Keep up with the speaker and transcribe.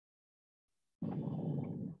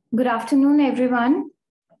Good afternoon, everyone.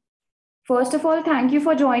 First of all, thank you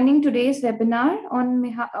for joining today's webinar.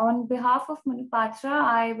 On behalf of Manupatra,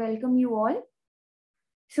 I welcome you all.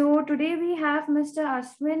 So today we have Mr.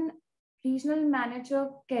 Ashwin, Regional Manager,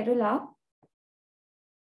 Kerala.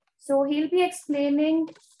 So he'll be explaining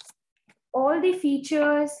all the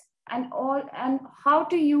features and how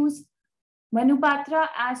to use Manupatra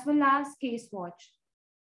as well as CaseWatch.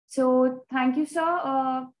 So thank you, sir.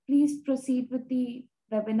 Please proceed with the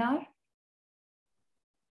webinar.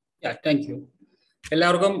 Yeah, thank you.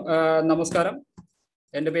 എല്ലാവർക്കും നമസ്കാരം.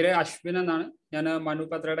 എൻ്റെ പേര് അശ്വിൻ എന്നാണ്. ഞാൻ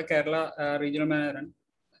മനുപത്രയുടെ Kerala regional മാനേജറാണ്.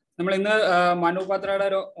 നമ്മൾ ഇന്ന് മനുപത്രയുടെ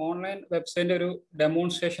ഒരു ഓൺലൈൻ വെബ്സൈറ്റിൻ്റെ ഒരു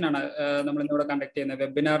ഡെമോൺസ്ട്രേഷൻ ആണ് നമ്മൾ ഇന്നിവിടെ കണ്ടക്ട് ചെയ്യുന്നത്.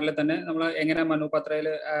 വെബിനാറിൽ തന്നെ നമ്മൾ എങ്ങനെ മനുപത്രയിൽ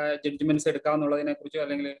ജഡ്ജ്മെന്റ്സ് എടുക്കാമെന്നുള്ളതിനെ കുറിച്ച്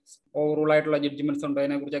അല്ലെങ്കിൽ ഓവറോൾ ആയിട്ടുള്ള ജഡ്ജ്മെന്റ്സ് ഉണ്ടോ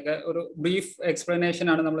അതിനെക്കുറിച്ചൊക്കെ ഒരു ബ്രീഫ് എക്സ്പ്ലനേഷൻ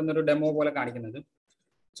ആണ് നമ്മൾ ഇന്നൊരു ഡെമോ പോലെ കാണിക്കുന്നത്.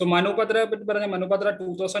 സോ മനുപത്രയെ പറ്റി പറഞ്ഞാൽ മനുപത്ര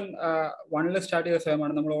 2001 സ്റ്റാർട്ട് ചെയ്ത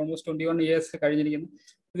ഫേമാണ്. നമ്മൾ ഓൾമോസ്റ്റ് 21 ഇയേഴ്സ് കഴിഞ്ഞിരിക്കുന്നു.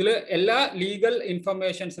 ഇതിൽ എല്ലാ ലീഗൽ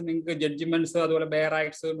ഇൻഫർമേഷൻസ് നിങ്ങൾക്ക് ജഡ്ജ്മെന്റ്സ്, അതുപോലെ bear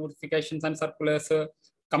acts, notifications and circulars,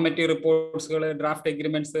 committee റിപ്പോർട്ട്സുകൾ, draft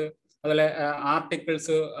agreements, അതുപോലെ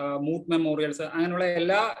ആർട്ടിക്കിൾസ്, മൂട്ട് മെമ്മോറിയൽസ്, അങ്ങനെയുള്ള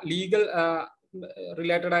എല്ലാ ലീഗൽ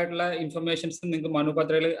റിലേറ്റഡ് ആയിട്ടുള്ള ഇൻഫർമേഷൻസ് നിങ്ങൾക്ക്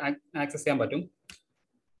മനുപത്രയിൽ ആക്സസ് ചെയ്യാൻ പറ്റും.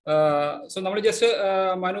 സോ നമ്മൾ ജസ്റ്റ്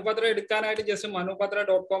മനുപത്ര എടുക്കാനായിട്ട് ജസ്റ്റ്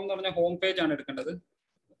manupatra.com എന്ന് പറഞ്ഞ ഹോം പേജ് ആണ് എടുക്കേണ്ടത്.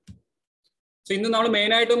 സോ ഇന്ന് നമ്മൾ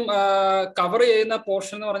മെയിനായിട്ടും കവർ ചെയ്യുന്ന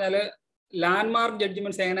പോർഷൻ എന്ന് പറഞ്ഞാൽ ലാൻഡ്മാർക്ക്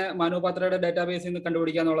ജഡ്ജ്മെന്റ്സ് എങ്ങനെ മനുപത്രയുടെ ഡാറ്റാബേസിൽ നിന്ന്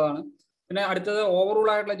കണ്ടുപിടിക്കുക എന്നുള്ളതാണ്. പിന്നെ അടുത്തത് ഓവറോൾ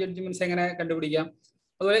ആയിട്ടുള്ള ജഡ്ജ്മെന്റ്സ് എങ്ങനെ കണ്ടുപിടിക്കാം,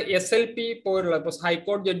 അതുപോലെ SLP പോലുള്ള ഇപ്പോൾ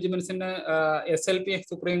ഹൈക്കോടതി ജഡ്ജ്മെന്റ്സിന് SLP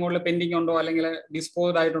സുപ്രീം കോടതിയിൽ പെൻഡിങ് ഉണ്ടോ അല്ലെങ്കിൽ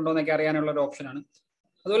ഡിസ്പോസ്ഡ് ആയിട്ടുണ്ടോ എന്നൊക്കെ അറിയാനുള്ള ഒരു ഓപ്ഷനാണ്.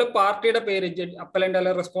 അതുപോലെ പാർട്ടിയുടെ പേര്, അപ്പലന്റ്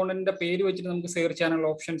അല്ലെങ്കിൽ റെസ്പോണ്ടന്റിന്റെ പേര് വെച്ചിട്ട് നമുക്ക് സെർച്ച് ചെയ്യാനുള്ള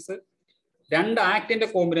ഓപ്ഷൻസ്, രണ്ട് ആക്ടിന്റെ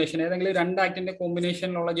കോമ്പിനേഷൻ, ഏതെങ്കിലും രണ്ട് ആക്ടിന്റെ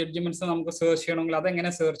കോമ്പിനേഷനിലുള്ള ജഡ്ജ്മെന്റ്സ് നമുക്ക് സെർച്ച് ചെയ്യണമെങ്കിൽ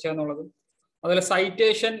അതെങ്ങനെ സെർച്ച് ചെയ്യാന്നുള്ളത്, അതുപോലെ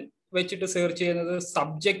സൈറ്റേഷൻ വെച്ചിട്ട് സെർച്ച് ചെയ്യുന്നത്,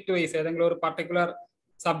 സബ്ജക്ട് വൈസ് ഏതെങ്കിലും ഒരു പർട്ടിക്കുലർ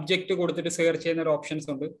സബ്ജക്ട് കൊടുത്തിട്ട് സെർച്ച് ചെയ്യുന്ന ഒരു ഓപ്ഷൻസ്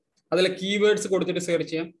ഉണ്ട്, അതിൽ കീവേഡ്സ് കൊടുത്തിട്ട് സെർച്ച്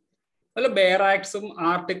ചെയ്യാം. അതുപോലെ ബെയർ ആക്ട്സും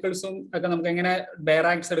ആർട്ടിക്കിൾസും ഒക്കെ നമുക്ക് എങ്ങനെ ബെയർ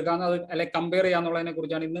ആക്ട്സ് എടുക്കാമെന്ന് അത് അല്ലെങ്കിൽ കമ്പയർ ചെയ്യാന്നുള്ളതിനെ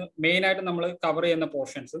കുറിച്ചാണ് ഇന്ന് മെയിൻ ആയിട്ട് നമ്മൾ കവർ ചെയ്യുന്ന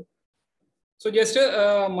പോർഷൻസ്. സോ ജസ്റ്റ്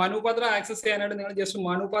മനുപത്ര ആക്സസ് ചെയ്യാനായിട്ട് നിങ്ങൾ ജസ്റ്റ്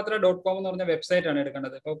manupatra.com എന്ന് പറഞ്ഞ വെബ്സൈറ്റ് ആണ്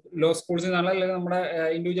എടുക്കേണ്ടത്. ഇപ്പോൾ ലോ സ്കൂൾസിനാണെങ്കിലും അല്ലെങ്കിൽ നമ്മുടെ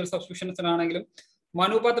ഇൻഡിവിജ്വൽ സബ്സ്ക്രിപ്ഷൻസിനാണെങ്കിലും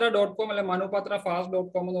manupatra.com അല്ലെങ്കിൽ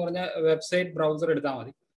manupatrafast.com എന്ന് പറഞ്ഞ വെബ്സൈറ്റ് ബ്രൗസർ എടുത്താൽ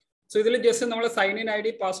മതി. സോ ഇതിൽ ജസ്റ്റ് നമ്മൾ സൈൻ ഇൻ ID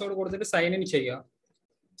പാസ്വേഡ് കൊടുത്തിട്ട് സൈൻ ഇൻ ചെയ്യുക.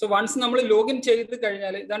 സോ വൺസ് നമ്മൾ ലോഗിൻ ചെയ്ത്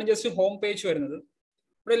കഴിഞ്ഞാൽ ഇതാണ് ജസ്റ്റ് ഹോം പേജ് വരുന്നത്.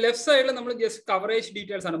 ഇവിടെ ലെഫ്റ്റ് സൈഡിൽ നമ്മൾ ജസ്റ്റ് കവറേജ്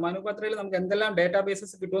ഡീറ്റെയിൽസ് ആണ്. മനുപത്രയിൽ നമുക്ക് എന്തെല്ലാം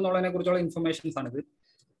ഡാറ്റാബേസസ് കിട്ടുമെന്നുള്ളതിനെ കുറിച്ചുള്ള ഇൻഫർമേഷൻസ് ആണ് ഇത്.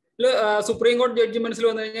 സുപ്രീം കോടതി ജഡ്ജ്മെന്റ്സിൽ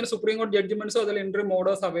വന്നു കഴിഞ്ഞാൽ സുപ്രീം കോടതി ജഡ്ജ്മെന്റ്സും അതിൽ എൻട്രി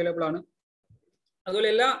മോഡേഴ്സ് അവൈലബിൾ ആണ്. അതുപോലെ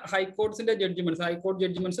എല്ലാ ഹൈക്കോർട്സിന്റെ ജഡ്ജ്മെന്റ്സ്, ഹൈക്കോടതി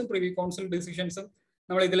ജഡ്ജ്മെന്റ്സും പ്രിവി കൗൺസിൽ ഡിസിഷൻസും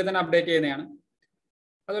നമ്മൾ ഇതിൽ തന്നെ അപ്ഡേറ്റ് ചെയ്യുന്നതാണ്.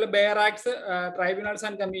 അതുപോലെ ബെയർ ആക്ട്സ്, ട്രൈബ്യൂണൽസ്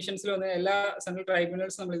ആൻഡ് കമ്മീഷൻസിൽ വന്ന എല്ലാ സെൻട്രൽ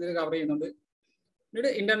ട്രൈബ്യൂണൽസ് നമ്മൾ ഇതിൽ കവർ ചെയ്യുന്നുണ്ട്. പിന്നീട്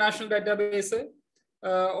international database,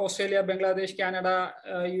 Australia, Bangladesh, Canada,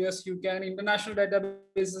 US, UK അങ്ങനെ ഇന്റർനാഷണൽ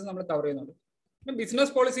ഡാറ്റാബേസസ് നമ്മൾ കവർ ചെയ്യുന്നുണ്ട്. പിന്നെ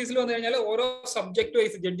ബിസിനസ് പോളിസീസിൽ വന്നു കഴിഞ്ഞാൽ ഓരോ സബ്ജക്ട്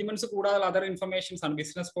വൈസ് ജഡ്ജ്മെന്റ്സ് കൂടാതെ അതർ ഇൻഫർമേഷൻസ് ആണ്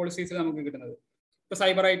ബിസിനസ് പോളിസീസിൽ നമുക്ക് കിട്ടുന്നത്. ഇപ്പോൾ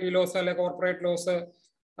സൈബർ IT ലോസ്, അല്ലെ കോർപ്പറേറ്റ് ലോസ്,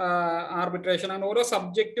 ആർബിട്രേഷൻ, അങ്ങനെ ഓരോ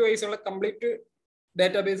സബ്ജക്ട് വൈസ് ഉള്ള കംപ്ലീറ്റ്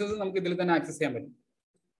ഡാറ്റാബേസസ് നമുക്ക് ഇതിൽ തന്നെ ആക്സസ് ചെയ്യാൻ പറ്റും.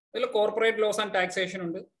 അതിൽ കോർപ്പറേറ്റ് ലോസ് ആൻഡ് ടാക്സേഷൻ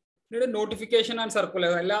ഉണ്ട്. പിന്നീട് നോട്ടിഫിക്കേഷൻ ആൻഡ്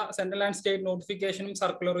സർക്കുലർ, എല്ലാ സെൻട്രൽ ആൻഡ് സ്റ്റേറ്റ് നോട്ടിഫിക്കേഷനും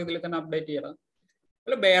സർക്കുലറും ഇതിൽ തന്നെ അപ്ഡേറ്റ് ചെയ്യണം.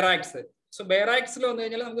 അതുപോലെ ബെയർ ആക്ട്സ്. സോ ബെയർ ആക്ട്സിൽ വന്നു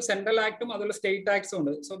കഴിഞ്ഞാൽ നമുക്ക് സെൻട്രൽ ആക്ടും അതുപോലെ സ്റ്റേറ്റ് ആക്ട്സും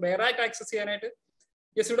ഉണ്ട്. സോ ബെയർ ആക്ട് ആക്സസ് ചെയ്യാനായിട്ട്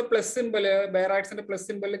ജസ്റ്റ് ഇവിടെ plus simple, bear ആക്ട്സിന്റെ plus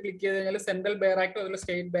സിമ്പിളിൽ click ചെയ്ത് കഴിഞ്ഞാൽ സെൻട്രൽ ബെയർ ആക്ടും അതുപോലെ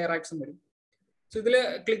സ്റ്റേറ്റ് ബെയർ ആക്ട്സും വരും. സോ ഇതിൽ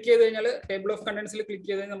ക്ലിക്ക് ചെയ്ത് കഴിഞ്ഞാൽ ടേബിൾ ഓഫ് കണ്ടന്റ്സിൽ ക്ലിക്ക്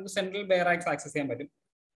ചെയ്ത് കഴിഞ്ഞാൽ നമുക്ക് സെൻട്രൽ ബെയർ ആക്ട്സ് ആക്സസ് ചെയ്യാൻ പറ്റും.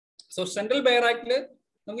 സോ സെൻട്രൽ ബെയർ ആക്ടിൽ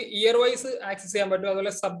നമുക്ക് ഇയർ വൈസ് ആക്സസ് ചെയ്യാൻ പറ്റും.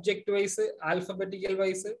 അതുപോലെ subject wise, alphabetical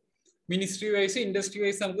vice, ministry vice, industry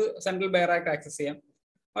vice നമുക്ക് സെൻട്രൽ ബെയർ ആക്ട് ആക്സസ് ചെയ്യാം.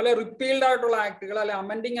 അതുപോലെ റിപ്പീൽഡ് ആയിട്ടുള്ള ആക്ടുകൾ അല്ലെ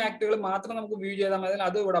അമെൻഡിങ് ആക്ടുകൾ മാത്രം നമുക്ക് വ്യൂ ചെയ്താൽ മതി,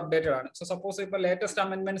 അത് ഇവിടെ അപ്ഡേറ്റഡ് ആണ്. സോ സപ്പോസ് ഇപ്പോൾ ലേറ്റസ്റ്റ്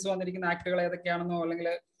അമെന്റ്മെന്റ്സ് വന്നിരിക്കുന്ന ആക്ടുകൾ ഏതൊക്കെയാണെന്നോ അല്ലെങ്കിൽ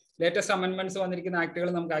ലേറ്റസ്റ്റ് അമെന്റ്മെന്റ്സ് വന്നിരിക്കുന്ന ആക്ടുകൾ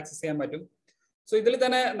നമുക്ക് ആക്സസ് ചെയ്യാൻ പറ്റും. സോ ഇതിൽ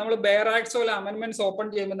തന്നെ നമ്മൾ ബെയർ ആക്ട്സോ അല്ലെ അമെന്റ്മെന്റ്സ് ഓപ്പൺ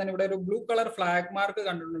ചെയ്യുമ്പോൾ തന്നെ ഇവിടെ ഒരു ബ്ലൂ കളർ ഫ്ലാഗ് മാർക്ക്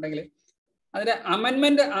കണ്ടിട്ടുണ്ടെങ്കിൽ അതിന്റെ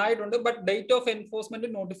അമെന്റ്മെന്റ് ആയിട്ടുണ്ട്, but date of enforcement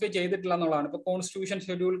notify ചെയ്തിട്ടില്ല എന്നുള്ളതാണ്. ഇപ്പോൾ constitution,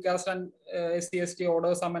 schedule caste and SC/ST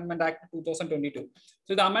orders amendment act 2022. So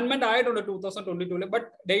ഇത് അമെന്റ്മെന്റ് ആയിട്ടുണ്ട് 2022, ബട്ട്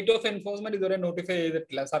ഡേറ്റ് ഓഫ് എൻഫോഴ്സ്മെന്റ് ഇതുവരെ നോട്ടിഫൈ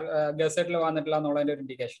ചെയ്തിട്ടില്ല, ഗസറ്റിൽ വന്നിട്ടില്ല എന്നുള്ളതിന്റെ ഒരു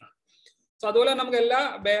ഇൻഡിക്കേഷൻ ആണ്. സോ അതുപോലെ നമുക്ക് എല്ലാ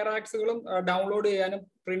ബെയർ ആക്ട്സുകളും ഡൗൺലോഡ് ചെയ്യാനും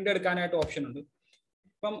പ്രിന്റ് എടുക്കാനായിട്ട് ഓപ്ഷൻ ഉണ്ട്.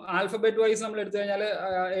 ഇപ്പം ആൽഫബറ്റ് വൈസ് നമ്മൾ എടുത്തു കഴിഞ്ഞാൽ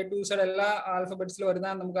A to Z എല്ലാ ആൽഫബറ്റ്സിൽ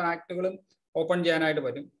വരുന്ന നമുക്ക് ആക്ടുകളും ഓപ്പൺ ചെയ്യാനായിട്ട്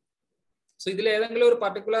പറ്റും. സോ ഇതിൽ ഏതെങ്കിലും ഒരു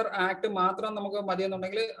പർട്ടിക്കുലർ ആക്ട് മാത്രം നമുക്ക്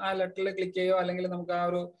മതിയെന്നുണ്ടെങ്കിൽ ആ ലെറ്ററിൽ ക്ലിക്ക് ചെയ്യുക, അല്ലെങ്കിൽ നമുക്ക് ആ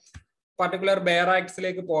ഒരു പർട്ടിക്കുലർ ബെയർ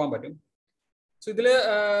ആക്ട്സിലേക്ക് പോകാൻ പറ്റും. സോ ഇതിൽ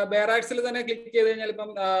ബെയർ ആക്ട്സിൽ തന്നെ ക്ലിക്ക് ചെയ്ത് കഴിഞ്ഞാൽ ഇപ്പം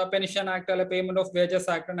പെൻഷൻ ആക്ട് അല്ലെ payment of wages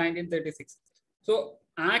act 1936. So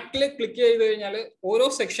ആക്ടിൽ click ചെയ്ത് കഴിഞ്ഞാൽ ഓരോ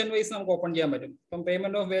സെക്ഷൻ വൈസ് നമുക്ക് ഓപ്പൺ ചെയ്യാൻ പറ്റും. ഇപ്പം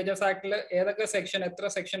പേയ്മെന്റ് ഓഫ് വേജസ് ആക്ടിൽ ഏതൊക്കെ സെക്ഷൻ, എത്ര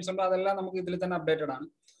സെക്ഷൻസ് ഉണ്ടോ അതെല്ലാം നമുക്ക് ഇതിൽ തന്നെ അപ്ഡേറ്റഡ് ആണ്.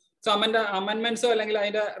 സോ അമെന്റ്മെന്റ്സോ അല്ലെങ്കിൽ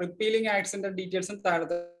അതിന്റെ റിപ്പീലിംഗ് ആക്ട്സിന്റെ ഡീറ്റെയിൽസും താഴെ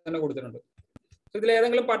തന്നെ കൊടുത്തിട്ടുണ്ട്. ഇതിൽ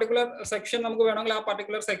ഏതെങ്കിലും പർട്ടിക്കുലർ സെക്ഷൻ നമുക്ക് വേണമെങ്കിൽ ആ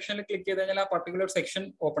പർട്ടിക്കുലർ സെക്ഷനിൽ ക്ലിക്ക് ചെയ്ത് കഴിഞ്ഞാൽ ആ പർട്ടിക്കുലർ സെക്ഷൻ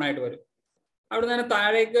ഓപ്പൺ ആയിട്ട് വരും. അവിടെ നിന്ന്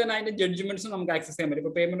താഴേക്ക് തന്നെ അതിന്റെ ജഡ്ജ്മെന്റ്സും നമുക്ക് ആക്സസ് ചെയ്യാൻ പറ്റും.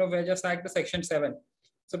 ഇപ്പോൾ payment of wages act section 7.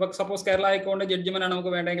 Suppose Kerala ഹൈക്കോടതി ജഡ്ജ്മെന്റ് ആണ്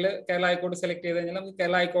നമുക്ക് വേണ്ടെങ്കിൽ കേരള ഹൈക്കോടതി സെലക്ട് ചെയ്ത് കഴിഞ്ഞാൽ നമുക്ക്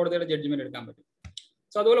കേരള ഹൈക്കോടതിയുടെ ജഡ്ജ്മെന്റ് എടുക്കാൻ പറ്റും.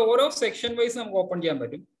 സോ അതുപോലെ ഓരോ സെക്ഷൻ വൈസ് നമുക്ക് ഓപ്പൺ ചെയ്യാൻ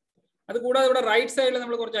പറ്റും. അത് കൂടാതെ ഇവിടെ റൈറ്റ് സൈഡിൽ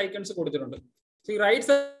നമ്മൾ കുറച്ച് ഐക്കൺസ് കൊടുത്തിട്ടുണ്ട്. സോ ഈ റൈറ്റ്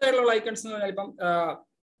സൈഡിലുള്ള ഐക്കൺസ് എന്ന് പറഞ്ഞാൽ ഇപ്പം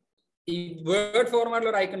ഈ word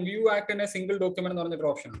ഫോർമാറ്റിലുള്ള icon view act in A single document എന്ന് പറഞ്ഞിട്ട്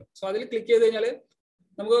ഓപ്ഷൻ ഉണ്ട്. സോ അതിൽ ക്ലിക്ക് ചെയ്ത് കഴിഞ്ഞാൽ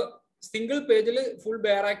നമുക്ക് സിംഗിൾ പേജിൽ ഫുൾ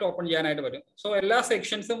ബെയർ ആക്ട് ഓപ്പൺ ചെയ്യാനായിട്ട് പറ്റും. സോ എല്ലാ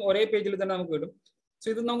സെക്ഷൻസും ഒരേ പേജിൽ തന്നെ നമുക്ക് കിട്ടും. സോ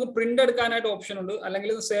ഇത് നമുക്ക് പ്രിന്റ് എടുക്കാനായിട്ട് ഓപ്ഷൻ ഉണ്ട്.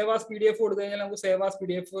 അല്ലെങ്കിൽ സേവ് ആസ് PDF കൊടുത്തു കഴിഞ്ഞാൽ നമുക്ക് സേവ് ആസ്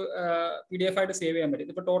PDF ആയിട്ട് സേവ് ചെയ്യാൻ പറ്റും.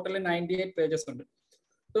 ഇപ്പോൾ ടോട്ടൽ 98 പേജസ് ഉണ്ട്.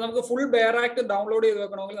 സോ നമുക്ക് ഫുൾ ബെയർ ആക്ട് ഡൗൺലോഡ് ചെയ്ത്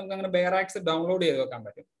വെക്കണമെങ്കിൽ നമുക്ക് അങ്ങനെ ബെയർ ആക്ട്സ് ഡൗൺലോഡ് ചെയ്ത് വെക്കാൻ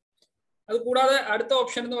പറ്റും. അത് കൂടാതെ അടുത്ത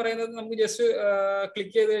ഓപ്ഷൻ എന്ന് പറയുന്നത് നമുക്ക് ജസ്റ്റ്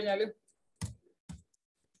ക്ലിക്ക് ചെയ്ത് കഴിഞ്ഞാൽ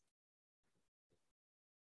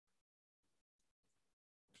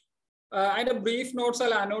അതിന്റെ ബ്രീഫ് നോട്ട്സ്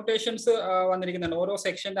അല്ല അനോട്ടേഷൻസ് വന്നിരിക്കുന്നുണ്ട്. ഓരോ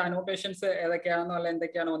സെക്ഷന്റെ അനോട്ടേഷൻസ് ഏതൊക്കെയാണെന്നോ അല്ല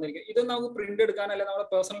എന്തൊക്കെയാണോ വന്നിരിക്കുന്നത്. ഇത് നമുക്ക് പ്രിന്റ് എടുക്കാനോ അല്ലെങ്കിൽ നമ്മുടെ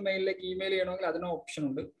പേഴ്സണൽ മെയിലിലേക്ക് ഇമെയിൽ ചെയ്യണമെങ്കിൽ അതിന് ഓപ്ഷൻ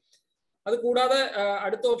ഉണ്ട്. അത് കൂടാതെ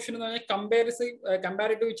അടുത്ത ഓപ്ഷൻ എന്ന് പറഞ്ഞാൽ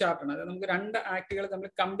കമ്പാരിറ്റീവ് ചാർട്ട് ആണ്. നമുക്ക് രണ്ട് ആക്ടുകൾ നമ്മൾ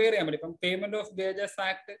കമ്പയർ ചെയ്യാൻ പറ്റും. ഇപ്പം പേയ്മെന്റ് ഓഫ് വേജസ്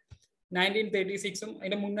ആക്ട് 1936ഉം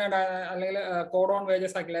അതിന്റെ മുന്നേ അല്ലെങ്കിൽ code on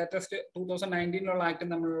wages act latest 2019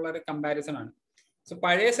 act തമ്മിലുള്ള ഒരു കമ്പാരിസൺ ആണ്. സോ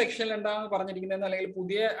പഴയ സെക്ഷനിൽ എന്താണ് പറഞ്ഞിരിക്കുന്നത് അല്ലെങ്കിൽ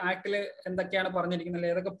പുതിയ ആക്ടിൽ എന്തൊക്കെയാണ് പറഞ്ഞിരിക്കുന്നത്,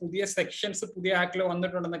 ഏതൊക്കെ പുതിയ സെക്ഷൻസ് പുതിയ ആക്ടിൽ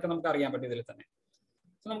വന്നിട്ടുണ്ടെന്നൊക്കെ നമുക്ക് അറിയാൻ പറ്റും ഇതിൽ തന്നെ.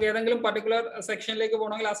 സോ നമുക്ക് ഏതെങ്കിലും പർട്ടിക്കുലർ സെക്ഷനിലേക്ക്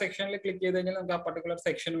പോകണമെങ്കിൽ ആ സെക്ഷനിൽ ക്ലിക്ക് ചെയ്ത് കഴിഞ്ഞാൽ നമുക്ക് ആ പർട്ടിക്കുലർ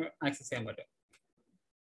സെക്ഷൻ ആക്സസ് ചെയ്യാൻ പറ്റും.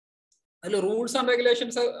 അതിൽ റൂൾസ് ആൻഡ്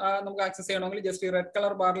റെഗുലേഷൻസ് നമുക്ക് ആക്സസ് ചെയ്യണമെങ്കിൽ ജസ്റ്റ് ഈ റെഡ്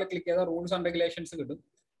കളർ ബാറിൽ ക്ലിക്ക് ചെയ്താൽ റൂൾസ് ആൻഡ് റെഗുലേഷൻസ് കിട്ടും.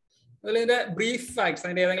 അതിൽ ഇതിന്റെ ബ്രീഫ് ഫാക്ട്സ്,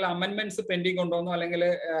 അതിന്റെ ഏതെങ്കിലും അമെന്റ്മെന്റ്സ് പെൻഡിങ് ഉണ്ടോന്നോ അല്ലെങ്കിൽ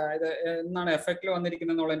ഇത് എന്നാണ് എഫക്റ്റിൽ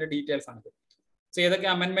വന്നിരിക്കുന്നത് എന്നുള്ളതിന്റെ ഡീറ്റെയിൽസ് ആണ്. സോ ഏതൊക്കെ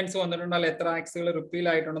അമെന്റ്മെന്റ്സ് വന്നിട്ടുണ്ടോ അല്ലെങ്കിൽ എത്ര ആക്ട്സുകൾ റിപ്പീൽ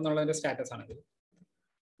ആയിട്ടുണ്ടെന്നുള്ളതിന്റെ സ്റ്റാറ്റസ് ആണ് ഇത്.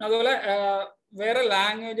 അതുപോലെ വേറെ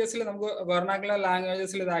ലാംഗ്വേജസിൽ നമുക്ക് വെർണാക്കുലർ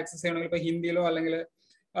ലാംഗ്വേജസിൽ ഇത് ആക്സസ് ചെയ്യണമെങ്കിൽ ഇപ്പൊ ഹിന്ദിയിലോ അല്ലെങ്കിൽ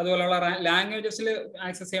അതുപോലെയുള്ള ലാംഗ്വേജസിൽ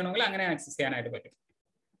ആക്സസ് ചെയ്യണമെങ്കിൽ അങ്ങനെ ആക്സസ് ചെയ്യാനായിട്ട് പറ്റും.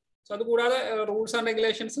 സോ അത് കൂടാതെ റൂൾസ് ആൻഡ്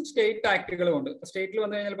റെഗുലേഷൻസും സ്റ്റേറ്റ് ആക്ടുകളും ഉണ്ട്. സ്റ്റേറ്റിൽ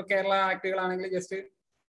വന്നു കഴിഞ്ഞാൽ ഇപ്പോൾ കേരള ആക്ടുകളാണെങ്കിൽ ജസ്റ്റ്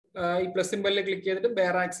ഈ പ്ലസ് സിമ്പലിൽ ക്ലിക്ക് ചെയ്തിട്ട്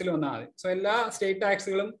ബെയർ ആക്സിൽ വന്നാൽ മതി. സോ എല്ലാ സ്റ്റേറ്റ്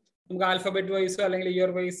ആക്ട്സുകളും നമുക്ക് ആൽഫബറ്റ് വൈസ് അല്ലെങ്കിൽ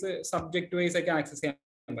ഇയർ വൈസ് സബ്ജക്ട് വൈസ് ഒക്കെ ആക്സസ്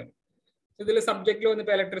ചെയ്യാൻ പറ്റും. ഇതിൽ സബ്ജക്റ്റിൽ വന്ന്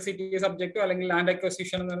ഇപ്പോൾ ഇലക്ട്രിസിറ്റി സബ്ജക്റ്റോ അല്ലെങ്കിൽ ലാൻഡ്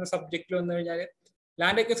അക്വസിഷൻ എന്ന് പറയുന്ന സബ്ജക്റ്റിൽ വന്നു കഴിഞ്ഞാൽ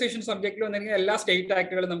ലാൻഡ് അക്വസിഷൻ സബ്ജക്റ്റിൽ വന്നിരിക്കുന്ന എല്ലാ സ്റ്റേറ്റ്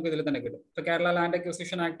ആക്ടുകളും നമുക്ക് ഇതിൽ തന്നെ കിട്ടും. ഇപ്പോൾ കേരള ലാൻഡ്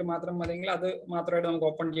അക്വസിഷൻ ആക്ട് മാത്രം മതിയെങ്കിൽ അത് മാത്രമായിട്ട് നമുക്ക്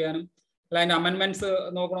ഓപ്പൺ ചെയ്യാനും അല്ല അതിന്റെ അമെന്റ്മെന്റ്സ്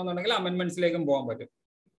നോക്കണമെന്നുണ്ടെങ്കിൽ അമെന്റ്മെന്റ്സിലേക്കും പോകാൻ പറ്റും.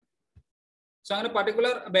 സോ അങ്ങനെ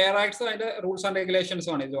പർട്ടിക്കുലർ ബെയർ ആക്ട്സും അതിന്റെ റൂൾസ് ആൻഡ്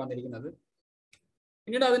റെഗുലേഷൻസും ആണ് ഇത് വന്നിരിക്കുന്നത്.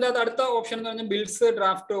 പിന്നീട് അതിന്റെ അടുത്ത ഓപ്ഷൻ എന്ന് പറഞ്ഞാൽ bills,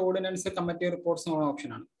 draft, ordinance, committee reports എന്നുള്ള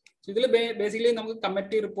ഓപ്ഷനാണ്. ഇതിൽ ബേസിക്കലി നമുക്ക്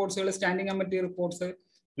committee റിപ്പോർട്ട്സുകൾ, standing committee reports,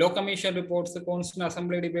 law commission reports, constitution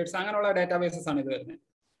assembly debates അങ്ങനെയുള്ള ഡാറ്റാബേസസ് ആണ് ഇത് വരുന്നത്.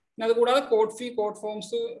 പിന്നെ അത് കൂടാതെ കോഡ് ഫീ, code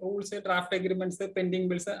forms, rules, draft agreements, pending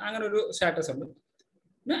bills അങ്ങനെ ഒരു സ്റ്റാറ്റസ് ഉണ്ട്.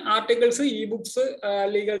 പിന്നെ articles, E books,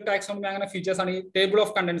 legal taxonomy അങ്ങനെ ഫീച്ചേഴ്സ് ആണ് ഈ ടേബിൾ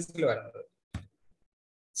ഓഫ് കണ്ടന്റ്സിൽ വരുന്നത്.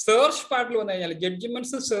 സെർച്ച് പാർട്ടിൽ വന്നു കഴിഞ്ഞാൽ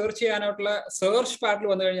ജഡ്ജ്മെന്റ്സ് സെർച്ച് ചെയ്യാനായിട്ടുള്ള സെർച്ച് പാർട്ടിൽ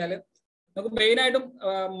വന്നു കഴിഞ്ഞാൽ നമുക്ക് മെയിൻ ആയിട്ടും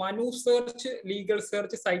Manu search, legal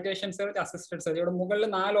search, citation search, assisted search, ഇവിടെ മുകളിൽ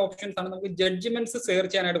 4 ഓപ്ഷൻസ് ആണ് നമുക്ക് ജഡ്ജ്മെന്റ്സ്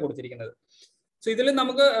സെർച്ച് ചെയ്യാനായിട്ട് കൊടുത്തിരിക്കുന്നത്. സോ ഇതിൽ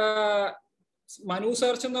നമുക്ക് മനു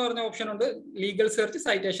സെർച്ച് എന്ന് പറഞ്ഞ ഓപ്ഷൻ ഉണ്ട്, ലീഗൽ സെർച്ച്,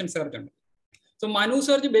 സൈറ്റേഷൻ സെർച്ച് ഉണ്ട്. സോ മനു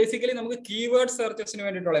സെർച്ച് ബേസിക്കലി നമുക്ക് കീവേഡ് സെർച്ചസിന്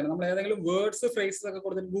വേണ്ടിയിട്ടുള്ളതാണ്. നമ്മൾ ഏതെങ്കിലും വേർഡ്സ്, ഫ്രേസസ് ഒക്കെ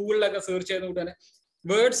കൊടുത്തിട്ട് ഗൂഗിളിലൊക്കെ സെർച്ച് ചെയ്തുകൊണ്ട് തന്നെ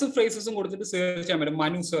വേർഡ്സും ഫ്രേസസും കൊടുത്തിട്ട് സെർച്ച് ചെയ്യാൻ പറ്റും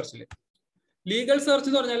മനു സെർച്ചിൽ. ലീഗൽ സെർച്ച്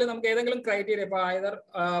എന്ന് പറഞ്ഞാൽ നമുക്ക് ഏതെങ്കിലും ക്രൈറ്റീരിയ, ഇപ്പൊ either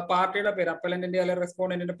പാർട്ടിയുടെ പേര്, അപ്പലന്റിന്റെ അല്ലെങ്കിൽ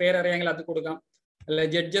റെസ്പോണ്ടന്റിന്റെ പേര് അറിയാമെങ്കിൽ അത് കൊടുക്കാം, അല്ലെ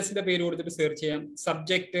ജഡ്ജസിന്റെ പേര് കൊടുത്തിട്ട് സെർച്ച് ചെയ്യാം,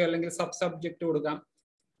 സബ്ജക്ട് അല്ലെങ്കിൽ സബ് സബ്ജക്ട് കൊടുക്കാം,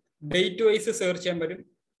 ഡേറ്റ് വൈസ് സെർച്ച് ചെയ്യാൻ പറ്റും,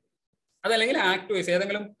 അതല്ലെങ്കിൽ ആക്ട് വൈസ്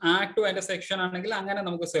ഏതെങ്കിലും ആക്ട് അതിന്റെ സെക്ഷൻ ആണെങ്കിൽ അങ്ങനെ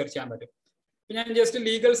നമുക്ക് സെർച്ച് ചെയ്യാൻ പറ്റും. ഞാൻ ജസ്റ്റ്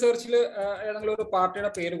ലീഗൽ സെർച്ചിൽ ഏതെങ്കിലും ഒരു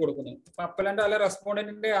പാർട്ടിയുടെ പേര് കൊടുക്കുന്നു. ഇപ്പൊ അപ്പലന്റ് അല്ലെ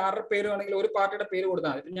റെസ്പോണ്ടന്റിന്റെ 6 പേര് ആണെങ്കിൽ ഒരു പാർട്ടിയുടെ പേര്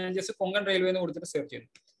കൊടുത്താൽ മതി. ഞാൻ ജസ്റ്റ് കൊങ്കൺ റെയിൽവേ എന്ന് കൊടുത്തിട്ട് സെർച്ച്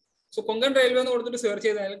ചെയ്യുന്നു. സോ കൊങ്കൺ റെയിൽവേ എന്ന് കൊടുത്തിട്ട് സെർച്ച്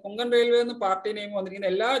ചെയ്താൽ കൊങ്കൺ റെയിൽവേ എന്ന് പാർട്ടി നെയിം വന്നിരിക്കുന്ന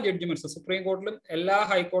എല്ലാ ജഡ്ജ്മെന്റ്സും സുപ്രീം കോടതിയിലും എല്ലാ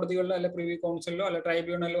ഹൈക്കോടതികളിലും അല്ലെ പ്രിവി കൗൺസിലിലോ അല്ലെ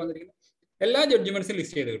ട്രൈബ്യൂണലിലോ വന്നിരിക്കുന്ന എല്ലാ ജഡ്ജ്മെന്റ്സും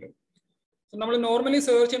ലിസ്റ്റ് ചെയ്ത് കിട്ടും. സോ നമ്മൾ നോർമലി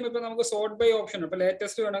സെർച്ച് ചെയ്യുമ്പോൾ ഇപ്പൊ നമുക്ക് സോർട്ട് ബൈ ഓപ്ഷൻ, ഇപ്പൊ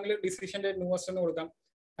ലേറ്റസ്റ്റ് വേണമെങ്കിൽ ഡിസിഷന്റെ ന്യൂവസ്റ്റ് എന്ന് കൊടുക്കാം,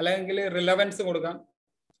 അല്ലെങ്കിൽ റിലവൻസ് കൊടുക്കാം.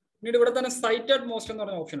 പിന്നീട് ഇവിടെ തന്നെ സൈറ്റഡ് മോസ്റ്റ് എന്ന്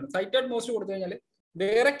പറഞ്ഞ ഓപ്ഷൻ ഉണ്ട്. സൈറ്റഡ് മോസ്റ്റ് കൊടുത്തു കഴിഞ്ഞാൽ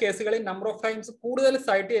വേറെ കേസുകളിൽ നമ്പർ ഓഫ് ടൈംസ് കൂടുതൽ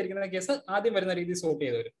സൈറ്റ് ചെയ്തിരിക്കുന്ന കേസ് ആദ്യം വരുന്ന രീതിയിൽ സോർട്ട്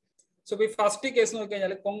ചെയ്ത് വരും. സോ ഈ ഫസ്റ്റ് കേസ് നോക്കി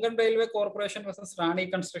കഴിഞ്ഞാൽ കൊങ്കൺ റെയിൽവേ കോർപ്പറേഷൻ വേഴ്സസ് റാണി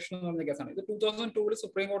കൺസ്ട്രക്ഷൻ എന്ന് പറഞ്ഞ കേസാണ്. ഇത് 2002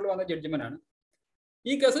 സുപ്രീം കോടതിയിൽ വന്ന ജഡ്ജ്മെന്റ് ആണ്.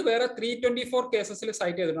 ഈ കേസ് വേറെ 324 കേസസിൽ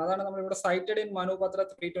സൈറ്റ് ചെയ്തിട്ടുണ്ട്. അതാണ് നമ്മൾ ഇവിടെ സൈറ്റഡ് ഇൻ മനുപത്ര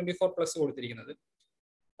 324+ കൊടുത്തിരിക്കുന്നത്.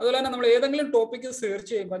 അതുപോലെ തന്നെ നമ്മൾ ഏതെങ്കിലും ടോപ്പിക്ക് സെർച്ച്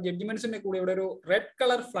ചെയ്യുമ്പോൾ ജഡ്ജ്മെന്റ്സിന്റെ കൂടെ ഇവിടെ ഒരു റെഡ്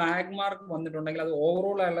കളർ ഫ്ലാഗ് മാർക്ക് വന്നിട്ടുണ്ടെങ്കിൽ അത്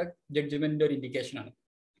ഓവറോൾ ആയുള്ള ജഡ്ജ്മെന്റിന്റെ ഒരു ഇൻഡിക്കേഷൻ ആണ്.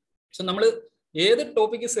 സോ നമ്മൾ ഏത്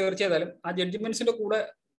ടോപ്പിക്ക് സെർച്ച് ചെയ്താലും ആ ജഡ്ജ്മെന്റ്സിന്റെ കൂടെ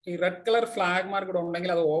ഈ റെഡ് കളർ ഫ്ലാഗ് മാർക്ക് ഇവിടെ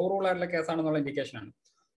ഉണ്ടെങ്കിൽ അത് ഓവറോൾ ആയിട്ടുള്ള കേസാണെന്നുള്ള ഇൻഡിക്കേഷൻ ആണ്.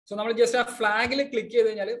 സോ നമ്മൾ ജസ്റ്റ് ആ ഫ്ലാഗിൽ ക്ലിക്ക് ചെയ്ത്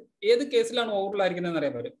കഴിഞ്ഞാൽ ഏത് കേസിലാണ് ഓവറോൾ ആയിരിക്കുന്നത്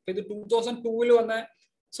അറിയാൻ പറ്റും. ഇത് 2002 വന്ന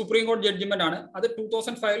സുപ്രീം കോടതി ജഡ്ജ്മെന്റ് ആണ്. അത്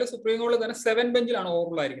 2005 സുപ്രീം കോടതി തന്നെ 7 ബെഞ്ചിലാണ്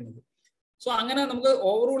ഓവറോൾ ആയിരിക്കുന്നത്. സോ അങ്ങനെ നമുക്ക്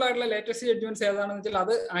ഓവറോൾ ആയിട്ടുള്ള ലേറ്റസ്റ്റ് ജഡ്ജ്മെന്റ്സ് ഏതാണെന്ന് വെച്ചാൽ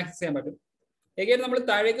അത് ആക്സസ് ചെയ്യാൻ പറ്റും. എഗെയിൻ നമ്മൾ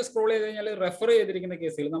താഴേക്ക് സ്ക്രോൾ ചെയ്ത് കഴിഞ്ഞാൽ റെഫർ ചെയ്തിരിക്കുന്ന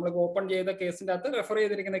കേസുകൾ, നമ്മൾ ഓപ്പൺ ചെയ്ത കേസിന്റെ അകത്ത് റെഫർ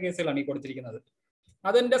ചെയ്തിരിക്കുന്ന കേസുകളാണ് ഈ കൊടുത്തിരിക്കുന്നത്.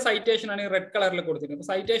 അതിന്റെ സൈറ്റേഷൻ ആണ് ഈ റെഡ് കളറിൽ കൊടുത്തിരിക്കുന്നത്.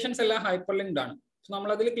 സൈറ്റേഷൻസ് എല്ലാം ഹൈപ്പർ ലിങ്ക്ഡ് ആണ്. സോ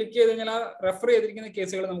നമ്മൾ അതിൽ ക്ലിക്ക് ചെയ്ത് കഴിഞ്ഞാൽ ആ റെഫർ ചെയ്തിരിക്കുന്ന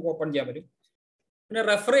കേസുകൾ നമുക്ക് ഓപ്പൺ ചെയ്യാൻ പറ്റും. പിന്നെ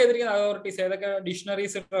റെഫർ ചെയ്തിരിക്കുന്ന അതോറിറ്റീസ് ഏതൊക്കെ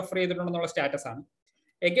ഡിക്ഷണറീസ് റെഫർ ചെയ്തിട്ടുണ്ടെന്നുള്ള സ്റ്റാറ്റസ് ആണ്.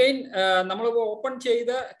 എഗെയിൻ നമ്മൾ ഓപ്പൺ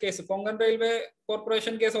ചെയ്ത case Konkan railway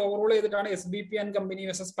corporation case overall ചെയ്തിട്ടാണ് SBP and company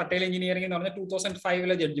versus Patel engineering എന്ന് പറഞ്ഞ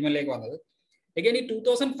 2005 ജഡ്ജ്മെന്റിലേക്ക് വന്നത്. എഗെയിൻ ഈ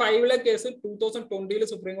 2005 കേസ്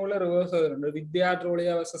 2020 സുപ്രീം കോടതി റിവേഴ്സ് ചെയ്തിട്ടുണ്ട്. വിദ്യാ ട്രോളിയ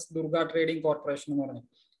വേഴ്സസ് ദുർഗ ട്രേഡിംഗ് കോർപ്പറേഷൻ എന്ന് പറഞ്ഞു.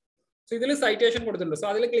 സോ ഇതിൽ സൈറ്റേഷൻ കൊടുത്തിട്ടുണ്ട്. സോ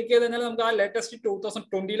അതിൽ ക്ലിക്ക് ചെയ്ത് കഴിഞ്ഞാൽ നമുക്ക് ആ ലേറ്റസ്റ്റ്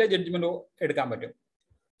 2020 ജഡ്ജ്മെന്റ് എടുക്കാൻ പറ്റും.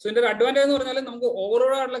 സോ ഇതിന്റെ ഒരു അഡ്വാൻറ്റേജ് എന്ന് പറഞ്ഞാൽ നമുക്ക്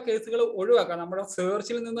ഓവറോൾ ആയിട്ടുള്ള കേസുകൾ ഒഴിവാക്കാം. നമ്മുടെ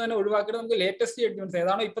സെർച്ചിൽ നിന്ന് തന്നെ ഒഴിവാക്കിയിട്ട് നമുക്ക് ലേറ്റസ്റ്റ് ജഡ്ജ്മെന്റ്സ്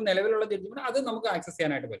ഏതാണോ ഇപ്പം നിലവിലുള്ള ജഡ്ജ്മെന്റ് അത് നമുക്ക് ആക്സസ്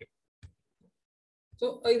ചെയ്യാനായിട്ട് പറ്റും. സോ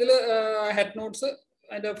ഇതിൽ ഹെഡ് നോട്ട്സ്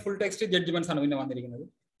അതിന്റെ ഫുൾ ടെക്സ്റ്റ് ജഡ്ജ്മെന്റ്സ് ആണ് പിന്നെ വന്നിരിക്കുന്നത്.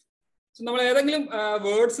 സോ നമ്മൾ ഏതെങ്കിലും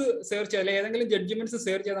വേർഡ്സ് സെർച്ച് ചെയ്യാം, അല്ലെങ്കിൽ ഏതെങ്കിലും ജഡ്ജ്മെന്റ്സ്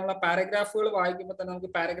സെർച്ച് ചെയ്യാൻ നമ്മളെ പാരഗ്രാഫുകൾ വായിക്കുമ്പോൾ തന്നെ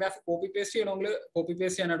നമുക്ക് പാരഗ്രാഫ് കോപ്പി പേസ്റ്റ് ചെയ്യണമെങ്കിൽ കോപ്പി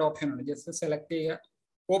പേസ്റ്റ് ചെയ്യാനായിട്ട് ഓപ്ഷൻ ഉണ്ട്. ജസ്റ്റ് സെലക്ട് ചെയ്യുക,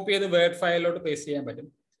 കോപ്പി ചെയ്ത് വേർഡ് ഫയലിലോട്ട് പേസ്റ്റ് ചെയ്യാൻ പറ്റും.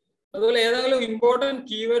 അതുപോലെ ഏതെങ്കിലും ഇമ്പോർട്ടൻറ്റ്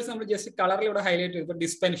കീവേഡ്സ് നമ്മൾ ജസ്റ്റ് കളറിൽ ഇവിടെ ഹൈലൈറ്റ് ചെയ്തു. ഇപ്പോൾ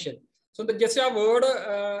ഡിസ്പെൻഷൻ, സോ ജസ്റ്റ് ആ വേർഡ്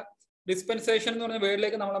ഡിസ്പെൻസേഷൻ എന്ന് പറഞ്ഞ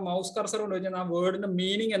വേർഡിലേക്ക് നമ്മളെ മൗസ് കർസർ കൊണ്ട് വെച്ചാൽ ആ വേർഡിന്റെ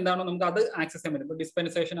മീനിങ് എന്താണോ നമുക്ക് അത് ആക്സസ് ചെയ്യാൻ പറ്റും. ഇപ്പോൾ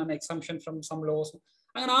ഡിസ്പെൻസേഷൻ ആണ് എക്സംഷൻ ഫ്രം സം ലോസ്,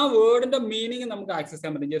 അങ്ങനെ ആ വേർഡിന്റെ മീനിങ് നമുക്ക് ആക്സസ്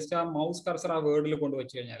ചെയ്യാൻ പറ്റും ജസ്റ്റ് ആ മൗസ് കർസർ ആ വേർഡിൽ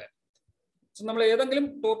കൊണ്ടുവച്ച് കഴിഞ്ഞാൽ. സോ നമ്മൾ ഏതെങ്കിലും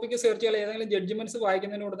ടോപ്പിക്ക് സെർച്ച് ചെയ്യാൻ ഏതെങ്കിലും ജഡ്ജ്മെന്റ്സ്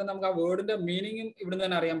വായിക്കുന്നതിനോട് തന്നെ നമുക്ക് ആ വേർഡിന്റെ മീനിങ്ങും ഇവിടുന്ന്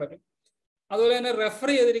തന്നെ അറിയാൻ പറ്റും. അതുപോലെ തന്നെ റെഫർ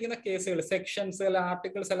ചെയ്തിരിക്കുന്ന കേസുകൾ, സെക്ഷൻസ് അല്ല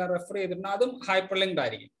ആർട്ടിക്കിൾസ് എല്ലാം റെഫർ ചെയ്തിട്ടുണ്ട്, അതും ഹൈപ്പർ ലിങ്ക്ഡ്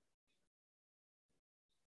ആയിരിക്കും.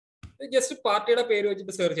 ജസ്റ്റ് പാർട്ടിയുടെ പേര്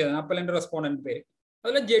വെച്ചിട്ട് സെർച്ച് ചെയ്താൽ അപ്പലന്റ് റെസ്പോണ്ടന്റ് പേര്,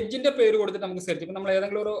 അതുപോലെ ജഡ്ജിന്റെ പേര് കൊടുത്തിട്ട് നമുക്ക് സെർച്ച് ചെയ്യാം. നമ്മൾ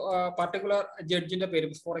ഏതെങ്കിലും ഒരു പർട്ടിക്കുലർ ജഡ്ജിന്റെ പേര്,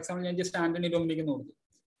 ഫോർ എക്സാമ്പിൾ ഞാൻ ജസ്റ്റ് ആന്റണി ഡൊമിനിക് എന്ന് കൊടുത്തു.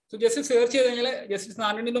 സോ ജസ്റ്റ് സെർച്ച് ചെയ്ത് കഴിഞ്ഞാൽ ജസ്റ്റ്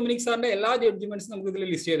ആന്റണി ഡൊമിനിക് സാറിന്റെ എല്ലാ ജഡ്ജ്മെന്റ്സും നമുക്ക് ഇതിൽ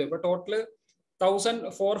ലിസ്റ്റ് ചെയ്തു. ഇപ്പോൾ ടോട്ടൽ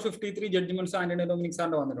 1453 ജഡ്ജ്മെന്റ്സ് ആന്റണി ഡൊമിനിക്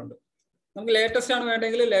സാറിന്റെ വന്നിട്ടുണ്ട്. നമുക്ക് ലേറ്റസ്റ്റ് ആണ്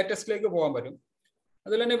വേണ്ടെങ്കിൽ ലേറ്റസ്റ്റിലേക്ക് പോകാൻ പറ്റും.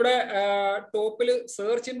 അതുപോലെ തന്നെ ഇവിടെ ടോപ്പിൽ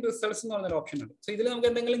സെർച്ച് ഇൻ റിസൾട്ട്സ് എന്ന് പറഞ്ഞൊരു ഓപ്ഷൻ ഉണ്ട്. സോ ഇതിൽ നമുക്ക്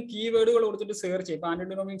എന്തെങ്കിലും കീവേഡുകൾ കൊടുത്തിട്ട് സെർച്ച് ചെയ്യും. ഇപ്പോൾ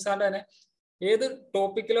ആന്റണി ഡൊമിനിക് സാറിന്റെ തന്നെ ഏത്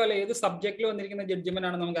ടോപ്പിക്കിലോ അല്ലെ ഏത് സബ്ജക്റ്റിലോ വന്നിരിക്കുന്ന ജഡ്ജ്മെന്റ്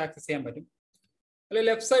ആണ് നമുക്ക് ആക്സസ് ചെയ്യാൻ പറ്റും. അല്ലെ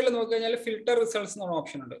ലെഫ്റ്റ് സൈഡിൽ നോക്കി കഴിഞ്ഞാൽ ഫിൽറ്റർ റിസൾട്ട്സ് എന്ന് പറഞ്ഞ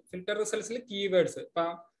ഓപ്ഷൻ ഉണ്ട്. ഫിൽറ്റർ റിസൾട്ട്സിൽ കീവേഡ്സ്, ഇപ്പൊ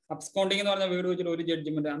അബ്സ്കോണ്ടിങ് എന്ന് പറഞ്ഞ വീട് വെച്ചിട്ട് ഒരു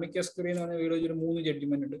ജഡ്ജ്മെന്റ്, അമിക്കസ് ക്യൂറി എന്ന് പറഞ്ഞ വീട് വെച്ചിട്ട് 3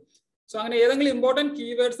 ജഡ്ജ്മെന്റ് ഉണ്ട്. സോ അങ്ങനെ ഏതെങ്കിലും ഇമ്പോർട്ടന്റ്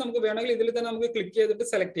കീവേഡ്സ് നമുക്ക് വേണമെങ്കിൽ ഇതിൽ തന്നെ നമുക്ക് ക്ലിക്ക് ചെയ്തിട്ട്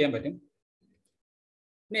സെലക്ട് ചെയ്യാൻ പറ്റും.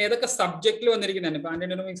 പിന്നെ ഏതൊക്കെ സബ്ജക്റ്റിൽ വന്നിരിക്കുന്നതാണ്. ഇപ്പൊ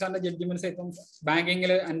ആന്റണി ഡൊമിനിക് സാറിന്റെ ജഡ്ജ്മെന്റ്സ് ഇപ്പം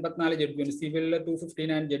ബാങ്കിങ്ങിൽ 54 ജഡ്ജ്മെന്റ്, സിവിലിൽ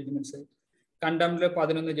 259 ജഡ്ജ്മെന്റ്സ്, കണ്ടംപ്റ്റിൽ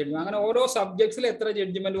 11 ജഡ്ജ്മെന്റ്, അങ്ങനെ ഓരോ സബ്ജക്ട്സിൽ എത്ര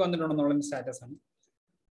ജഡ്ജ്മെന്റ് വന്നിട്ടുണ്ടെന്നുള്ള സ്റ്റാറ്റസ് ആണ്.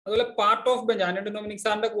 അതുപോലെ part of bench, Antony Dominic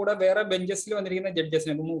സാറിന്റെ കൂടെ വേറെ ബെഞ്ചസിൽ വന്നിരിക്കുന്ന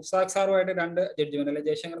ജഡ്ജസിന്, ഇപ്പൊ മുസാഖ് സാറുമായിട്ട് 2 ജഡ്ജ്മെന്റ്, അല്ലെ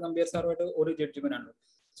ജയശങ്കർ നമ്പ്യാർ സാറുമായിട്ട് 1 ജഡ്ജ്മെന്റ് ആണ്.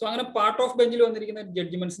 സോ അങ്ങനെ പാർട്ട് ഓഫ് ബെഞ്ചിൽ വന്നിരിക്കുന്ന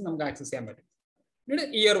ജഡ്ജ്മെന്റ്സ് നമുക്ക് ആക്സസ് ചെയ്യാൻ പറ്റും.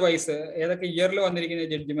 പിന്നീട് ഇയർ വൈസ് ഏതൊക്കെ ഇയറിൽ വന്നിരിക്കുന്ന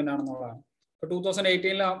ജഡ്ജ്മെന്റ് ആണെന്നുള്ളതാണ്. ഇപ്പോൾ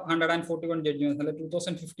 2018 141 ജഡ്ജ്മെന്റ്സ്, അല്ലെ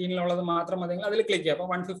 2015 മാത്രം മതിയെങ്കിൽ അതിൽ ക്ലിക്ക് ചെയ്യാം. അപ്പോൾ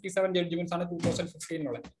 157 ജഡ്ജ്മെന്റ്സ് ആണ്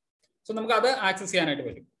 2015 സോ നമുക്ക് അത് ആക്സസ് ചെയ്യാനായിട്ട്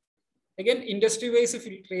പറ്റും. അഗൈൻ ഇൻഡസ്ട്രി വൈസ്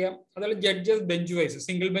ഫിൽറ്റർ ചെയ്യാം. അതുപോലെ ജഡ്ജസ് ബെഞ്ച് വൈസ്,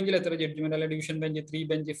 സിംഗിൾ ബെഞ്ചിൽ എത്ര ജഡ്ജ്മെന്റ്, അല്ലെ ഡിവിഷൻ ബെഞ്ച്, 3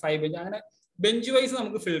 ബെഞ്ച്, 5 ബെഞ്ച്, അങ്ങനെ ബെഞ്ച് വൈസ്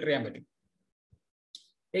നമുക്ക് ഫിൽറ്റർ ചെയ്യാൻ പറ്റും.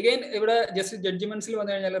 അഗൈൻ ഇവിടെ ജസ്റ്റ് ജഡ്ജ്മെന്റ്സിൽ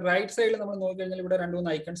വന്നു കഴിഞ്ഞാൽ റൈറ്റ് സൈഡിൽ നമ്മൾ നോക്കി കഴിഞ്ഞാൽ ഇവിടെ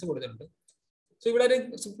 2-3 ഐക്കൺസ് കൊടുത്തിട്ടുണ്ട്. സോ ഇവിടെ ഒരു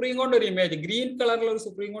സുപ്രീം കോടതി ഒരു ഇമേജ്, ഗ്രീൻ കളറിലുള്ള ഒരു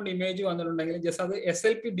സുപ്രീം കോടതി ഇമേജ് വന്നിട്ടുണ്ടെങ്കിൽ ജസ്റ്റ് അത്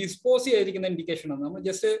SLP ഡിസ്പോസ് ചെയ്തിരിക്കുന്ന ഇൻഡിക്കേഷൻ ആണ്. നമ്മൾ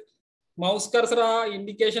ജസ്റ്റ് മൗസ് കർസർ ആ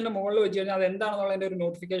ഇൻഡിക്കേഷന്റെ മുകളിൽ വെച്ച് കഴിഞ്ഞാൽ അത് എന്താണെന്നുള്ളതിന്റെ ഒരു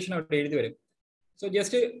നോട്ടിഫിക്കേഷൻ അവിടെ എഴുതി വരും. സോ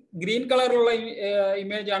ജസ്റ്റ് ഗ്രീൻ കളറിലുള്ള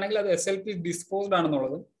ഇമേജ് ആണെങ്കിൽ അത് SLP ഡിസ്പോസ്ഡ്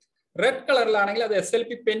ആണെന്നുള്ളതും, റെഡ് കളറിലാണെങ്കിൽ അത്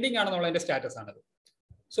SLP പെൻഡിങ് ആണെന്നുള്ളതിന്റെ സ്റ്റാറ്റസ് ആണത്.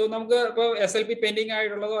 സോ നമുക്ക് ഇപ്പോൾ SLP പെൻഡിങ്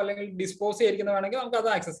ആയിട്ടുള്ളതോ അല്ലെങ്കിൽ ഡിസ്പോസ് ചെയ്തിരിക്കുന്നതാണെങ്കിൽ നമുക്ക്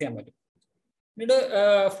അത് ആക്സസ് ചെയ്യാൻ പറ്റും. പിന്നീട്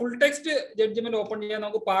ഫുൾ ടെക്സ്റ്റ് ജഡ്ജ്മെന്റ് ഓപ്പൺ ചെയ്യാൻ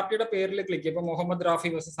നമുക്ക് പാർട്ടിയുടെ പേരിൽ ക്ലിക്ക് ചെയ്യാം. ഇപ്പോൾ മുഹമ്മദ് റാഫി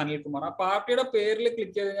വേഴ്സസ് അനിൽകുമാർ, ആ പാർട്ടിയുടെ പേരിൽ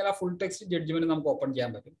ക്ലിക്ക് ചെയ്ത് കഴിഞ്ഞാൽ ആ ഫുൾ ടെക്സ്റ്റ് ജഡ്ജ്മെന്റ് നമുക്ക് ഓപ്പൺ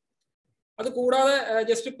ചെയ്യാൻ പറ്റും. അത് കൂടാതെ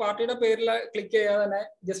ജസ്റ്റ് പാർട്ടിയുടെ പേരിൽ ക്ലിക്ക് ചെയ്യാതെ തന്നെ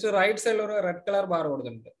ജസ്റ്റ് റൈറ്റ് സൈഡിൽ ഒരു റെഡ് കളർ ബാർ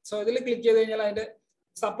കൊടുത്തിട്ടുണ്ട്. സോ ഇതിൽ ക്ലിക്ക് ചെയ്ത് കഴിഞ്ഞാൽ അതിന്റെ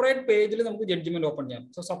സെപ്പറേറ്റ് പേജിൽ നമുക്ക് ജഡ്ജ്മെന്റ് ഓപ്പൺ ചെയ്യാം.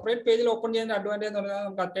 സോ സെപ്പറേറ്റ് പേജിൽ ഓപ്പൺ ചെയ്യുന്ന അഡ്വാൻറ്റേജ് എന്ന് പറഞ്ഞാൽ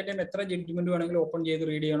നമുക്ക് അറ്റ് എ ടൈം എത്ര ജഡ്ജ്മെന്റ് വേണമെങ്കിലും ഓപ്പൺ ചെയ്ത്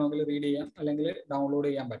റീഡ് ചെയ്യണമെങ്കിൽ റീഡ് ചെയ്യാം, അല്ലെങ്കിൽ ഡൗൺലോഡ്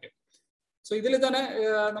ചെയ്യാൻ പറ്റും. സോ ഇതിൽ തന്നെ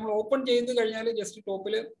നമ്മൾ ഓപ്പൺ ചെയ്ത് കഴിഞ്ഞാൽ ജസ്റ്റ്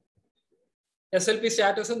ടോപ്പിൽ SLP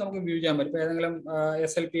സ്റ്റാറ്റസ് നമുക്ക് വ്യൂ ചെയ്യാൻ പറ്റും. ഇപ്പോൾ ഏതെങ്കിലും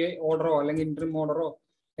SLP ഓർഡറോ അല്ലെങ്കിൽ ഇൻട്രിം ഓർഡറോ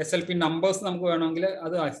SLP നമ്പേഴ്സ് നമുക്ക് വേണമെങ്കിൽ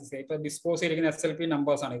അത് ആക്സസ് ചെയ്യാം. ഇപ്പോൾ ഡിസ്പോസ് ചെയ്തിരിക്കുന്ന SLP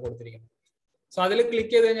നമ്പേഴ്സ് ആണ് കൊടുത്തിരിക്കുന്നത്. സോ അതിൽ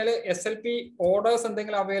ക്ലിക്ക് ചെയ്ത് കഴിഞ്ഞാൽ SLP ഓർഡേഴ്സ്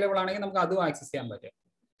എന്തെങ്കിലും അവൈലബിൾ ആണെങ്കിൽ നമുക്ക് അതും ആക്സസ് ചെയ്യാൻ പറ്റും.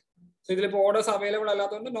 സോ ഇതിലിപ്പോൾ ഓർഡേഴ്സ് അവൈലബിൾ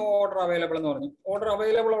അല്ലാത്തതുകൊണ്ട് നോ ഓർഡർ അവൈലബിൾ എന്ന് പറഞ്ഞു. ഓർഡർ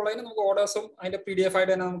അവൈലബിൾ ഉള്ളതിന് നമുക്ക് ഓർഡേഴ്സും അതിന്റെ PDF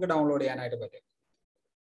ആയിട്ട് തന്നെ നമുക്ക് ഡൗൺലോഡ് ചെയ്യാനായിട്ട് പറ്റും.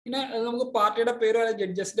 പിന്നെ നമുക്ക് പാർട്ടിയുടെ പേരോ അല്ലെങ്കിൽ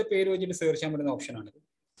ജഡ്ജസിന്റെ പേര് വെച്ചിട്ട് സെർച്ച് ചെയ്യാൻ പറ്റുന്ന ഓപ്ഷനാണ്.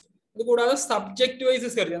 ഇത് കൂടാതെ സബ്ജക്ട് വൈസ്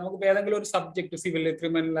സെർച്ച് ചെയ്യാം. നമുക്ക് ഏതെങ്കിലും ഒരു സബ്ജക്ട്, സിവിൽ,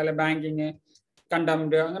 ക്രിമിനൽ, അല്ലെ ബാങ്കിങ്,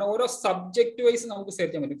 കണ്ടംപ്റ്റ്, അങ്ങനെ ഓരോ സബ്ജക്ട് വൈസ് നമുക്ക്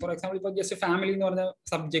സെർച്ച് ചെയ്യാൻ പറ്റും. ഫോർ എക്സാമ്പിൾ ഇപ്പോൾ ജസ്റ്റ് ഫാമിലി എന്ന് പറഞ്ഞ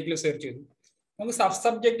സബ്ജക്റ്റിൽ സെർച്ച് ചെയ്തു, നമുക്ക് സബ്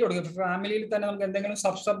സബ്ജക്ട് കൊടുക്കും. ഫാമിലിയിൽ തന്നെ നമുക്ക് എന്തെങ്കിലും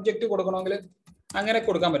സബ് സബ്ജക്ട് കൊടുക്കണമെങ്കിൽ അങ്ങനെ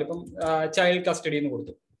കൊടുക്കാൻ പറ്റും. ഇപ്പം ചൈൽഡ് കസ്റ്റഡി എന്ന്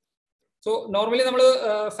കൊടുത്തു. സോ നോർമലി നമ്മൾ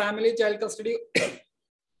ഫാമിലി ചൈൽഡ് കസ്റ്റഡി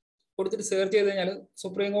കൊടുത്തിട്ട് സെർച്ച് ചെയ്ത് കഴിഞ്ഞാൽ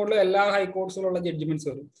സുപ്രീം കോടതിയിലെ എല്ലാ ഹൈക്കോടതിയിലുള്ള ജഡ്ജ്മെന്റ്സ്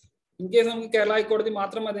വരും. ഇൻ കേസ് നമുക്ക് കേരള ഹൈക്കോടതി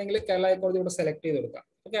മാത്രം മതിയെങ്കിൽ കേരള ഹൈക്കോടതി ഇവിടെ സെലക്ട് ചെയ്ത് കൊടുക്കാം.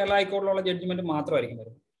 കേരള ഹൈക്കോടതിയിലുള്ള ജഡ്ജ്മെന്റ് മാത്രമായിരിക്കും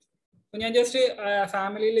വരുന്നത്. അപ്പോൾ ഞാൻ ജസ്റ്റ്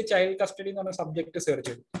ഫാമിലിയിൽ ചൈൽഡ് കസ്റ്റഡി എന്ന് പറഞ്ഞ സബ്ജക്ട് സെർച്ച്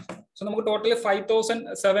ചെയ്തു. സോ നമുക്ക് ടോട്ടൽ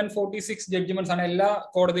 5746 ജഡ്ജ്മെന്റ്സ് ആണ് എല്ലാ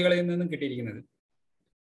കോടതികളിൽ നിന്നും കിട്ടിയിരിക്കുന്നത്.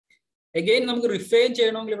 എഗെയിൻ നമുക്ക് റിഫൈൻ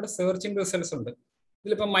ചെയ്യണമെങ്കിൽ ഇവിടെ സെർച്ചിങ് റിസൾട്ട്സ് ഉണ്ട്.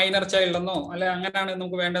 ഇതിലിപ്പോൾ മൈനർ ചൈൽഡ് എന്നോ അല്ലെ അങ്ങനെയാണ്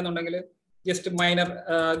നമുക്ക് വേണ്ടെന്നുണ്ടെങ്കിൽ ജസ്റ്റ് മൈനർ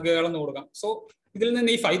ഗേൾ എന്ന് കൊടുക്കാം. സോ ഇതിൽ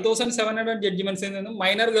നിന്ന് ഈ 5700 ജഡ്ജ്മെന്റ്സിൽ നിന്നും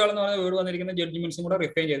മൈനർ ഗേൾ എന്ന് പറഞ്ഞ വേർഡ് വന്നിരിക്കുന്ന ജഡ്ജ്മെന്റ്സും കൂടെ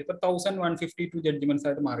റിഫൈൻ ചെയ്ത് ഇപ്പോൾ 1152 ജഡ്ജ്മെന്റ്സ്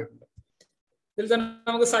ആയിട്ട് മാറിയിട്ടുണ്ട്. ഇതിൽ തന്നെ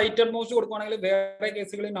നമുക്ക് സൈറ്റഡ് മോസ്റ്റ് കൊടുക്കുകയാണെങ്കിൽ വേറെ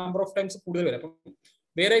കേസുകളിൽ നമ്പർ ഓഫ് ടൈംസ് കൂടുതൽ വരും. അപ്പം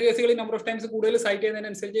വേറെ കേസുകളിൽ നമ്പർ ഓഫ് ടൈംസ് കൂടുതൽ സൈറ്റ്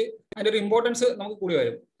ചെയ്യുന്നതിനനുസരിച്ച് അതിന്റെ ഒരു ഇമ്പോർട്ടൻസ് നമുക്ക് കൂടി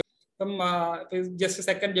വരും. ഇപ്പം just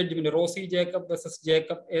second judgement Rossi Jacob versus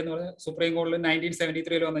Jacob എന്ന് പറഞ്ഞ സുപ്രീം കോടതിയിൽ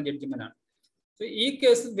 1973 വന്ന ജഡ്ജ്മെന്റ് ആണ്. സോ ഈ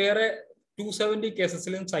കേസ് വേറെ 270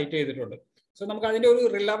 കേസസിലും സൈറ്റ് ചെയ്തിട്ടുണ്ട്. സോ നമുക്ക് അതിന്റെ ഒരു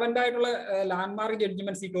റിലവന്റ് ആയിട്ടുള്ള ലാൻഡ്മാർക്ക്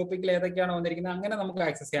ജഡ്ജ്മെന്റ്സ് ഈ ടോപ്പിക്കിൽ ഏതൊക്കെയാണ് വന്നിരിക്കുന്നത് അങ്ങനെ നമുക്ക്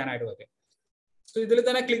ആക്സസ് ചെയ്യാനായിട്ട് പറ്റും. സോ ഇതിൽ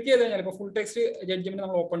തന്നെ ക്ലിക്ക് ചെയ്ത് കഴിഞ്ഞാൽ ഇപ്പോൾ ഫുൾ ടെക്സ്റ്റ് ജഡ്ജ്മെന്റ്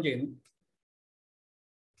നമ്മൾ ഓപ്പൺ ചെയ്യുന്നു.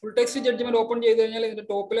 ഫുൾ ടെക്സ്റ്റ് ജഡ്ജ്മെന്റ് ഓപ്പൺ ചെയ്ത് കഴിഞ്ഞാൽ ഇതിന്റെ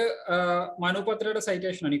ടോപ്പിൽ മനുപത്രയുടെ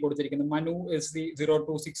സൈറ്റേഷൻ ആണ് ഈ കൊടുത്തിരിക്കുന്നത്. മനു SD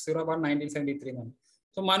 0260/1973 എന്നാണ്.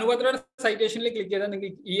 സോ മനുപത്രയുടെ സൈറ്റേഷനിൽ ക്ലിക്ക് ചെയ്താൽ നിങ്ങൾക്ക്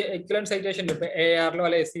ഈ എക്വലന്റ് സൈറ്റേഷൻ ഇപ്പൊ ARലോ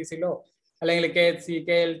അല്ലെ SCCലോ അല്ലെങ്കിൽ KHC,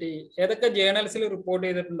 KLT ഏതൊക്കെ ജേർണൽസിൽ റിപ്പോർട്ട്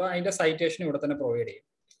ചെയ്തിട്ടുണ്ടോ അതിന്റെ സൈറ്റേഷൻ ഇവിടെ തന്നെ പ്രൊവൈഡ് ചെയ്യും.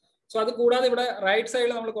 സോ അത് കൂടാതെ ഇവിടെ റൈറ്റ്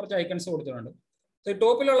സൈഡിൽ നമ്മൾ കുറച്ച് ഐക്കൺസ് കൊടുത്തിട്ടുണ്ട്. സോ ഈ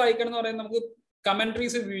ടോപ്പിലുള്ള ഐക്കൺ എന്ന് പറയുന്നത് നമുക്ക്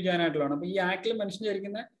കമന്ററീസ് വ്യൂ ചെയ്യാനായിട്ടുള്ളതാണ്. അപ്പൊ ഈ ആക്ടിൽ മെൻഷൻ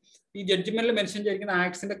ചെയ്തിരിക്കുന്ന ഈ ജഡ്ജ്മെന്റിൽ മെൻഷൻ ചെയ്തിരിക്കുന്ന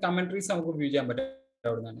ആക്ട്സിന്റെ കമന്ററീസ് നമുക്ക് വ്യൂ ചെയ്യാൻ പറ്റും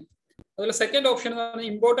അവിടെ നിന്നാണ്. അതുപോലെ സെക്കൻഡ് ഓപ്ഷൻ എന്ന് പറഞ്ഞാൽ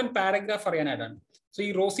ഇമ്പോർട്ടന്റ് പാരഗ്രാഫ് അറിയാനായിട്ടാണ്. സോ ഈ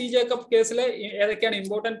റോസി ജേക്കബ് കേസിലെ ഏതൊക്കെയാണ്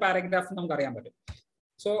ഇമ്പോർട്ടന്റ് പാരഗ്രാഫ് നമുക്ക് അറിയാൻ പറ്റും.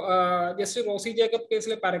 സോ ജസ്റ്റ് റോസി ജേക്കബ്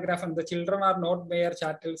കേസിലെ പാരഗ്രാഫ് എന്താ, ചിൽഡ്രൻ ആർ നോട്ട് മെയർ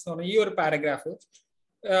ചാറ്റൽസ് എന്ന് പറഞ്ഞ ഈ ഒരു പാരഗ്രാഫ്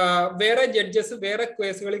വേറെ ജഡ്ജസ് വേറെ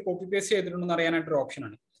കേസുകളിൽ കോപ്പി പേസ്റ്റ് ചെയ്തിട്ടുണ്ടെന്ന് അറിയാനായിട്ടൊരു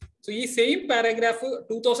ഓപ്ഷനാണ്. സോ ഈ സെയിം പാരഗ്രാഫ്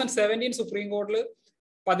 2017 സുപ്രീം കോടതിയിൽ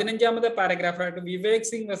 15ാമത്തെ പാരഗ്രാഫായിട്ട് വിവേക്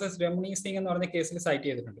സിംഗ് വേഴ്സസ് രമണി സിംഗ് എന്ന് പറഞ്ഞ കേസിൽ സൈറ്റ്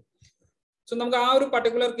ചെയ്തിട്ടുണ്ട്. സോ നമുക്ക് ആ ഒരു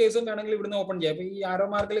പർട്ടിക്കുലർ കേസും വേണമെങ്കിൽ ഇവിടുന്ന് ഓപ്പൺ ചെയ്യാം. അപ്പോൾ ഈ ആരോ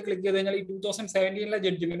മാർക്കിൽ ക്ലിക്ക് ചെയ്ത് കഴിഞ്ഞാൽ ഈ 2017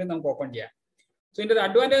 ജഡ്ജ്മെന്റ് നമുക്ക് ഓപ്പൺ ചെയ്യാം. സോ ഇതിന്റെ ഒരു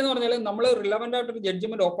അഡ്വാൻറ്റേജ് എന്ന് പറഞ്ഞാൽ നമ്മൾ റിലവന്റ് ആയിട്ടൊരു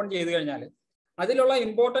ജഡ്ജ്മെന്റ് ഓപ്പൺ ചെയ്ത് കഴിഞ്ഞാൽ അതിലുള്ള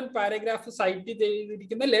ഇമ്പോർട്ടന്റ് പാരഗ്രാഫ് സൈറ്റ്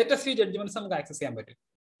ചെയ്തിരിക്കുന്ന ലേറ്റസ്റ്റ് ജഡ്ജ്മെന്റ്സ് നമുക്ക് ആക്സസ് ചെയ്യാൻ പറ്റും.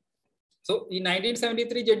 സോ ഈ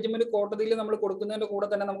 1973 ജഡ്ജ്മെന്റ് കോടതിയിൽ നമ്മൾ കൊടുക്കുന്നതിന്റെ കൂടെ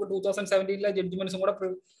തന്നെ നമുക്ക് 2017 ജഡ്ജ്മെന്റ്സും കൂടെ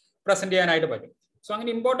പ്രസന്റ് ചെയ്യാനായിട്ട് പറ്റും. സോ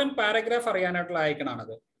അങ്ങനെ important paragraph അറിയാനായിട്ടുള്ള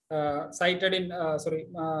ഐക്കണാണത്. സൈറ്റഡ് in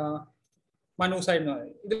Manu side എന്ന്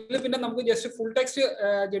പറയുന്നത്. ഇതിൽ പിന്നെ നമുക്ക് just full text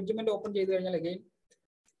judgement open ചെയ്ത് കഴിഞ്ഞാൽ അഗെയിൻ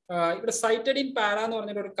ഇവിടെ സൈറ്റഡ് ഇൻ പാര എന്ന്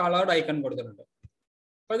പറഞ്ഞിട്ട് ഒരു കളേർഡ് ഐക്കൺ കൊടുത്തിട്ടുണ്ട്.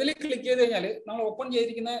 അപ്പൊ അതിൽ ക്ലിക്ക് ചെയ്ത് കഴിഞ്ഞാൽ നമ്മൾ ഓപ്പൺ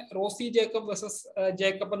ചെയ്തിരിക്കുന്ന റോസി ജേക്കബ് വേഴ്സസ്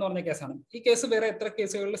ജേക്കബ് എന്ന് പറഞ്ഞ കേസാണ്. ഈ കേസ് വേറെ എത്ര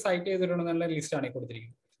കേസുകളിൽ സൈറ്റ് ചെയ്തിട്ടുണ്ടെന്നുള്ള ലിസ്റ്റാണ് ഈ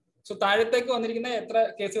കൊടുത്തിരിക്കുന്നത്. സോ താഴത്തേക്ക് വന്നിരിക്കുന്ന എത്ര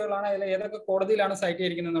കേസുകളാണ് അതിൽ ഏതൊക്കെ കോടതിയിലാണ് സൈറ്റ്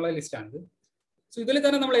ചെയ്തിരിക്കുന്നത് എന്നുള്ള ലിസ്റ്റാണിത്. സോ ഇതിൽ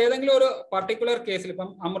തന്നെ നമ്മൾ ഏതെങ്കിലും ഒരു പർട്ടിക്കുലർ കേസിൽ ഇപ്പം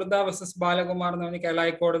അമൃത വേഴ്സസ് ബാലകുമാർ എന്ന് പറഞ്ഞ കേരള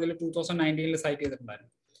ഹൈക്കോടതിയിൽ 2019 സൈറ്റ്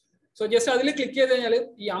ചെയ്തിട്ടുണ്ടായിരുന്നു. സോ ജസ്റ്റ് അതിൽ ക്ലിക്ക് ചെയ്ത് കഴിഞ്ഞാൽ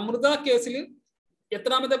ഈ അമൃത കേസിൽ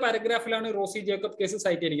എത്രാമത്തെ പാരഗ്രാഫിലാണ് റോസി ജേക്കബ് കേസ്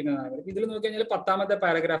സൈറ്റ് ചെയ്തിരിക്കുന്നത്. ഇതിൽ നോക്കി കഴിഞ്ഞാൽ 10ാമത്തെ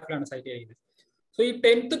പാരഗ്രാഫിലാണ് സൈറ്റ് ചെയ്തിരിക്കുന്നത്. സോ ഈ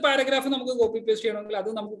 10th പാരഗ്രാഫ് നമുക്ക് കോപ്പി പേസ്റ്റ് ചെയ്യണമെങ്കിൽ അത്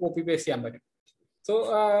നമുക്ക് കോപ്പി പേസ്റ്റ് ചെയ്യാൻ പറ്റും. സോ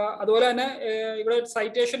അതുപോലെ തന്നെ ഇവിടെ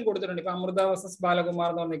സൈറ്റേഷൻ കൊടുത്തിട്ടുണ്ട്. ഇപ്പൊ അമൃത വേഴ്സസ് ബാലകുമാർ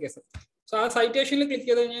എന്ന് പറഞ്ഞ കേസ്. സോ ആ സൈറ്റേഷനിൽ ക്ലിക്ക്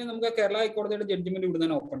ചെയ്ത് കഴിഞ്ഞാൽ നമുക്ക് കേരള ഹൈക്കോടതിയുടെ ജഡ്ജ്മെന്റ് ഇവിടെ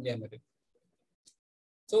തന്നെ ഓപ്പൺ ചെയ്യാൻ പറ്റും.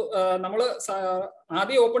 സോ നമ്മൾ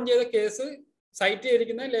ആദ്യം ഓപ്പൺ ചെയ്ത കേസ് സൈറ്റ്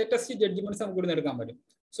ചെയ്തിരിക്കുന്ന ലേറ്റസ്റ്റ് ജഡ്ജ്മെന്റ്സ് നമുക്ക് ഇവിടെ എടുക്കാൻ പറ്റും.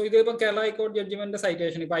 സോ ഇതിപ്പം കേരള ഹൈക്കോടതി ജഡ്ജ്മെന്റ്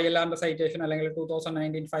സൈറ്റേഷൻ, ഇപ്പൊ ILRന്റെ സൈറ്റേഷൻ അല്ലെങ്കിൽ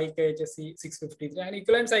 2019 5 KHSC 653 അങ്ങനെ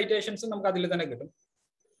ഇക്വലന്റ് സൈറ്റേഷൻസ് നമുക്ക് അതിൽ തന്നെ കിട്ടും.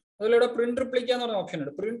 അതിലൂടെ പ്രിന്റ് റിപ്ലിക്ക എന്ന് പറഞ്ഞ ഓപ്ഷൻ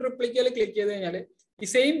ഉണ്ട്. പ്രിന്റ് റിപ്ലിക്കയിൽ ക്ലിക്ക് ചെയ്ത് കഴിഞ്ഞാൽ ഈ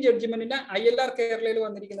സെയിം ജഡ്ജ്മെന്റിന്റെ ILR കേരളയിൽ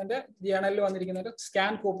വന്നിരിക്കുന്നതിന്റെ ജേണലിൽ വന്നിരിക്കുന്നതിന്റെ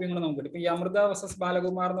സ്കാൻ കോപ്പിയും കൂടെ നമുക്ക് കിട്ടും. ഈ അമൃത വേഴ്സസ്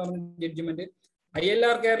ബാലകുമാർ എന്ന് പറഞ്ഞ ജഡ്ജ്മെന്റ്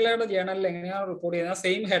ILR കേരളയുടെ ജേണലിൽ എങ്ങനെയാണ് റിപ്പോർട്ട് ചെയ്യുന്നത്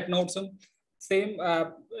സെയിം ഹെഡ് നോട്ട്സും സെയിം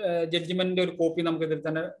ജഡ്ജ്മെന്റിന്റെ ഒരു കോപ്പി നമുക്ക് ഇതിൽ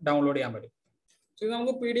തന്നെ ഡൗൺലോഡ് ചെയ്യാൻ പറ്റും. സോ ഇത്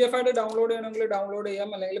നമുക്ക് PDF ആയിട്ട് ഡൗൺലോഡ് ചെയ്യണമെങ്കിൽ ഡൗൺലോഡ് ചെയ്യാം,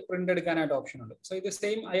 അല്ലെങ്കിൽ പ്രിന്റ് എടുക്കാനായിട്ട് ഓപ്ഷൻ ഉണ്ട്. സോ ഇത്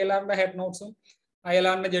സെയിം ILRന്റെ ഹെഡ് നോട്ട്സും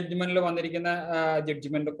ILRന്റെ ജഡ്ജ്മെന്റിൽ വന്നിരിക്കുന്ന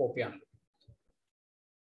ജഡ്ജ്മെന്റ് കോപ്പിയാണ്.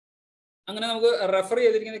 അങ്ങനെ നമുക്ക് റെഫർ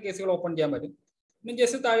ചെയ്തിരിക്കുന്ന കേസുകൾ ഓപ്പൺ ചെയ്യാൻ പറ്റും. പിന്നെ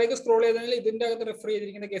ജസ്റ്റ് താഴേക്ക് സ്ക്രോൾ ചെയ്ത് കഴിഞ്ഞാൽ ഇതിന്റെ അകത്ത് റെഫർ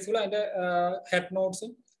ചെയ്തിരിക്കുന്ന കേസുകൾ അതിന്റെ ഹെഡ്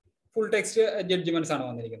നോട്ട്സും ഫുൾ ടെക്സ്റ്റ് ജഡ്ജ്മെന്റ്സ് ആണ്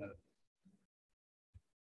വന്നിരിക്കുന്നത്.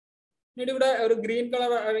 എന്നിട്ട് ഇവിടെ ഒരു green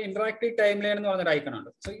colour interactive time line എന്ന് പറഞ്ഞൊരു ഐക്കൺ ഉണ്ട്.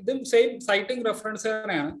 സോ ഇതും സെയിം സൈറ്റിംഗ് റെഫറൻസ്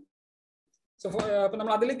തന്നെയാണ്. സോ അപ്പൊ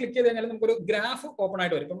നമ്മൾ അതിൽ ക്ലിക്ക് ചെയ്ത് കഴിഞ്ഞാൽ നമുക്കൊരു ഗ്രാഫ് ഓപ്പൺ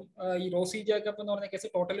ആയിട്ട് വരും. ഇപ്പം ഈ റോസി ജേക്കബ് എന്ന് പറഞ്ഞ കേസ്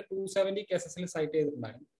ടോട്ടൽ 270 കേസസിൽ സൈറ്റ്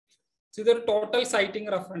ചെയ്തിട്ടുണ്ടായിരുന്നു. സോ ഇതൊരു ടോട്ടൽ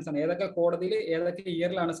സൈറ്റിംഗ് റെഫറൻസ് ആണ്. ഏതൊക്കെ കോടതിയിൽ ഏതൊക്കെ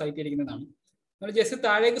ഇയറിലാണ് സൈറ്റ് ചെയ്തിരിക്കുന്നതാണ്. നമ്മൾ ജസ്റ്റ്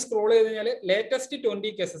താഴേക്ക് സ്ക്രോൾ ചെയ്ത് കഴിഞ്ഞാൽ ലേറ്റസ്റ്റ്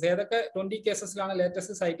 20 കേസസ്, ഏതൊക്കെ 20 കേസസിലാണ്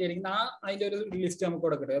ലേറ്റസ്റ്റ് സൈറ്റ് ചെയ്തിരിക്കുന്നത് അതിന്റെ ഒരു ലിസ്റ്റ് നമുക്ക്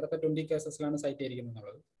ഇവിടെ കിട്ടും, ഏതൊക്കെ 20 കേസസിലാണ് സൈറ്റ് ചെയ്തിരിക്കുന്നത്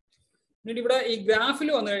എന്നുള്ളത്. എന്നിട്ട് ഇവിടെ ഈ ഗ്രാഫിൽ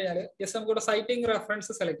വന്നു കഴിഞ്ഞാൽ ജസ്റ്റ് നമുക്ക് ഇവിടെ സൈറ്റിംഗ്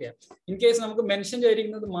റെഫറൻസ് സെലക്ട് ചെയ്യാം. ഇൻ കേസ് നമുക്ക് മെൻഷൻ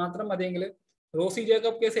ചെയ്തിരിക്കുന്നത് മാത്രം മതിയെങ്കിൽ റോസി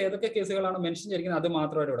ജേക്കബ് കേസ് ഏതൊക്കെ കേസുകളാണ് മെൻഷൻ ചെയ്തിരിക്കുന്നത് അത്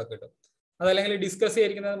മാത്രമായിട്ട് ഇവിടെ കിട്ടും. അതല്ലെങ്കിൽ ഡിസ്കസ്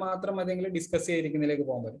ചെയ്തിരിക്കുന്നത് മാത്രം മതിയെങ്കിൽ ഡിസ്കസ് ചെയ്തിരിക്കുന്നതിലേക്ക്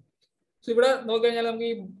പോകാൻ പറ്റും. സോ ഇവിടെ നോക്കിക്കഴിഞ്ഞാൽ നമുക്ക്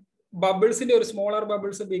ഈ ബബിൾസിന്റെ ഒരു സ്മോളർ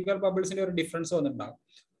ബബിൾസ് ബിഗർ ബബിൾസിന്റെ ഒരു ഡിഫറൻസ് വന്നിട്ടുണ്ടാകും.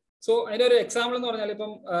 സോ അതിന്റെ ഒരു എക്സാമ്പിൾ എന്ന് പറഞ്ഞാൽ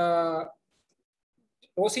ഇപ്പം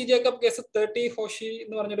റോസി ജേക്കബ് കേസ് 30 ഹോഷി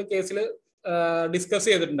എന്ന് പറഞ്ഞൊരു കേസിൽ ഡിസ്കസ്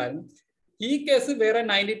ചെയ്തിട്ടുണ്ടായിരുന്നു. ഈ കേസ് വേറെ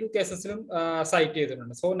 92 കേസസിലും സൈറ്റ്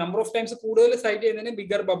ചെയ്തിട്ടുണ്ട്. സോ നമ്പർ ഓഫ് ടൈംസ് കൂടുതൽ സൈറ്റ് ചെയ്യുന്നതിന്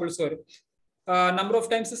ബിഗർ ബബിൾസ് വരും. നമ്പർ ഓഫ്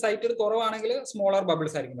ടൈംസ് സൈറ്റഡ് കുറവാണെങ്കിൽ സ്മോളർ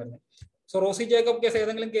ബബിൾസ് ആയിരിക്കും വരുന്നത്. സോ റോസി ജേക്കബ് കേസ്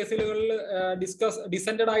ഏതെങ്കിലും കേസുകളിൽ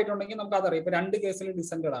ഡിസെൻഡഡ് ആയിട്ടുണ്ടെങ്കിൽ നമുക്ക് അതറിയാം. ഇപ്പൊ 2 കേസിൽ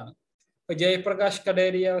ഡിസെൻഡഡ് ആണ്. ഇപ്പൊ ജയപ്രകാശ്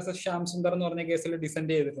കഡേരിയ വേഴ്സസ് ശ്യാം സുന്ദർ എന്ന് പറഞ്ഞ കേസിൽ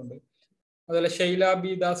ഡിസെൻഡ് ചെയ്തിട്ടുണ്ട്. അതുപോലെ Shaila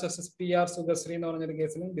B Das versus PR സുഗശ്രീ എന്ന് പറഞ്ഞൊരു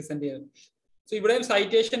കേസിലും ഡിസെൻഡ് ചെയ്തിട്ടുണ്ട്. സോ ഇവിടെയും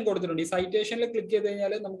സൈറ്റേഷൻ കൊടുത്തിട്ടുണ്ട്. ഈ സൈറ്റേഷനിൽ ക്ലിക്ക് ചെയ്ത്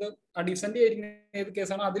കഴിഞ്ഞാൽ നമുക്ക് ആ ഡിസെൻഡ് ചെയ്തിരിക്കുന്ന ഏത്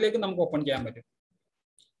കേസാണോ അതിലേക്ക് നമുക്ക് ഓപ്പൺ ചെയ്യാൻ പറ്റും.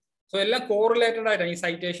 സോ എല്ലാം കോറിലേറ്റഡ് ആയിട്ടാണ് ഈ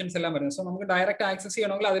സൈറ്റേഷൻസ് എല്ലാം വരുന്നത്. സോ നമുക്ക് ഡയറക്റ്റ് ആക്സസ്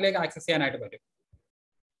ചെയ്യണമെങ്കിൽ അതിലേക്ക് ആക്സസ് ചെയ്യാനായിട്ട് പറ്റും.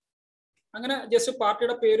 അങ്ങനെ ജസ്റ്റ്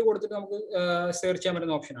പാർട്ടിയുടെ പേര് കൊടുത്തിട്ട് നമുക്ക് സെർച്ച് ചെയ്യാൻ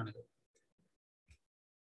പറ്റുന്ന ഓപ്ഷനാണിത്.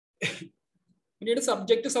 പിന്നീട്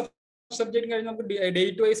സബ്ജക്ട് സബ്ജക്ട് കഴിഞ്ഞ് നമുക്ക്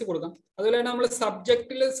ഡേറ്റ് വൈസ് കൊടുക്കാം. അതുപോലെ തന്നെ നമ്മൾ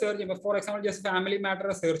സബ്ജക്റ്റിൽ സെർച്ച് ചെയ്യുമ്പോൾ for example just family matter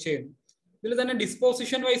search ചെയ്യുന്നു. ഇതിൽ തന്നെ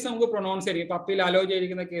ഡിസ്പോസിഷൻ വൈസ് നമുക്ക് പ്രൊനൗൺസ് ചെയ്യും. ഇപ്പൊ അപ്പീൽ അലോ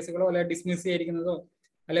ചെയ്തിരിക്കുന്ന കേസുകളോ അല്ലെ ഡിസ്മിസ് ചെയ്തിരിക്കുന്നതോ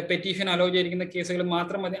അല്ലെ പെറ്റീഷൻ അലോ ചെയ്തിരിക്കുന്ന കേസുകൾ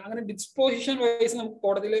മാത്രം മതി. അങ്ങനെ ഡിസ്പോസിഷൻ വൈസ് നമുക്ക്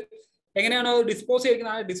കോടതിയിൽ എങ്ങനെയാണോ ഡിസ്പോസ്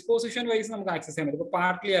ചെയ്തിരിക്കുന്നത് ആ ഡിസ്പോസിഷൻ വൈസ് നമുക്ക് ആക്സസ് ചെയ്യാൻ പറ്റും. ഇപ്പൊ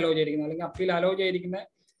പാർട്ട്ലി അലോ ചെയ്തിരിക്കുന്നത് അല്ലെങ്കിൽ അപ്പീൽ അലോ ചെയ്തിരിക്കുന്ന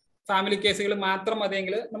ഫാമിലി കേസുകൾ മാത്രം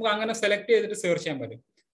മതിയെങ്കിൽ നമുക്ക് അങ്ങനെ സെലക്ട് ചെയ്തിട്ട് സെർച്ച് ചെയ്യാൻ പറ്റും.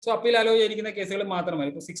 സോ അപ്പീൽ അലോ ചെയ്തിരിക്കുന്ന കേസുകൾ മാത്രം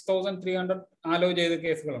മതി. ഇപ്പൊ 6300 അലോ ചെയ്ത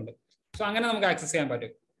കേസുകളുണ്ട്. സോ അങ്ങനെ നമുക്ക് ആക്സസ് ചെയ്യാൻ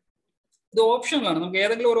പറ്റും. ഇത് ഓപ്ഷനിലാണ്. നമുക്ക്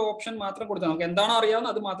ഏതെങ്കിലും ഒരു ഓപ്ഷൻ മാത്രം കൊടുത്താൽ നമുക്ക് എന്താണോ അറിയാവുന്ന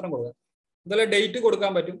അത് മാത്രം കൊടുക്കാം. അതുപോലെ ഡേറ്റ്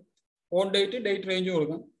കൊടുക്കാൻ പറ്റും. ഓൺ ഡേറ്റ്, ഡേറ്റ് റേഞ്ച്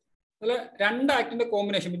കൊടുക്കാം. അതുപോലെ 2 ആക്ടിന്റെ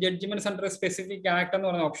combination judgements under specific act എന്ന്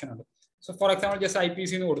പറഞ്ഞ ഓപ്ഷൻ ഉണ്ട്. So for example just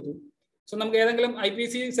IPC എന്ന് കൊടുത്തു. സോ നമുക്ക് ഏതെങ്കിലും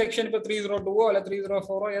IPC സെക്ഷൻ ഇപ്പൊ 302 അല്ലെ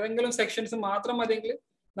 304 ഏതെങ്കിലും സെക്ഷൻസ് മാത്രം മതിയെങ്കിൽ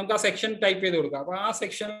നമുക്ക് ആ സെക്ഷൻ ടൈപ്പ് ചെയ്ത് കൊടുക്കാം. അപ്പൊ ആ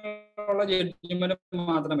സെക്ഷനിലുള്ള ജഡ്ജ്മെന്റ്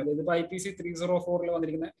മാത്രം മതി. ഇതിപ്പോ IPC 304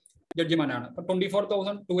 വന്നിരിക്കുന്ന ജഡ്ജ്മെന്റ് ആണ്. ഇപ്പൊ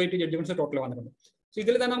 24,280 ജഡ്ജ്മെന്റ്സ് ടോട്ടൽ വന്നിട്ടുണ്ട്. സോ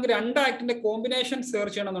ഇതിൽ തന്നെ നമുക്ക് 2 ആക്ടിന്റെ കോമ്പിനേഷൻ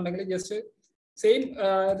സെർച്ച് ചെയ്യണമെന്നുണ്ടെങ്കിൽ ജസ്റ്റ് സെയിം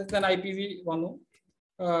ഇതിൽ തന്നെ IPC വന്നു.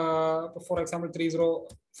 ഫോർ എക്സാമ്പിൾ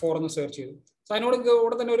 304 എന്ന് സെർച്ച് ചെയ്തു. സോ അതിനോട്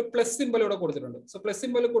ഇവിടെ തന്നെ ഒരു പ്ലസ് സിമ്പൽ ഇവിടെ കൊടുത്തിട്ടുണ്ട്. സോ പ്ലസ്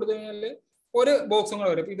സിമ്പൽ കൊടുത്തു കഴിഞ്ഞാൽ ഒരു ബോക്സും കൂടെ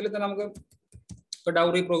വരും. ഇതിൽ തന്നെ നമുക്ക് ഇപ്പൊ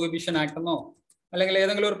ഡൗറി പ്രൊഹിബിഷൻ ആക്ട് എന്നോ അല്ലെങ്കിൽ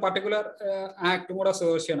ഏതെങ്കിലും ഒരു പർട്ടിക്കുലർ ആക്ടും കൂടെ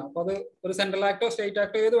സെർച്ച് ചെയ്യണം. അപ്പൊ അത് ഒരു സെൻട്രൽ ആക്ടോ സ്റ്റേറ്റ്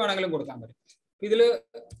ആക്ടോ ഏത് വേണമെങ്കിലും കൊടുക്കാൻ പറ്റും. ഇതിൽ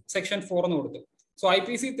സെക്ഷൻ 4 എന്ന് കൊടുത്തു. So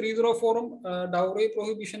IPC 304 dowry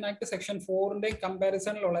prohibition act section 4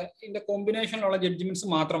 കമ്പാരിസണിലുള്ള ഇതിന്റെ കോമ്പിനേഷനിലുള്ള ജഡ്ജ്മെന്റ്സ്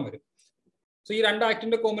മാത്രം വരും. സോ ഈ 2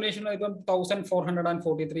 ആക്ടിന്റെ കോമ്പിനേഷൻ ഇപ്പം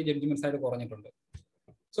 1443 ജഡ്ജ്മെന്റ്സ് ആയിട്ട് കുറഞ്ഞിട്ടുണ്ട്.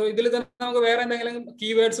 സോ ഇതിൽ തന്നെ നമുക്ക് വേറെ എന്തെങ്കിലും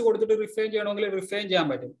കീവേഡ്സ് കൊടുത്തിട്ട് റിഫൈൻ ചെയ്യണമെങ്കിൽ റിഫൈൻ ചെയ്യാൻ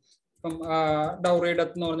പറ്റും. ഇപ്പം ഡൗറി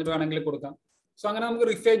ഡെത്ത് എന്ന് പറഞ്ഞിട്ട് വേണമെങ്കിൽ കൊടുക്കാം. സോ അങ്ങനെ നമുക്ക്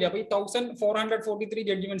റിഫൈൻ ചെയ്യാം. അപ്പൊ ഈ 1443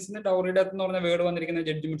 ജഡ്ജ്മെന്റ്സിന് ഡൗറി ഡെത്ത് എന്ന് പറഞ്ഞ വേർഡ് വന്നിരിക്കുന്ന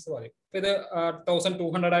ജഡ്ജ്മെന്റ്സ് പറയും. അപ്പൊ ഇത്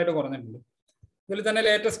 1200 ആയിട്ട് കുറഞ്ഞിട്ടുണ്ട്. ഇതിൽ തന്നെ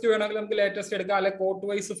ലേറ്റസ്റ്റ് വേണമെങ്കിൽ നമുക്ക് ലേറ്റസ്റ്റ് എടുക്കാം. അല്ലെങ്കിൽ കോർട്ട്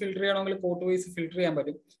വൈസ് ഫിൽട്ടർ ചെയ്യണമെങ്കിൽ കോർട്ട് വൈസ് ഫിൽട്ടർ ചെയ്യാൻ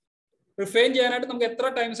പറ്റും. റിഫൈൻ ചെയ്യാനായിട്ട് നമുക്ക് എത്ര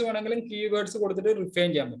ടൈംസ് വേണമെങ്കിലും കീവേഡ്സ് കൊടുത്തിട്ട് റിഫൈൻ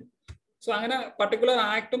ചെയ്യാൻ പറ്റും. സോ അങ്ങനെ പർട്ടിക്കുലർ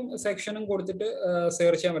ആക്ടും സെക്ഷനും കൊടുത്തിട്ട്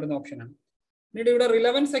സെർച്ച് ചെയ്യാൻ പറ്റുന്ന ഓപ്ഷനാണ്. പിന്നീട് ഇവിടെ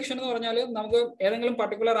റിലവൻറ്റ് സെക്ഷൻ എന്ന് പറഞ്ഞാൽ നമുക്ക് ഏതെങ്കിലും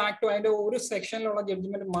പർട്ടിക്കുലർ ആക്ടും അതിന്റെ ഒരു സെക്ഷനിലുള്ള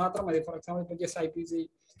ജഡ്ജ്മെന്റ് മാത്രം മതി. ഫോർ എക്സാമ്പിൾ ഇപ്പൊ ജസ്റ്റ് IPC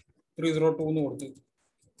 302 എന്ന് കൊടുത്തു.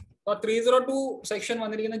 അപ്പൊ 302 സെക്ഷൻ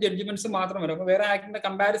വന്നിരിക്കുന്ന ജഡ്ജ്മെന്റ്സ് മാത്രം വരും. അപ്പൊ വേറെ ആക്ടിന്റെ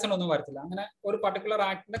കമ്പാരിസൺ ഒന്നും വരത്തില്ല. അങ്ങനെ ഒരു പർട്ടിക്കുലർ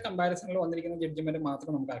ആക്ടിന്റെ കമ്പാരിസണിൽ വന്നിരിക്കുന്ന ജഡ്ജ്മെന്റ്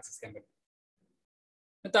മാത്രം നമുക്ക് ആക്സസ് ചെയ്യാൻ പറ്റും.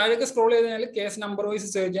 താഴേക്ക് സ്ക്രോൾ ചെയ്ത് കഴിഞ്ഞാൽ കേസ് നമ്പർ വൈസ്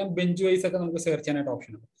സെർച്ച് ചെയ്യാം, ബെഞ്ച് വൈസ് ഒക്കെ നമുക്ക് സെർച്ച് ചെയ്യാനായിട്ട്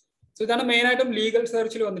ഓപ്ഷൻ ഉണ്ട്. സോ ഇതാണ് മെയിൻ ആയിട്ടും ലീഗൽ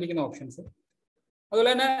സെർച്ചിൽ വന്നിരിക്കുന്ന ഓപ്ഷൻസ്. അതുപോലെ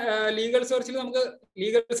തന്നെ ലീഗൽ സെർച്ചിൽ നമുക്ക്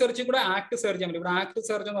ലീഗൽ സെർച്ചിൽ കൂടെ ആക്ട് സെർച്ച് ചെയ്യാൻ പറ്റും. ഇവിടെ ആക്ട്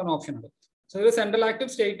സെർച്ച് എന്ന് പറഞ്ഞ ഓപ്ഷൻ ഉണ്ട്. സോ ഇത് സെൻട്രൽ ആക്ടും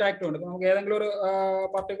സ്റ്റേറ്റ് ആക്ടും ഉണ്ട്. നമുക്ക് ഏതെങ്കിലും ഒരു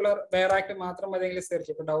പർട്ടിക്കുലർ വേറെ ആക്ട് മാത്രം മതിയെങ്കിൽ സെർച്ച്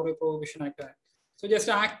ചെയ്യും. ഇപ്പൊ dowry prohibition act. So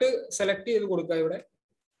just act select ചെയ്ത് കൊടുക്കുക. ഇവിടെ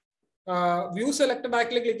വ്യൂ സെലക്ടഡ്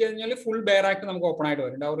ആക്ടിൽ ക്ലിക്ക് ചെയ്ത് കഴിഞ്ഞാൽ ഫുൾ ബെയർ ആക്ട് നമുക്ക് ഓപ്പൺ ആയിട്ട്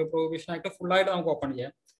വരും. ഡൗറി പ്രൊഹിബിഷൻ ആക്ട് ഫുൾ ആയിട്ട് നമുക്ക് ഓപ്പൺ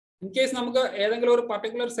ചെയ്യാം. ഇൻ കേസ് നമുക്ക് ഏതെങ്കിലും ഒരു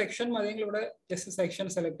പർട്ടിക്കുലർ സെക്ഷൻ മതിയെങ്കിൽ ഇവിടെ ജസ്റ്റ് സെക്ഷൻ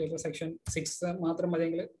സെലക്ട് ചെയ്ത് സെക്ഷൻ 6 മാത്രം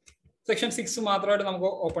മതിയെങ്കിൽ സെക്ഷൻ 6 മാത്രമായിട്ട് നമുക്ക്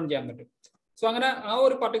ഓപ്പൺ ചെയ്യാൻ പറ്റും. സോ അങ്ങനെ ആ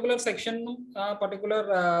ഒരു പർട്ടിക്കുലർ സെക്ഷനും ആ പർട്ടിക്കുലർ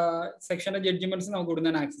സെക്ഷന്റെ ജഡ്ജ്മെന്റ്സ് നമുക്ക് ഇവിടെ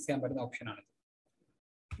നിന്ന് ആക്സസ് ചെയ്യാൻ പറ്റുന്ന ഓപ്ഷനാണ്.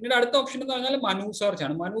 പിന്നീട് അടുത്ത ഓപ്ഷൻ എന്ന് പറഞ്ഞാൽ മനു സെർച്ച്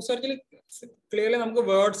ആണ്. മനു സെർച്ചിൽ ക്ലിയർലി നമുക്ക്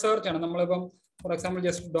വേർഡ് സെർച്ച് ആണ്. നമ്മളിപ്പം for example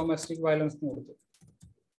just domestic violence എന്ന് കൊടുത്തു.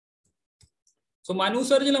 സോ മനു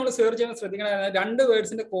സെർച്ചിൽ നമ്മൾ സെർച്ച് ചെയ്യാൻ ശ്രദ്ധിക്കണം, 2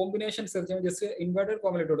 വേർഡ്സിന്റെ കോമ്പിനേഷൻ സെർച്ച് ചെയ്യുമ്പോൾ ജസ്റ്റ് ഇൻവേർട്ടഡ്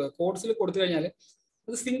കോമയിൽ ഇട്ട് കൊടുക്കുക. കോഡ്സിൽ കൊടുത്തു കഴിഞ്ഞാൽ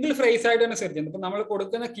അത് സിംഗിൾ ഫ്രേസ് ആയിട്ട് തന്നെ സെർച്ച് ചെയ്യുന്നത്. ഇപ്പം നമ്മൾ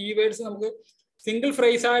കൊടുക്കുന്ന കീവേഡ്സ് നമുക്ക് സിംഗിൾ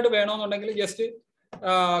ഫ്രേസ് ആയിട്ട് വേണമെന്നുണ്ടെങ്കിൽ ജസ്റ്റ്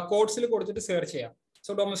കോഡ്സിൽ കൊടുത്തിട്ട് സെർച്ച് ചെയ്യാം.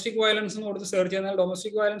 സോ ഡൊമസ്റ്റിക് വയലൻസ് എന്ന് കൊടുത്ത് സെർച്ച് ചെയ്താൽ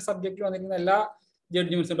ഡൊമസ്റ്റിക് വയലൻസ് സബ്ജക്റ്റിൽ വന്നിരിക്കുന്ന എല്ലാ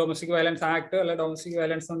ജഡ്ജ്മെന്റ്സും, ഡൊമസ്റ്റിക് വയലൻസ് ആക്ട് അല്ലെ ഡൊമസ്റ്റിക്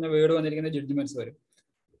വയലൻസ് എന്ന വേർഡ് വന്നിരിക്കുന്ന ജഡ്ജ്മെന്റ്സ് വരും.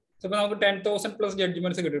 സോ ഇപ്പോൾ നമുക്ക് 10,000+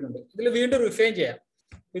 ജഡ്ജ്മെന്റ്സ് കിട്ടിയിട്ടുണ്ട്. ഇതിൽ വീണ്ടും റിഫൈൻ ചെയ്യാം.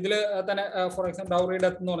 ഇതിൽ തന്നെ ഫോർ എക്സാമ്പിൾ ഡൗറി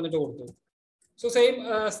ഡെത്ത് എന്ന് പറഞ്ഞിട്ട് കൊടുത്തു. സോ സെയിം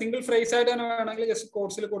സിംഗിൾ ഫ്രേസ് ആയിട്ട് തന്നെ വേണമെങ്കിൽ ജസ്റ്റ്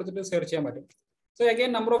കോഡ്സിൽ കൊടുത്തിട്ട് സെർച്ച് ചെയ്യാൻ പറ്റും. So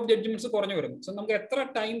again number of judgements കുറഞ്ഞു വരും. സോ നമുക്ക് എത്ര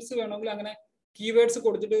ടൈംസ് വേണമെങ്കിൽ അങ്ങനെ കീവേഡ്സ്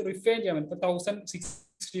കൊടുത്തിട്ട് റിഫൈൻ ചെയ്യാൻ പറ്റും. ഇപ്പോൾ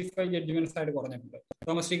 1065 ജഡ്ജ്മെന്റ്സ് ആയിട്ട് കുറഞ്ഞിട്ടുണ്ട്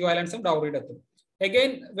ഡൊമസ്റ്റിക് വയലൻസും ഡൗറി ഡെത്തും.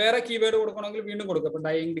 അഗൈൻ വേറെ കീവേഡ് കൊടുക്കണമെങ്കിൽ വീണ്ടും കൊടുക്കാം. ഇപ്പൊ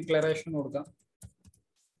ഡൈയിങ് ഡിക്ലറേഷൻ കൊടുക്കാം.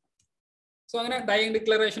 സോ അങ്ങനെ ഡൈയിങ്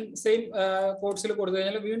ഡിക്ലറേഷൻ സെയിം കോഡ്സിൽ കൊടുത്തു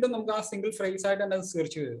കഴിഞ്ഞാൽ വീണ്ടും നമുക്ക് ആ സിംഗിൾ ഫ്രേസ് ആയിട്ട് തന്നെ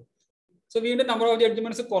സെർച്ച് ചെയ്ത് വരും. സോ വീണ്ടും നമ്പർ ഓഫ്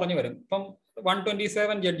ജഡ്ജ്മെന്റ്സ് കുറഞ്ഞു വരും. ഇപ്പം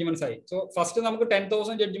 127 ജഡ്ജ്മെന്റ്സ് ആയി. സോ ഫസ്റ്റ് നമുക്ക്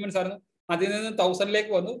 10,000 ജഡ്ജ്മെന്റ്സ് ആയിരുന്നു, അതിൽ നിന്ന്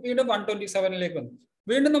 1000ലേക്ക് വന്നു, വീണ്ടും 127ലേക്ക് വന്നു.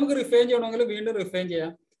 വീണ്ടും നമുക്ക് റിഫൈൻ ചെയ്യണമെങ്കിൽ വീണ്ടും റിഫൈൻ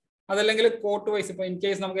ചെയ്യാം. അതല്ലെങ്കിൽ കോർട്ട് വൈസ് ഇപ്പൊ ഇൻ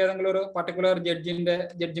കേസ് നമുക്ക് ഏതെങ്കിലും ഒരു പർട്ടിക്കുലർ ജഡ്ജിന്റെ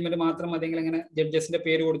ജഡ്ജ്മെന്റ് മാത്രം മതിയെങ്കിൽ അങ്ങനെ ജഡ്ജസിന്റെ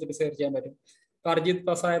പേര് കൊടുത്തിട്ട് സെർച്ച് ചെയ്യാൻ പറ്റും. അർജിത്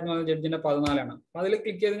പ്രസാദ് എന്ന് പറഞ്ഞ ജഡ്ജിന്റെ 14 അതിൽ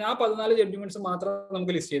ക്ലിക്ക് ചെയ്ത് ആ 14 ജഡ്ജ്മെന്റ്സ് മാത്രം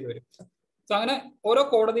നമുക്ക് ലിസ്റ്റ് ചെയ്ത് വരും. സോ അങ്ങനെ ഓരോ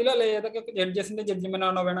കോടതിയിലോ അല്ലെ ഏതൊക്കെ ജഡ്ജസിന്റെ ജഡ്ജ്മെന്റ്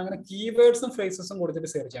ആണോ വേണം അങ്ങനെ കീവേഡ്സും ഫ്രേസസും കൊടുത്തിട്ട്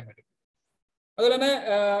സെർച്ച് ചെയ്യാൻ പറ്റും. അതുപോലെ തന്നെ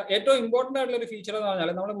ഏറ്റവും ഇമ്പോർട്ടന്റ് ആയിട്ടുള്ള ഒരു ഫീച്ചർ എന്ന് പറഞ്ഞാൽ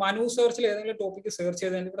നമ്മൾ മനു സെർച്ചിൽ ഏതെങ്കിലും ടോപ്പിക്ക് സെർച്ച്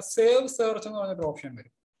ചെയ്തതിന് ഇവിടെ സേവ് സെർച്ച് എന്ന് പറഞ്ഞൊരു ഓപ്ഷൻ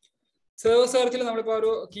വരും. സേവ് സെർച്ചിൽ നമ്മളിപ്പോൾ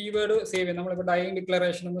ഒരു കീവേഡ് സേവ് ചെയ്യും. നമ്മളിപ്പോൾ ഡൈയിങ്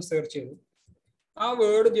ഡിക്ലറേഷൻ ഒന്ന് സെർച്ച് ചെയ്തു, ആ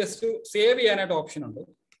വേർഡ് ജസ്റ്റ് സേവ് ചെയ്യാനായിട്ട് ഓപ്ഷൻ ഉണ്ട്.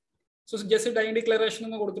 സോ ജസ്റ്റ് ഡൈയിങ് ഡിക്ലറേഷൻ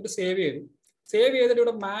എന്ന് കൊടുത്തിട്ട് സേവ് ചെയ്തു. സേവ് ചെയ്തിട്ട്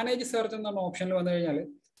ഇവിടെ മാനേജ് സെർച്ച് എന്ന ഓപ്ഷനിൽ വന്നു കഴിഞ്ഞാൽ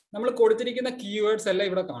നമ്മൾ കൊടുത്തിരിക്കുന്ന കീവേഡ്സ് എല്ലാം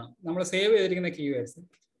ഇവിടെ കാണും, നമ്മൾ സേവ് ചെയ്തിരിക്കുന്ന കീവേഡ്സ്.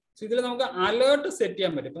 സോ ഇതിൽ നമുക്ക് അലേർട്ട് സെറ്റ്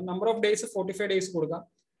ചെയ്യാൻ പറ്റും. ഇപ്പം നമ്പർ ഓഫ് ഡേയ്സ് 45 ഡേയ്സ് കൊടുക്കാം.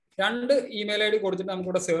 2 ഇമെയിൽ ID കൊടുത്തിട്ട് നമുക്ക്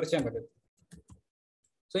ഇവിടെ സെർച്ച് ചെയ്യാൻ പറ്റും.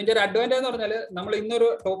 സോ ഇതിന്റെ ഒരു അഡ്വാൻറ്റേജ് എന്ന് പറഞ്ഞാൽ നമ്മൾ ഇന്നൊരു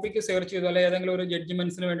ടോപ്പിക്ക് സെർച്ച് ചെയ്തു, അല്ലെങ്കിൽ ഏതെങ്കിലും ഒരു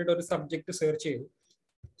ജഡ്ജ്മെന്റ്സിന് വേണ്ടിയിട്ട് ഒരു സബ്ജക്ട് സെർച്ച് ചെയ്തു.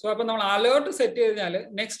 സോ അപ്പൊ നമ്മൾ അലേർട്ട് സെറ്റ് ചെയ്ത് കഴിഞ്ഞാൽ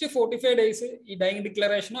നെക്സ്റ്റ് 45 ഡേയ്സ് ഈ ഡൈയിങ്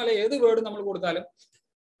ഡിക്ലറേഷനോ അല്ലെങ്കിൽ ഏത് വേർഡ് നമ്മൾ കൊടുത്താലും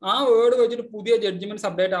ആ വേർഡ് വെച്ചിട്ട് പുതിയ ജഡ്ജ്മെന്റ്സ്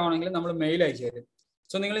അപ്ഡേറ്റ് ആവണമെങ്കിൽ നമ്മൾ മെയിൽ അയച്ചു തരും.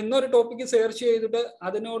 സോ നിങ്ങൾ ഇന്നൊരു ടോപ്പിക്ക് സെർച്ച് ചെയ്തിട്ട്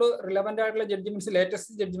അതിനോട് റിലവന്റ് ആയിട്ടുള്ള ജഡ്ജ്മെന്റ്സ്,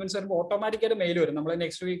 ലേറ്റസ്റ്റ് ജഡ്ജ്മെന്റ്സ് വരുമ്പോൾ ഓട്ടോമാറ്റിക്കായിട്ട് മെയിൽ വരും. നമ്മൾ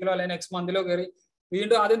നെക്സ്റ്റ് വീക്കിലോ അല്ലെങ്കിൽ നെക്സ്റ്റ് മന്തിലോ കയറി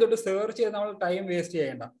വീണ്ടും ആദ്യം തൊട്ട് സെർച്ച് ചെയ്ത് നമ്മൾ ടൈം വേസ്റ്റ്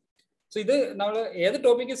ചെയ്യേണ്ട. സോ ഇത് നമ്മൾ ഏത്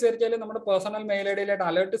ടോപ്പിക്ക് സെർച്ച് ചെയ്യാലും നമ്മുടെ പേഴ്സണൽ മെയിൽ ID-യിലായിട്ട്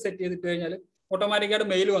അലേർട്ട് സെറ്റ് ചെയ്തിട്ട് കഴിഞ്ഞാൽ ഓട്ടോമാറ്റിക്കായിട്ട്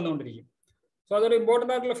മെയിൽ വന്നുകൊണ്ടിരിക്കും. സോ അതൊരു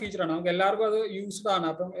ഇമ്പോർട്ടന്റ് ആയിട്ടുള്ള ഫീച്ചറാണ്. നമുക്ക് എല്ലാവർക്കും അത് യൂസ്ഡ് ആണ്.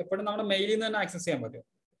 അപ്പം എപ്പോഴും നമ്മുടെ മെയിലിൽ നിന്ന് തന്നെ ആക്സസ് ചെയ്യാൻ പറ്റും.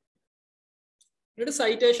 ഇവിടെ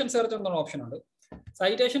സൈറ്റേഷൻ സെർച്ച് എന്നൊരു ഓപ്ഷൻ ഉണ്ട്.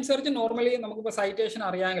 സൈറ്റേഷൻ സെർച്ച് നോർമലി നമുക്കിപ്പോൾ സൈറ്റേഷൻ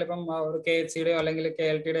അറിയാമെങ്കിൽ ഇപ്പം ഒരു KHCയുടെയോ അല്ലെങ്കിൽ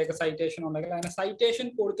KLTയുടെ ഒക്കെ സൈറ്റേഷൻ ഉണ്ടെങ്കിൽ അങ്ങനെ സൈറ്റേഷൻ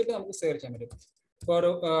കൊടുത്തിട്ട് നമുക്ക് സെർച്ച് ചെയ്യാൻ പറ്റും. ഇപ്പോൾ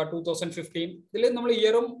ഒരു 2015 ഇതിൽ നമ്മൾ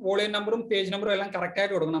ഇയറും വോളിയം നമ്പറും പേജ് നമ്പറും എല്ലാം കറക്റ്റ്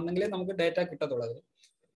ആയിട്ട് കൊടുക്കണം, എന്നെങ്കിലേ നമുക്ക് ഡേറ്റ കിട്ടത്തുള്ളത്.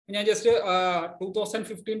 ഞാൻ ജസ്റ്റ്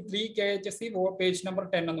 2015 3 KHSC പേജ് നമ്പർ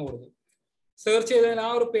 10 എന്ന് കൊടുത്തു. സെർച്ച് ചെയ്താൽ ആ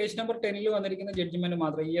ഒരു പേജ് നമ്പർ 10ൽ വന്നിരിക്കുന്ന ജഡ്ജ്മെന്റ്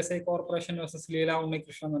മാത്രം ESI corporation versus Leela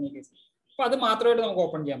Unnikrishnan എന്ന് പറഞ്ഞ കേസ്. അപ്പൊ അത് മാത്രമായിട്ട് നമുക്ക്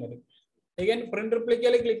ഓപ്പൺ ചെയ്യാൻ പറ്റും. അഗൈൻ പ്രിന്റ്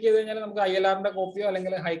റിപ്ലിക്കയിൽ ക്ലിക്ക് ചെയ്ത് കഴിഞ്ഞാൽ നമുക്ക് ILRന്റെ കോപ്പിയോ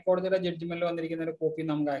അല്ലെങ്കിൽ ഹൈക്കോടതിയുടെ ജഡ്ജ്മെന്റിൽ വന്നിരിക്കുന്ന ഒരു കോപ്പി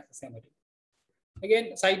നമുക്ക് ആക്സസ് ചെയ്യാൻ പറ്റും. അഗൈൻ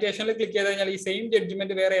സൈറ്റേഷനിൽ ക്ലിക്ക് ചെയ്ത് കഴിഞ്ഞാൽ ഈ സെയിം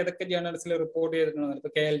ജഡ്ജ്മെന്റ് വേറെ ഏതൊക്കെ ജേർണൽസിൽ റിപ്പോർട്ട് ചെയ്തിട്ടുണ്ട്.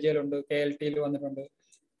 ഇപ്പൊ KLJയിലുണ്ട്, KLTയിൽ വന്നിട്ടുണ്ട്,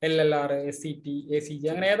 LLR, SCT, ACG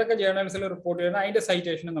അങ്ങനെ ഏതൊക്കെ ജേർണൽസിൽ റിപ്പോർട്ട് ചെയ്യുന്നത് അതിന്റെ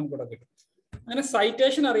സൈറ്റേഷൻ നമുക്ക് ഇവിടെ കിട്ടും. അങ്ങനെ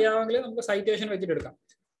സൈറ്റേഷൻ അറിയാമെങ്കിൽ നമുക്ക് സൈറ്റേഷൻ വെച്ചിട്ട് എടുക്കാം.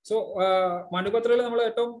 സോ മനുപത്രയിൽ നമ്മൾ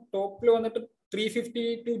ഏറ്റവും ടോപ്പിൽ വന്നിട്ട്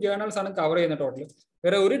 352 ജേർണൽസ് ആണ് കവർ ചെയ്യുന്നത് ടോട്ടൽ.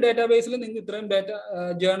 വേറെ ഒരു ഡാറ്റാബേസിൽ നിങ്ങൾക്ക് ഇത്രയും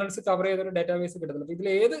ജേർണൽസ് കവർ ചെയ്ത ഒരു ഡാറ്റാബേസ് കിട്ടത്തില്ല. ഇതിൽ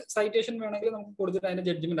ഏത് സൈറ്റേഷൻ വേണമെങ്കിലും നമുക്ക് കൊടുത്തിട്ട് അതിന്റെ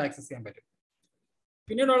ജഡ്ജ്മെന്റ് ആക്സസ് ചെയ്യാൻ പറ്റും.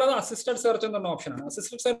 പിന്നീടുള്ളത് അസിസ്റ്റഡ് സെർച്ച് എന്ന ഓപ്ഷനാണ്.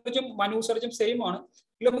 അസിസ്റ്റഡ് സെർച്ചും മനു സെർച്ചും സെയിം ആണ്.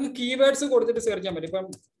 ഇതിൽ നമുക്ക് കീവേഡ്സ് കൊടുത്തിട്ട് സെർച്ച് ചെയ്യാൻ പറ്റും. ഇപ്പം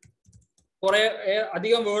കുറെ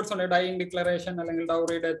അധികം വേർഡ്സ് ഉണ്ട്, ഡൈയിങ് ഡിക്ലറേഷൻ അല്ലെങ്കിൽ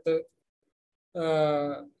ഡൗറി ഡെത്ത്,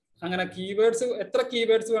 അങ്ങനെ കീവേഡ്സ് എത്ര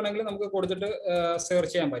കീവേഡ്സ് വേണമെങ്കിലും നമുക്ക് കൊടുത്തിട്ട്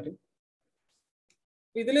സെർച്ച് ചെയ്യാൻ പറ്റും.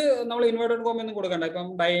 ഇതിൽ നമ്മൾ ഇൻവേർട്ടഡ് കോമ ഒന്നും കൊടുക്കണ്ട. ഇപ്പം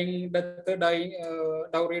dying death,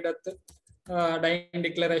 dowry death, dying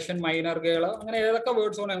declaration, minor girl, അങ്ങനെ ഏതൊക്കെ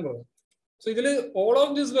വേർഡ്സ് വേണമെങ്കിലും കൊടുക്കും. സോ ഇതിൽ ഓൾ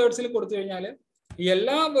ഓഫ് ദീസ് വേർഡ്സിൽ കൊടുത്തു കഴിഞ്ഞാൽ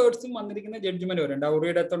എല്ലാ വേർഡ്സും വന്നിരിക്കുന്ന ജഡ്ജ്മെന്റ് വരും. ഡൗറി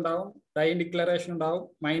ഡെത്ത് ഉണ്ടാവും, ഡൈയിങ് ഡിക്ലറേഷൻ ഉണ്ടാവും,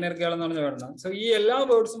 മൈനർ ഗേൾ എന്ന് പറഞ്ഞ വേർഡ് ഉണ്ടാവും. സോ ഈ എല്ലാ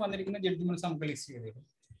വേർഡ്സും വന്നിരിക്കുന്ന ജഡ്ജ്മെന്റ്സ് നമുക്ക് ലിസ്റ്റ് ചെയ്ത് തരും.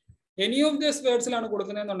 എനി ഓഫ് ദീസ് വേർഡ്സിലാണ്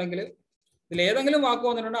കൊടുക്കുന്നതെന്നുണ്ടെങ്കിൽ ഇതിൽ ഏതെങ്കിലും വാക്ക്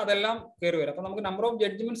വന്നിട്ടുണ്ടെങ്കിൽ അതെല്ലാം കയറി വരും. അപ്പൊ നമുക്ക് നമ്പർ ഓഫ്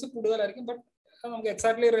ജഡ്ജ്മെന്റ്സ് കൂടുതലായിരിക്കും, ബട്ട് നമുക്ക്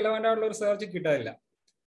എക്സാക്ട്ലി റിലവന്റ് ആയിട്ടുള്ള ഒരു സെർച്ച് കിട്ടാനില്ല.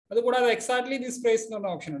 അതുകൂടാതെ എക്സാക്ട്ലി ദിസ് ഫ്രേസ് എന്ന്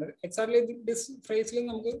പറഞ്ഞ ഓപ്ഷൻ ഉണ്ട്. എക്സാക്ട്ലി ദിസ് ഫ്രേസിൽ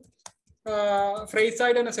നമുക്ക് ഫ്രേസ്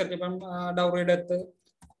ആയിട്ട് തന്നെ സെർച്ച് ഇപ്പം dowry death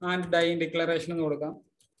and dying declaration എന്ന് കൊടുക്കാം.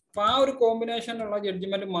 അപ്പൊ ആ ഒരു കോമ്പിനേഷനുള്ള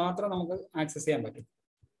ജഡ്ജ്മെന്റ് മാത്രം നമുക്ക് ആക്സസ് ചെയ്യാൻ പറ്റും.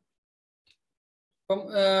 ഇപ്പം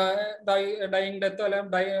ഡൈയിങ് ഡെത്ത്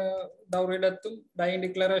അല്ലെങ്കിൽ ഡൗറി ഡെത്തും ഡൈയിങ്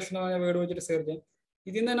ഡിക്ലറേഷൻ വേർഡ് വെച്ചിട്ട് സെർച്ച് ചെയ്യാം.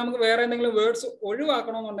 ഇതിൽ നിന്ന് നമുക്ക് വേറെ എന്തെങ്കിലും words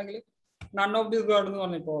ഒഴിവാക്കണമെന്നുണ്ടെങ്കിൽ none of this word എന്ന്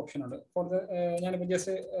പറഞ്ഞപ്പോൾ ഓപ്ഷൻ ഉണ്ട്. ഫോർ ദ ഞാനിപ്പോൾ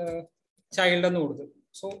ജസ്റ്റ് ചൈൽഡ് എന്ന് കൊടുത്തു.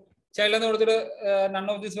 സോ ചൈൽഡ് എന്ന് കൊടുത്തിട്ട് നൺ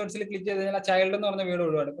ഓഫ് ദിസ് വേർഡ്സിൽ ക്ലിക്ക് ചെയ്ത് കഴിഞ്ഞാൽ ചൈൽഡ് എന്ന് പറഞ്ഞ വേർഡ്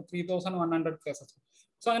ഒഴിവാണ്. ഇപ്പോൾ 3100 കേസസ്.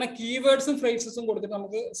 സോ അങ്ങനെ കീവേഡ്സും ഫ്രേസസും കൊടുത്തിട്ട്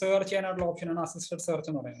നമുക്ക് സെർച്ച് ചെയ്യാനായിട്ടുള്ള ഓപ്ഷനാണ് അസിസ്റ്റഡ് സെർച്ച്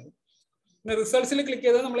എന്ന് പറയുന്നത്. പിന്നെ റിസൾട്ട്സിൽ ക്ലിക്ക്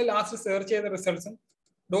ചെയ്താൽ നമ്മൾ ലാസ്റ്റ് സെർച്ച് ചെയ്ത റിസൾട്ട്സും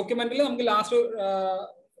ഡോക്യുമെന്റിൽ നമുക്ക് ലാസ്റ്റ്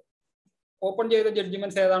ഓപ്പൺ ചെയ്ത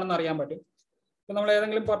ജഡ്ജ്മെന്റ്സ് ഏതാണെന്ന് അറിയാൻ പറ്റും. ഇപ്പൊ നമ്മൾ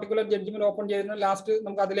ഏതെങ്കിലും പർട്ടിക്കുലർ ജഡ്ജ്മെന്റ് ഓപ്പൺ ചെയ്തിട്ട് ലാസ്റ്റ്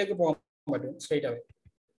നമുക്ക് അതിലേക്ക് പോകാൻ പറ്റും സ്ട്രേറ്റ് അവേ.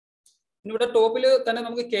 ഇവിടെ ടോപ്പിൽ തന്നെ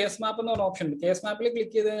നമുക്ക് കേസ് മാപ്പ് എന്ന് പറഞ്ഞ ഓപ്ഷൻ ഉണ്ട്. കേസ് മാപ്പിൽ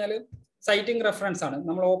ക്ലിക്ക് ചെയ്ത് കഴിഞ്ഞാൽ സൈറ്റിംഗ് റെഫറൻസ് ആണ്.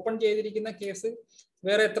 നമ്മൾ ഓപ്പൺ ചെയ്തിരിക്കുന്ന കേസ്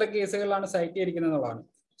വേറെ എത്ര കേസുകളിലാണ് സൈറ്റ് ചെയ്തിരിക്കുന്നത് എന്നുള്ളതാണ്.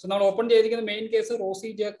 സോ നമ്മൾ ഓപ്പൺ ചെയ്തിരിക്കുന്ന main case Rossi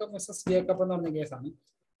Jacob Mises Jacob എന്ന് പറഞ്ഞ കേസാണ്.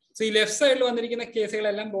 സോ ഈ ലെഫ്റ്റ് സൈഡിൽ വന്നിരിക്കുന്ന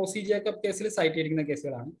കേസുകളെല്ലാം റോസി ജേക്കബ് കേസിൽ സൈറ്റ് ചെയ്തിരിക്കുന്ന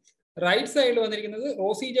കേസുകളാണ്. റൈറ്റ് സൈഡിൽ വന്നിരിക്കുന്നത്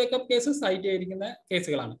റോസി ജേക്കബ് കേസ് സൈറ്റ് ചെയ്തിരിക്കുന്ന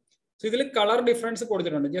കേസുകളാണ്. സോ ഇതിൽ കളർ ഡിഫറൻസ്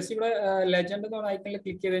കൊടുത്തിട്ടുണ്ട്. ജസ്റ്റ് ഇവിടെ ലെജൻഡ് എന്ന് പറഞ്ഞ ഐക്കണിൽ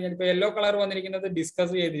ക്ലിക്ക് ചെയ്ത് കഴിഞ്ഞാൽ ഇപ്പോൾ യെല്ലോ കളർ വന്നിരിക്കുന്നത്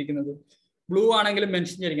ഡിസ്കസ് ചെയ്തിരിക്കുന്നത്, ബ്ലൂ ആണെങ്കിലും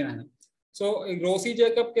mention ചെയ്തിരിക്കുന്നതാണ്. So Rossi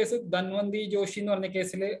Jacob case ധൻവന്തി Joshi എന്ന് പറഞ്ഞ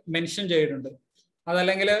കേസിൽ മെൻഷൻ ചെയ്തിട്ടുണ്ട്.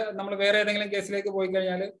 അതല്ലെങ്കിൽ നമ്മൾ വേറെ ഏതെങ്കിലും കേസിലേക്ക് പോയി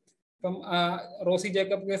കഴിഞ്ഞാൽ ഇപ്പം Rossi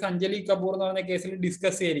Jacob case Anjali Kapoor എന്ന് പറഞ്ഞ കേസിൽ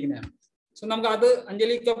ഡിസ്കസ് ചെയ്തിരിക്കുന്നതാണ്. സോ നമുക്ക് അത്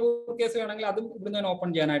അഞ്ജലി കപൂർ കേസ് വേണമെങ്കിൽ അതും ഇവിടുന്ന് തന്നെ ഓപ്പൺ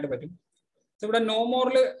ചെയ്യാനായിട്ട് പറ്റും. സോ ഇവിടെ നോ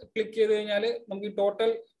മോറിൽ ക്ലിക്ക് ചെയ്ത് കഴിഞ്ഞാൽ നമുക്ക് ഈ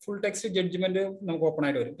ടോട്ടൽ ഫുൾ ടെക്സ്റ്റ് ജഡ്ജ്മെന്റ് നമുക്ക് ഓപ്പൺ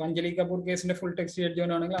ആയിട്ട് വരും. ഇപ്പൊ അഞ്ജലി കപൂർ കേസിന്റെ ഫുൾ ടെക്സ്റ്റ്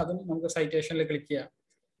ജഡ്ജ്മെന്റ് ആണെങ്കിൽ അതും നമുക്ക് സൈറ്റേഷനിൽ ക്ലിക്ക് ചെയ്യാം.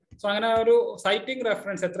 സോ അങ്ങനെ ഒരു സൈറ്റിംഗ്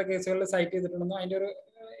റെഫറൻസ് എത്ര കേസുകളിൽ സൈറ്റ് ചെയ്തിട്ടുണ്ടെന്നോ അതിന്റെ ഒരു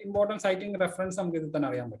ഇമ്പോർട്ടൻറ്റ് സൈറ്റിംഗ് റെഫറൻസ് നമുക്ക് ഇതിൽ തന്നെ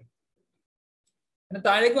അറിയാൻ പറ്റും. പിന്നെ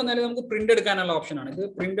താഴേക്ക് വന്നാലും നമുക്ക് പ്രിന്റ് എടുക്കാനുള്ള ഓപ്ഷനാണ്. ഇത്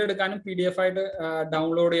പ്രിന്റ് എടുക്കാനും PDF ആയിട്ട്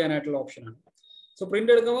ഡൗൺലോഡ് ചെയ്യാനായിട്ടുള്ള ഓപ്ഷനാണ്. സോ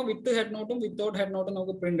പ്രിന്റ് എടുക്കുമ്പോൾ വിത്ത് ഹെഡ് നോട്ടും വിത്തൗട്ട് ഹെഡ് നോട്ടും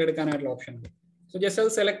നമുക്ക് പ്രിന്റ് എടുക്കാനായിട്ടുള്ള ഓപ്ഷൻ ഉണ്ട്. സോ ജസ്റ്റ്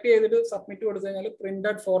അത് സെലക്ട് ചെയ്തിട്ട് സബ്മിറ്റ് കൊടുത്തു കഴിഞ്ഞാൽ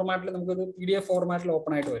പ്രിന്റഡ് ഫോർമാറ്റിൽ നമുക്കത് PDF ഫോർമാറ്റിൽ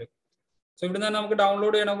ഓപ്പൺ ആയിട്ട് വരും. സോ ഇവിടെ നിന്ന് നമുക്ക്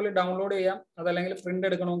ഡൗൺലോഡ് ചെയ്യണമെങ്കിൽ ഡൗൺലോഡ് ചെയ്യാം, അതല്ലെങ്കിൽ പ്രിന്റ്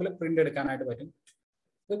എടുക്കണമെങ്കിൽ പ്രിന്റ് എടുക്കാനായിട്ട് പറ്റും.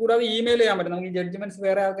 ഇത് കൂടാതെ ഇമെയിൽ ചെയ്യാൻ പറ്റും. നമുക്ക് ജഡ്ജ്മെന്റ്സ്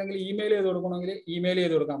വേറെ ആർക്കെങ്കിലും ഇമെയിൽ ചെയ്ത് കൊടുക്കണമെങ്കിൽ ഇമെയിൽ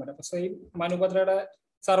ചെയ്ത് കൊടുക്കാൻ പറ്റും. അപ്പോൾ സെയിം മനുപത്രയുടെ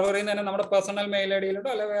സർവറിൽ നിന്ന് തന്നെ നമ്മുടെ പേഴ്സണൽ മെയിൽ ID-യിലോട്ടോ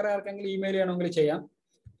അല്ലെങ്കിൽ വേറെ ആർക്കെങ്കിലും ഇമെയിൽ ചെയ്യണമെങ്കിൽ ചെയ്യാം.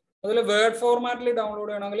 അതുപോലെ വേർഡ് ഫോർമാറ്റിൽ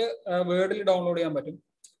ഡൗൺലോഡ് ചെയ്യണമെങ്കിൽ വേർഡിൽ ഡൗൺലോഡ് ചെയ്യാൻ പറ്റും.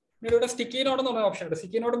 പിന്നെ ഇവിടെ സ്റ്റിക്കി നോട്ട് എന്ന് പറഞ്ഞ ഓപ്ഷൻ ഉണ്ട്.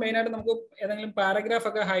 സ്റ്റിക്കി നോട്ട് മെയിൻ ആയിട്ട് നമുക്ക് ഏതെങ്കിലും പാരഗ്രാഫ്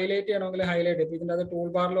ഒക്കെ ഹൈലൈറ്റ് ചെയ്യണമെങ്കിൽ ഹൈലൈറ്റ് ചെയ്യും. ഇതിൻ്റെ അത് ടൂൾ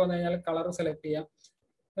ബാറിൽ വന്നു കഴിഞ്ഞാൽ കളർ സെലക്ട് ചെയ്യാം.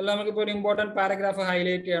 അതെല്ലാം നമുക്കിപ്പോൾ ഒരു ഇമ്പോർട്ടൻറ്റ് പാരഗ്രാഫ്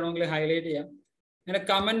ഹൈലൈറ്റ് ചെയ്യണമെങ്കിൽ ഹൈലൈറ്റ് ചെയ്യാം. അങ്ങനെ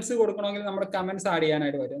കമന്റ്സ് കൊടുക്കണമെങ്കിൽ നമ്മുടെ കമന്റ്സ് ആഡ്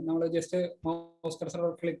ചെയ്യാനായിട്ട് വരും. നമ്മൾ ജസ്റ്റ് മൗസ് കർസർ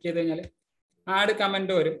ക്ലിക്ക് ചെയ്ത് കഴിഞ്ഞാൽ ആഡ്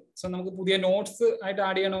കമന്റ് വരും. സോ നമുക്ക് പുതിയ നോട്ട്സ് ആയിട്ട്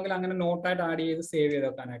ആഡ് ചെയ്യണമെങ്കിൽ അങ്ങനെ നോട്ടായിട്ട് ആഡ് ചെയ്ത് സേവ് ചെയ്ത്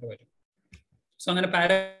വെക്കാനായിട്ട് വരും. സോ അങ്ങനെ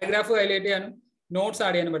പാരഗ്രാഫ് ഹൈലൈറ്റ് ചെയ്യാനും നോട്ട്സ്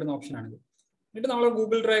ആഡ് ചെയ്യാനും പറ്റുന്ന ഓപ്ഷനാണിത്. എന്നിട്ട് നമ്മൾ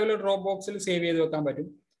ഗൂഗിൾ ഡ്രൈവിൽ ഡ്രോപ്പ് ബോക്സിൽ സേവ് ചെയ്ത് വെക്കാൻ പറ്റും.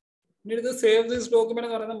 എന്നിട്ട് ഇത് സേവ് ദിസ് ഡോക്യുമെന്റ്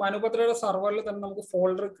എന്ന് പറയുന്നത് മനുപത്രയുടെ സർവറിൽ തന്നെ നമുക്ക്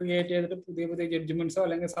ഫോൾഡർ ക്രിയേറ്റ് ചെയ്തിട്ട് പുതിയ പുതിയ ജഡ്ജ്മെന്റ്സോ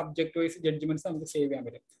അല്ലെങ്കിൽ സബ്ജക്ട് വൈസ് ജഡ്ജ്മെന്റ്സ് നമുക്ക് സേവ് ചെയ്യാൻ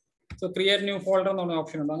പറ്റും. സോ ക്രിയേറ്റ് ന്യൂ ഫോൾഡർ എന്ന് പറഞ്ഞ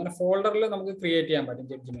ഓപ്ഷൻ ഉണ്ട്. അങ്ങനെ ഫോൾഡറിൽ നമുക്ക് ക്രിയേറ്റ് ചെയ്യാൻ പറ്റും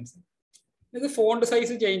ജഡ്ജ്മെന്റ്സ്. ഇത് ഫോണ്ട്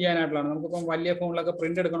സൈസ് ചേഞ്ച് ചെയ്യാനായിട്ടുള്ളതാണ്. നമുക്കിപ്പം വലിയ ഫോണിലൊക്കെ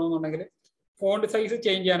പ്രിന്റ് എടുക്കണമെന്നുണ്ടെങ്കിൽ ഫോണ്ട് സൈസ്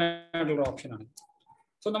ചേഞ്ച് ചെയ്യാനായിട്ടുള്ള ഓപ്ഷനാണ്.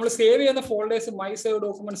 സോ നമ്മൾ സേവ് ചെയ്യുന്ന ഫോൾഡേഴ്സ് മൈ സേവ്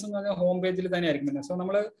ഡോക്യുമെന്റ്സ് എന്ന് പറഞ്ഞാൽ ഹോം പേജിൽ തന്നെ ആയിരിക്കും. സോ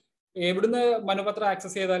നമ്മൾ എവിടുന്ന് മനുപത്ര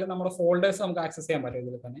ആക്സസ് ചെയ്താലും നമ്മുടെ ഫോൾഡേഴ്സ് നമുക്ക് ആക്സസ് ചെയ്യാൻ പറ്റും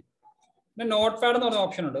ഇതിൽ തന്നെ. പിന്നെ നോട്ട് പാഡ് എന്ന് പറഞ്ഞ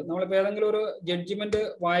ഓപ്ഷൻ ഉണ്ട്. നമ്മളിപ്പോൾ ഏതെങ്കിലും ഒരു ജഡ്ജ്മെന്റ്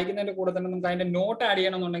വായിക്കുന്നതിന്റെ കൂടെ തന്നെ നമുക്ക് അതിന്റെ നോട്ട് ആഡ്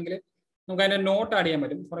ചെയ്യണമെന്നുണ്ടെങ്കിൽ നമുക്ക് അതിന്റെ നോട്ട് ആഡ് ചെയ്യാൻ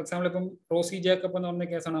പറ്റും. ഫോർ എക്സാമ്പിൾ ഇപ്പം റോസി ജേക്കബ് എന്ന് പറഞ്ഞ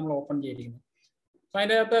കേസാണ് നമ്മൾ ഓപ്പൺ ചെയ്തിരിക്കുന്നത്. സോ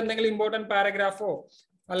അതിൻ്റെ അകത്ത് എന്തെങ്കിലും ഇമ്പോർട്ടൻറ്റ് പാരഗ്രാഫോ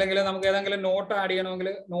അല്ലെങ്കിൽ നമുക്ക് ഏതെങ്കിലും നോട്ട് ആഡ് ചെയ്യണമെങ്കിൽ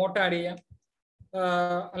നോട്ട് ആഡ് ചെയ്യാം.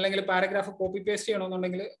 അല്ലെങ്കിൽ പാരഗ്രാഫ് കോപ്പി പേസ്റ്റ്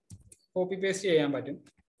ചെയ്യണമെന്നുണ്ടെങ്കിൽ കോപ്പി പേസ്റ്റ് ചെയ്യാൻ പറ്റും.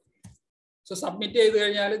 സോ സബ്മിറ്റ് ചെയ്ത്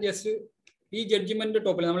കഴിഞ്ഞാൽ ജസ്റ്റ് ഈ ജഡ്ജ്മെന്റ്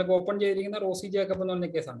ടോപ്പിൽ നമ്മളിപ്പോൾ ഓപ്പൺ ചെയ്തിരിക്കുന്ന റോസി ജേക്കബ് എന്ന് പറഞ്ഞ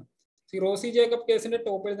കേസാണ്. ഈ റോസി ജേക്കബ് കേസിന്റെ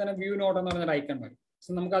ടോപ്പിൽ തന്നെ വ്യൂ നോട്ട് എന്ന് പറഞ്ഞ ഐക്കൺ വരും. സോ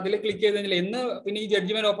നമുക്ക് അതിൽ ക്ലിക്ക് ചെയ്ത് കഴിഞ്ഞാൽ എന്ന് പിന്നെ ഈ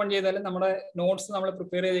ജഡ്ജ്മെന്റ് ഓപ്പൺ ചെയ്താലും നമ്മുടെ നോട്ട്സ് നമ്മൾ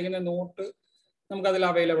പ്രിപ്പയർ ചെയ്തിരിക്കുന്ന നോട്ട് നമുക്ക് അതിൽ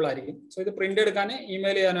അവൈലബിൾ ആയിരിക്കും. സോ ഇത് പ്രിന്റ് എടുക്കാൻ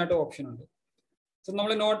ഇമെയിൽ ചെയ്യാനായിട്ട് ഓപ്ഷൻ ഉണ്ട്. സോ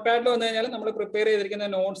നമ്മൾ നോട്ട് പാഡിൽ വന്നു കഴിഞ്ഞാൽ നമ്മൾ പ്രിപ്പയർ ചെയ്തിരിക്കുന്ന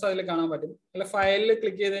നോട്ട്സ് അതിൽ കാണാൻ പറ്റും. അല്ല ഫയലിൽ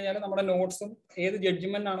ക്ലിക്ക് ചെയ്ത് കഴിഞ്ഞാൽ നമ്മുടെ നോട്ട്സും ഏത്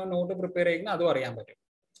ജഡ്ജ്മെന്റ് ആണോ നോട്ട് പ്രിപ്പയർ ചെയ്യുന്നത് അതും അറിയാൻ പറ്റും.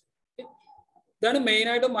 ഇതാണ് മെയിൻ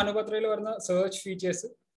ആയിട്ട് മനുപത്രയിൽ വരുന്ന സെർച്ച് ഫീച്ചേഴ്സ്.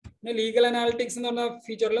 പിന്നെ ലീഗൽ അനാലിറ്റിക്സ് എന്ന് പറഞ്ഞ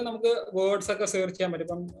ഫീച്ചറിൽ നമുക്ക് വേർഡ്സ് ഒക്കെ സെർച്ച് ചെയ്യാൻ പറ്റും.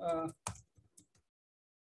 ഇപ്പം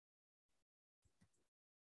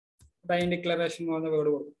ഡൈൻ ഡിക്ലറേഷൻ എന്ന് പറഞ്ഞ വേർഡ്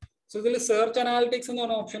കൊടുക്കും. സോ ഇതിൽ സെർച്ച് അനാലിറ്റിക്സ് എന്ന്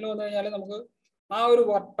പറഞ്ഞ ഓപ്ഷനിൽ വന്നു കഴിഞ്ഞാൽ നമുക്ക് ആ ഒരു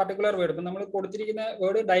പർട്ടിക്കുലർ വേർഡ് ഇപ്പം നമ്മൾ കൊടുത്തിരിക്കുന്ന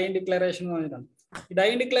വേർഡ് ഡൈൻ ഡിക്ലറേഷൻ എന്ന് പറഞ്ഞിട്ടാണ്. ഈ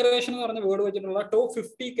ഡൈൻ ഡിക്ലറേഷൻ എന്ന് പറഞ്ഞ വേർഡ് വെച്ചിട്ടുള്ള ടോപ്പ്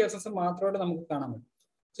 50 കേസസ് മാത്രമായിട്ട് നമുക്ക് കാണാൻ പറ്റും.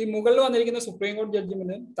 സോ ഈ മുകളിൽ വന്നിരിക്കുന്ന സുപ്രീം കോടതി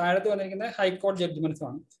ജഡ്ജ്മെന്റും താഴത്ത് വന്നിരിക്കുന്ന ഹൈക്കോടതി ജഡ്ജ്മെന്റ്സും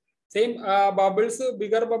ആണ്. Same bubbles,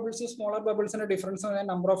 bigger bubbles, smaller ബബിൾസിന്റെ difference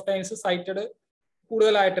number of times സൈറ്റഡ്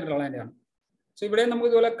കൂടുതലായിട്ടുള്ളതിൻ്റെയാണ്. So ഇവിടെ നമുക്ക്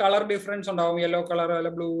ഇതുപോലെ കളർ ഡിഫറൻസ് ഉണ്ടാവും. യെല്ലോ കളർ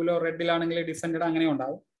അല്ല ബ്ലൂവിലോ റെഡിലാണെങ്കിൽ ഡിസെൻഡഡ് അങ്ങനെ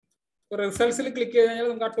ഉണ്ടാവും. റിസൾട്ട്സിൽ ക്ലിക്ക് ചെയ്ത് കഴിഞ്ഞാൽ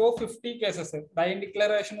നമുക്ക് ആ ടോപ്പ് 50 കേസസ് ഡൈൻ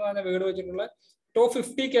ഡിക്ലറേഷൻ എന്ന് പറഞ്ഞ വേർഡ് വെച്ചിട്ടുള്ള ടോപ്പ്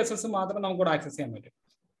 50 കേസസ് മാത്രം നമുക്ക് ഇവിടെ ആക്സസ് ചെയ്യാൻ പറ്റും.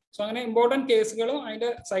 സോ അങ്ങനെ ഇമ്പോർട്ടൻറ്റ് കേസുകളും അതിന്റെ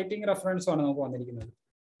സൈറ്റിംഗ് റെഫറൻസും ആണ് നമുക്ക് വന്നിരിക്കുന്നത്.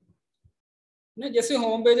 പിന്നെ ജസ്റ്റ്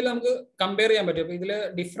ഹോം പേജിൽ നമുക്ക് കമ്പയർ ചെയ്യാൻ പറ്റും. അപ്പോൾ ഇതിൽ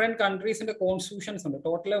ഡിഫറെന്റ് കൺട്രീസിന്റെ കോൺസ്റ്റിറ്റ്യൂഷൻസ് ഉണ്ട്.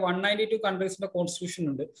 ടോട്ടൽ 192 കൺട്രീസിന്റെ കോൺസ്റ്റിറ്റ്യൂഷൻ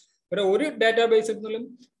ഉണ്ട്. ഒരു ഡാറ്റാബേസിൽ നിന്നും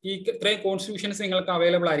ഈ ഇത്രയും കോൺസ്റ്റിറ്റ്യൂഷൻസ് നിങ്ങൾക്ക്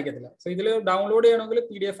അവൈലബിൾ ആയിരിക്കത്തില്ല. സോ ഇതിൽ ഡൗൺലോഡ് ചെയ്യണമെങ്കിൽ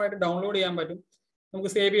PDF ആയിട്ട് ഡൗൺലോഡ് ചെയ്യാൻ പറ്റും,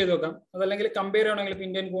 നമുക്ക് സേവ് ചെയ്ത് വെക്കാം. അതല്ലെങ്കിൽ കമ്പയർ ചെയ്യണമെങ്കിൽ ഇപ്പോൾ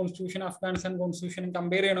Indian constitution Afghanistan constitution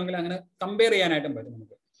compare ചെയ്യണമെങ്കിൽ അങ്ങനെ കമ്പയർ ചെയ്യാനായിട്ടും പറ്റും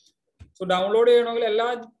നമുക്ക്. സോ ഡൗൺലോഡ് ചെയ്യണമെങ്കിൽ എല്ലാ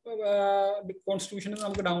കോൺസ്റ്റിറ്റ്യൂഷനും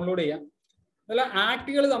നമുക്ക് ഡൗൺലോഡ് ചെയ്യാം. അതല്ല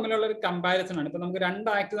ആക്ടുകൾ തമ്മിലുള്ള ഒരു കമ്പാരിസൺ ആണ്. ഇപ്പൊ നമുക്ക് 2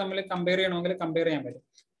 ആക്ട് തമ്മിൽ കമ്പയർ ചെയ്യണമെങ്കിൽ കമ്പയർ ചെയ്യാൻ പറ്റും.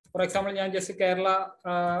 ഫോർ എക്സാമ്പിൾ ഞാൻ just Kerala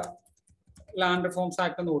land reforms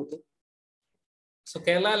act എന്ന് കൊടുത്തു. So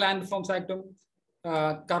Kerala land reforms ആക്ടും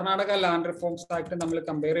Karnataka land reforms ആക്ടും നമ്മൾ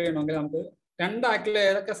കമ്പയർ ചെയ്യണമെങ്കിൽ നമുക്ക് 2 ആക്ടിൽ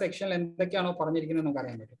ഏതൊക്കെ സെക്ഷനിൽ എന്തൊക്കെയാണോ പറഞ്ഞിരിക്കുന്നത് നമുക്ക്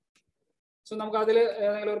അറിയാൻ പറ്റും. സോ നമുക്ക് അതിൽ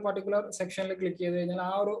ഏതെങ്കിലും ഒരു പർട്ടിക്കുലർ സെക്ഷനിൽ ക്ലിക്ക് ചെയ്ത് കഴിഞ്ഞാൽ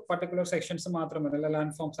ആ ഒരു പർട്ടിക്കുലർ സെക്ഷൻസ് മാത്രം മതി,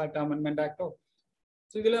 ലാൻഡ് റിഫോംസ് ആക്ട്, അമെൻമെന്റ് ആക്ടോ.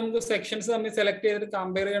 സോ ഇതിൽ നമുക്ക് സെക്ഷൻസ് തമ്മിൽ സെലക്ട് ചെയ്തിട്ട്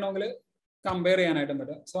കമ്പയർ ചെയ്യണമെങ്കിൽ കമ്പയർ ചെയ്യാനായിട്ടും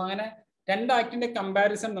പറ്റും. സോ അങ്ങനെ 2 ആക്ടിന്റെ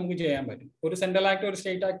കമ്പാരിസൺ നമുക്ക് ചെയ്യാൻ പറ്റും. ഒരു സെൻട്രൽ ആക്ടോ ഒരു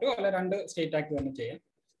സ്റ്റേറ്റ് ആക്ടോ അല്ല 2 സ്റ്റേറ്റ് ആക്ട് തന്നെ ചെയ്യാം.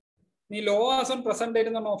 ഈ law as on present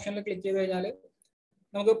date എന്ന ഓപ്ഷനിൽ ക്ലിക്ക് ചെയ്ത് കഴിഞ്ഞാൽ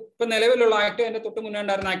നമുക്ക് ഇപ്പൊ നിലവിലുള്ള ആക്ട് അതിന്റെ തൊട്ട് മുന്നേ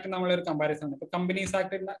ഉണ്ടായിരുന്ന ആക്ട് നമ്മളൊരു കമ്പാരിസൺ ആണ്. ഇപ്പൊ കമ്പനീസ്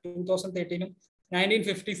ആക്ട് 2013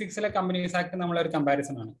 1956 കമ്പനീസ് ആക്ട് നമ്മളൊരു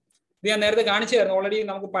കമ്പാരിസൺ ആണ്. ഇത് ഞാൻ നേരത്തെ കാണിച്ചു തരുന്നു. ഓൾറെഡി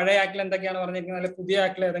നമുക്ക് പഴയ ആക്ടിൽ എന്തൊക്കെയാണ് പറഞ്ഞിരിക്കുന്നത്, അല്ലെങ്കിൽ പുതിയ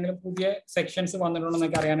ആക്ടിൽ ഏതെങ്കിലും പുതിയ സെക്ഷൻസ് വന്നിട്ടുണ്ടോ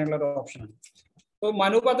എന്നൊക്കെ അറിയാനുള്ള ഒരു ഓപ്ഷനാണ്. അപ്പോൾ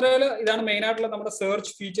മനുപത്രയിൽ ഇതാണ് മെയിൻ ആയിട്ടുള്ള നമ്മുടെ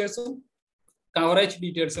സെർച്ച് ഫീച്ചേഴ്സും കവറേജ്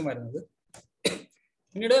ഡീറ്റെയിൽസും വരുന്നത്.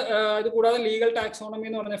 പിന്നീട് ഇത് കൂടാതെ ലീഗൽ ടാക്സോണമി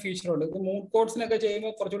എന്ന് പറഞ്ഞ ഫീച്ചറുണ്ട്. ഇത് മൂഡ് കോഡ്സിനൊക്കെ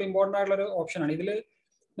ചെയ്യുമ്പോൾ കുറച്ചുകൂടി ഇമ്പോർട്ടൻ്റ് ആയിട്ടുള്ള ഒരു ഓപ്ഷനാണ്. ഇതിൽ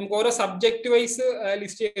നമുക്ക് ഓരോ സബ്ജക്ട് വൈസ്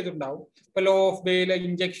ലിസ്റ്റ് ചെയ്തിട്ടുണ്ടാവും. ഇപ്പൊ law of bail,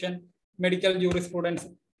 injection, medical jurisprudence.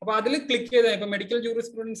 അപ്പൊ അതിൽ ക്ലിക്ക് ചെയ്താൽ ഇപ്പൊ മെഡിക്കൽ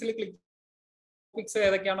ജൂറിസ്പ്രുഡൻസിൽ ടോപ്പിക്സ്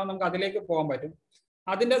ഏതൊക്കെയാണോ നമുക്ക് അതിലേക്ക് പോകാൻ പറ്റും.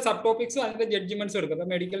 അതിന്റെ സബ് ടോപ്പിക്സും അതിന്റെ ജഡ്ജ്മെന്റ്സും എടുക്കും. ഇപ്പൊ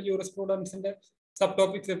മെഡിക്കൽ ജൂറിസ്പ്രുഡൻസിന്റെ സബ്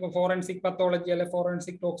ടോപ്പിക്സ് ഇപ്പൊ ഫോറൻസിക് പത്തോളജി അല്ലെ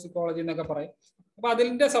ഫോറൻസിക് ടോക്സിക്കോളജി എന്നൊക്കെ പറയും. അപ്പൊ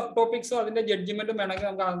അതിന്റെ സബ് ടോപ്പിക്സും അതിന്റെ ജഡ്ജ്മെന്റും വേണമെങ്കിൽ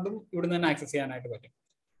നമുക്ക് അതും ഇവിടുന്ന് തന്നെ ആക്സസ് ചെയ്യാനായിട്ട് പറ്റും.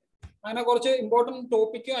 അങ്ങനെ കുറച്ച് ഇമ്പോർട്ടന്റ്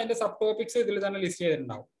ടോപ്പിക്കും അതിന്റെ സബ് ടോപ്പിക്സും ഇതിൽ തന്നെ ലിസ്റ്റ്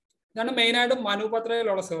ചെയ്തിട്ടുണ്ടാവും. ഇതാണ് മെയിൻ ആയിട്ട്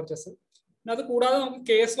മനുപത്രയിലുള്ള സെർച്ചസ്. പിന്നെ അത് കൂടാതെ നമുക്ക്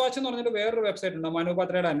കേസ് വാച്ച് എന്ന് പറഞ്ഞിട്ട് വേറൊരു വെബ്സൈറ്റ് ഉണ്ട്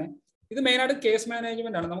മനുപത്രയുടെ തന്നെ. ഇത് മെയിൻ ആയിട്ട് കേസ്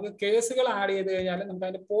മാനേജ്മെന്റ് ആണ്. നമുക്ക് കേസുകൾ ആഡ് ചെയ്ത് കഴിഞ്ഞാൽ നമുക്ക്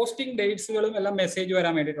അതിന്റെ പോസ്റ്റിംഗ് ഡേറ്റ്സുകളും എല്ലാം മെസ്സേജ്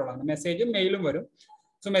വരാൻ വേണ്ടിയിട്ടുള്ളതാണ്. മെസ്സേജും മെയിലും വരും.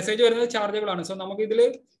 സോ മെസ്സേജ് വരുന്നത് ചാർജബിൾ ആണ്. സോ നമുക്ക് ഇതിൽ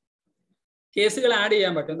കേസുകൾ ആഡ്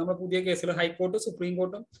ചെയ്യാൻ പറ്റും. നമ്മൾ പുതിയ കേസുകൾ ഹൈക്കോർട്ട്, സുപ്രീം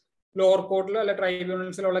കോർട്ടും ലോവർ കോർട്ടിലോ അല്ലെ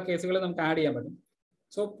ട്രൈബ്യൂണൽസിലുള്ള കേസുകൾ നമുക്ക് ആഡ് ചെയ്യാൻ പറ്റും.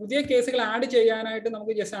 സോ പുതിയ കേസുകൾ ആഡ് ചെയ്യാനായിട്ട്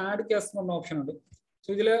നമുക്ക് ജസ്റ്റ് ആഡ് കേസ് എന്ന ഓപ്ഷൻ ഉണ്ട്. സോ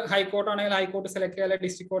ഇതിൽ ഹൈക്കോർട്ട് ആണെങ്കിൽ ഹൈക്കോർട്ട് സെലക്ട് ചെയ്യുക, അല്ലെങ്കിൽ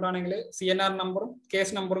ഡിസ്ട്രിക്ട് കോർട്ട് ആണെങ്കിൽ CNR നമ്പറും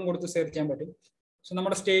കേസ് നമ്പറും കൊടുത്ത് സെർച്ച് ചെയ്യാൻ പറ്റും. സോ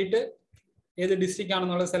നമ്മുടെ സ്റ്റേറ്റ് ഏത് ഡിസ്ട്രിക്ട്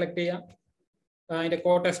ആണെന്നുള്ളത് സെലക്ട് ചെയ്യാം. അതിന്റെ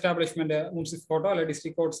കോർട്ട് എസ്റ്റാബ്ലിഷ്മെന്റ് മുനിസിപ്പൽ കോർട്ടോ അല്ലെ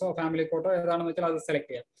ഡിസ്ട്രിക്ട് കോർട്സോ ഫാമിലി കോർട്ടോ ഏതാണെന്ന് വെച്ചാൽ അത് സെലക്ട്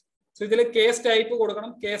ചെയ്യാം. സോ ഇതിൽ കേസ് ടൈപ്പ്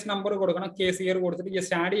കൊടുക്കണം, കേസ് നമ്പർ കൊടുക്കണം, കേസ് ഇയർ കൊടുത്തിട്ട്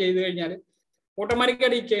ജസ്റ്റ് ആഡ് ചെയ്ത് കഴിഞ്ഞാൽ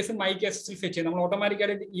ഓട്ടോമാറ്റിക്കായിട്ട് ഈ കേസ് മൈ കേസിൽ ഫെച്ച് ചെയ്യും. നമ്മൾ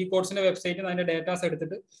ഓട്ടോമാറ്റിക്കായിട്ട് ഈ കോഴ്സിന്റെ വെബ്സൈറ്റിൽ അതിന്റെ ഡേറ്റാസ്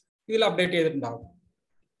എടുത്തിട്ട് ഇതിൽ അപ്ഡേറ്റ് ചെയ്തിട്ടുണ്ടാവും.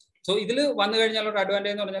 സോ ഇതിൽ വന്നു കഴിഞ്ഞാൽ ഒരു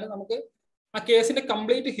അഡ്വാൻറ്റേജ് എന്ന് പറഞ്ഞാൽ നമുക്ക് ആ കേസിന്റെ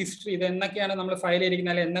കംപ്ലീറ്റ് ഹിസ്റ്ററി, ഇത് എന്നൊക്കെയാണ് നമ്മൾ ഫയൽ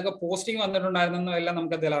ചെയ്തിരിക്കുന്നത്, അല്ലെങ്കിൽ എന്നൊക്കെ പോസ്റ്റിംഗ് വന്നിട്ടുണ്ടായിരുന്നോ എല്ലാം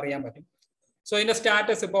നമുക്ക് അതിൽ അറിയാൻ പറ്റും. സോ അതിന്റെ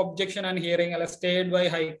സ്റ്റാറ്റസ് ഇപ്പോൾ ഒബ്ജെക്ഷൻ ആൻഡ് ഹിയറിംഗ് അല്ലെ സ്റ്റേഡ് ബൈ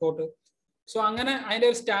ഹൈക്കോർട്ട്. സോ അങ്ങനെ അതിന്റെ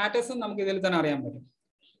ഒരു സ്റ്റാറ്റസും നമുക്ക് ഇതിൽ തന്നെ അറിയാൻ പറ്റും.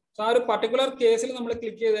 സോ ആ ഒരു പർട്ടിക്കുലർ കേസിൽ നമ്മൾ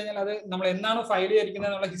ക്ലിക്ക് ചെയ്ത് കഴിഞ്ഞാൽ അത് നമ്മൾ എന്നാണ് ഫയൽ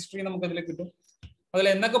ചെയ്തിരിക്കുന്നത് എന്നുള്ള ഹിസ്റ്ററി നമുക്ക് അതിൽ കിട്ടും. അതിൽ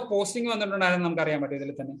എന്നൊക്കെ പോസ്റ്റിംഗ് വന്നിട്ടുണ്ടായിരുന്നു നമുക്ക് അറിയാൻ പറ്റും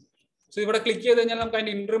ഇതിൽ തന്നെ. സോ ഇവിടെ ക്ലിക്ക് ചെയ്ത് കഴിഞ്ഞാൽ നമുക്ക്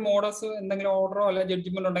അതിന്റെ ഇന്റർ മോഡസ് എന്തെങ്കിലും ഓർഡറോ അല്ലെങ്കിൽ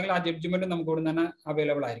ജഡ്ജ്മെന്റ് ഉണ്ടെങ്കിൽ ആ ജഡ്ജ്മെന്റ് നമുക്ക് ഇവിടെ തന്നെ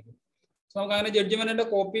അവൈലബിൾ ആയിരിക്കും. സോ നമുക്ക് അങ്ങനെ ജഡ്ജ്മെന്റിന്റെ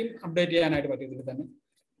കോപ്പിയും അപ്ഡേറ്റ് ചെയ്യാനായിട്ട് പറ്റും ഇതിൽ തന്നെ.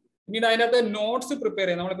 പിന്നീട് അതിനകത്ത് നോട്ട്സ് പ്രിപ്പയർ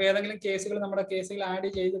ചെയ്യാം. നമ്മളിപ്പോൾ ഏതെങ്കിലും കേസുകൾ നമ്മുടെ കേസുകൾ ആഡ്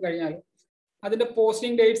ചെയ്ത് കഴിഞ്ഞാൽ അതിന്റെ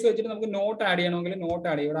പോസ്റ്റിംഗ് ഡേറ്റ്സ് വെച്ചിട്ട് നമുക്ക് നോട്ട് ആഡ് ചെയ്യണമെങ്കിൽ നോട്ട്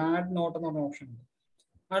ആഡ് ചെയ്യും. ഇവിടെ ആഡ് നോട്ട് എന്ന് പറഞ്ഞ ഓപ്ഷൻ ഉണ്ട്.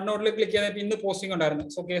 ആഡ് നോട്ടിൽ ക്ലിക്ക് ചെയ്താൽ ഇന്ന് പോസ്റ്റിംഗ് ഉണ്ടായിരുന്നു.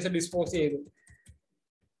 സോ കേസ് ഡിസ്പോസ് ചെയ്തു,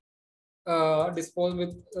 ഡിസ്പോസ്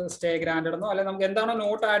വിത്ത് സ്റ്റേ ഗ്രാൻഡഡ് എന്നോ അല്ലെങ്കിൽ നമുക്ക് എന്താണോ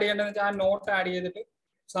നോട്ട് ആഡ് ചെയ്യേണ്ടതെന്ന് വെച്ചാൽ ആ നോട്ട് ആഡ് ചെയ്തിട്ട്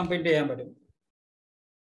സബ്മിറ്റ് ചെയ്യാൻ പറ്റും.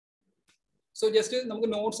 സോ ജസ്റ്റ് നമുക്ക്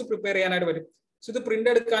നോട്ട്സ് പ്രിപ്പയർ ചെയ്യാനായിട്ട് പറ്റും. സോ ഇത് പ്രിന്റ്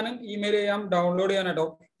എടുക്കാനും ഇമെയിൽ ചെയ്യാം, ഡൗൺലോഡ് ചെയ്യാനായിട്ടോ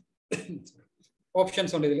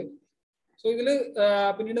ഓപ്ഷൻസ് ഉണ്ട് ഇതിൽ. സോ ഇതിൽ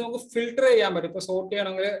പിന്നീട് നമുക്ക് ഫിൽട്ടർ ചെയ്യാൻ പറ്റും. ഇപ്പോൾ സോർട്ട്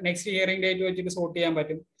ചെയ്യണമെങ്കിൽ നെക്സ്റ്റ് ഹിയറിംഗ് ഡേറ്റ് വെച്ചിട്ട് സോർട്ട് ചെയ്യാൻ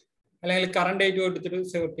പറ്റും, അല്ലെങ്കിൽ കറണ്ട് ഡേറ്റ് എടുത്തിട്ട്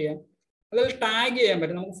സോർട്ട് ചെയ്യാം. അതിൽ ടാഗ് ചെയ്യാൻ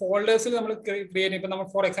പറ്റും. നമുക്ക് ഫോൾഡേഴ്സിൽ നമ്മൾ ക്രിയേറ്റ്, ഇപ്പൊ നമ്മൾ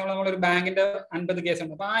ഫോർ എക്സാമ്പിൾ നമ്മളൊരു ബാങ്കിന്റെ 50 കേസ്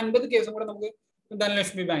ഉണ്ട്. അപ്പൊ ആ 50 കേസും കൂടെ നമുക്ക്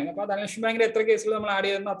ധനലക്ഷ്മി ബാങ്ക്, അപ്പൊ ധനലക്ഷ്മി ബാങ്കിന്റെ എത്ര കേസുകൾ നമ്മൾ ആഡ്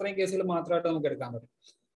ചെയ്യുന്നു അത്രയും കേസുകൾ മാത്രമായിട്ട് നമുക്ക് എടുക്കാൻ പറ്റും.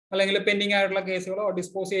 അല്ലെങ്കിൽ പെൻഡിങ് ആയിട്ടുള്ള കേസുകളോ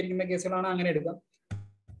ഡിസ്പോസ് ചെയ്തിരിക്കുന്ന കേസുകളാണ് അങ്ങനെ എടുക്കാം.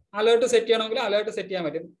 അലേർട്ട് സെറ്റ് ചെയ്യണമെങ്കിൽ അലേർട്ട് സെറ്റ് ചെയ്യാൻ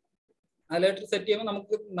പറ്റും. അലേർട്ട് സെറ്റ് ചെയ്യുമ്പോൾ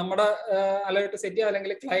നമുക്ക് നമ്മുടെ അലേർട്ട് സെറ്റ് ചെയ്യാം,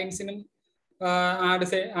 അല്ലെങ്കിൽ ക്ലയൻസിനും ആഡ്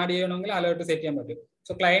ചെയ്യണമെങ്കിൽ അലേർട്ട് സെറ്റ് ചെയ്യാൻ പറ്റും.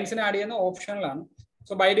 സോ ക്ലയൻസിന് ആഡ് ചെയ്യുന്ന ഓപ്ഷനിലാണ്.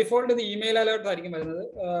 സോ ബൈ ഡിഫോൾട്ട് ഇത് ഇമെയിൽ അലേർട്ട് ആയിരിക്കും വരുന്നത്.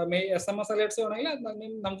 SMS അലേർട്ട്സ്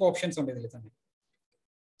വേണമെങ്കിൽ നമുക്ക് ഓപ്ഷൻസ് ഉണ്ട് ഇതിൽ തന്നെ.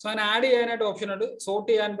 സോ അതിന് ആഡ് ചെയ്യാനായിട്ട് ഓപ്ഷൻ ഉണ്ട്, സോർട്ട്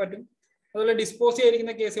ചെയ്യാൻ പറ്റും. അതുപോലെ ഡിസ്പോസ്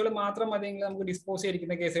ചെയ്തിരിക്കുന്ന കേസുകൾ മാത്രം മതിയെങ്കിൽ നമുക്ക് ഡിസ്പോസ്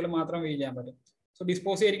ചെയ്തിരിക്കുന്ന കേസുകൾ മാത്രം വ്യൂ ചെയ്യാൻ പറ്റും. സോ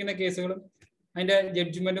ഡിസ്പോസ് ചെയ്തിരിക്കുന്ന കേസുകളും അതിന്റെ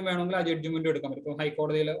ജഡ്ജ്മെന്റും വേണമെങ്കിൽ ആ ജഡ്ജ്മെന്റും എടുക്കാൻ പറ്റും. ഇപ്പോൾ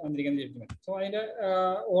ഹൈക്കോടതിയിൽ വന്നിരിക്കുന്ന ജഡ്ജ്മെന്റ്, സോ അതിന്റെ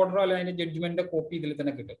ഓർഡറോ അല്ലെങ്കിൽ അതിന്റെ ജഡ്ജ്മെന്റിന്റെ കോപ്പി ഇതിൽ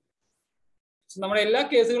തന്നെ കിട്ടും. സോ നമ്മുടെ എല്ലാ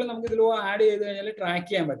കേസുകളും നമുക്ക് ഇതിൽ ആഡ് ചെയ്ത് കഴിഞ്ഞാൽ ട്രാക്ക്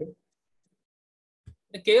ചെയ്യാൻ പറ്റും.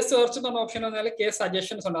 കേസ് സെർച്ച് എന്ന് പറഞ്ഞ ഓപ്ഷൻ വന്നാൽ കേസ്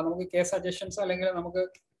സജഷൻസ് ഉണ്ടാകും. നമുക്ക് കേസ് സജഷൻസ് അല്ലെങ്കിൽ നമുക്ക്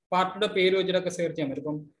പാർട്ടിയുടെ പേര് വെച്ചിട്ടൊക്കെ സെർച്ച് ചെയ്യാൻ പറ്റും.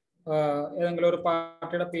 ഇപ്പം ഏതെങ്കിലും ഒരു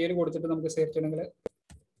പാർട്ടിയുടെ പേര് കൊടുത്തിട്ട് നമുക്ക് സെർച്ച് ചെയ്യണമെങ്കിൽ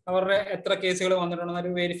അവരുടെ എത്ര കേസുകൾ വന്നിട്ടുണ്ടെന്ന്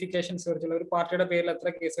ഒരു വെരിഫിക്കേഷൻ സെർച്ച് ഒരു പാർട്ടിയുടെ പേരിൽ എത്ര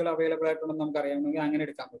കേസുകൾ അവൈലബിൾ ആയിട്ടുണ്ടെന്ന് നമുക്ക് അറിയാമെങ്കിൽ അങ്ങനെ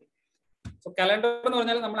എടുക്കാൻ പറ്റും. സോ കലണ്ടർ എന്ന്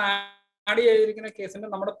പറഞ്ഞാൽ നമ്മൾ ആഡ് ചെയ്തിരിക്കുന്ന കേസിന്റെ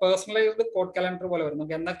നമ്മുടെ പേഴ്സണലൈസ്ഡ് കോഡ് കലണ്ടർ പോലെ വരും.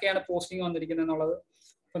 നമുക്ക് എന്തൊക്കെയാണ് പോസ്റ്റിംഗ് വന്നിരിക്കുന്നത് എന്നുള്ളത്,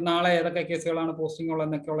 ഇപ്പം നാളെ ഏതൊക്കെ കേസുകളാണ് പോസ്റ്റിംഗ് ഉള്ളത്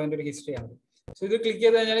എന്നൊക്കെ ഉള്ളതിന്റെ ഒരു ഹിസ്റ്ററിയാണ്. സോ ഇത് ക്ലിക്ക്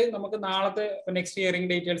ചെയ്ത് കഴിഞ്ഞാൽ നമുക്ക് നാളത്തെ നെക്സ്റ്റ് ഹിയറിംഗ്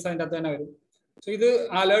ഡീറ്റെയിൽസ് അതിൻ്റെ അകത്ത് തന്നെ വരും. സോ ഇത്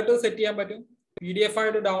അലേർട്ട് സെറ്റ് ചെയ്യാൻ പറ്റും. PDF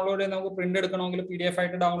ആയിട്ട് ഡൗൺലോഡ് ചെയ്യാൻ നമുക്ക് പ്രിന്റ് എടുക്കണമെങ്കിൽ PDF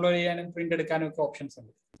ആയിട്ട് ഡൗൺലോഡ് ചെയ്യാനും പ്രിന്റ് എടുക്കാനും ഒക്കെ ഓപ്ഷൻസ്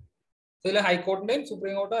ഉണ്ട്. സോ ഇതിൽ ഹൈക്കോർട്ടിന്റെയും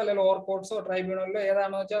സുപ്രീം കോർട്ടോ അല്ലെങ്കിൽ ലോവർ കോർട്ട്സോ ട്രൈബ്യൂണലിലോ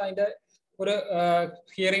ഏതാണെന്ന് വെച്ചാൽ അതിന്റെ ഒരു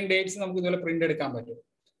ഹിയറിംഗ് ഡേറ്റ്സ് നമുക്ക് ഇതുപോലെ പ്രിന്റ് എടുക്കാൻ പറ്റും.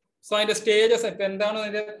 സോ അതിന്റെ സ്റ്റേജസ് ഇപ്പൊ എന്താണ്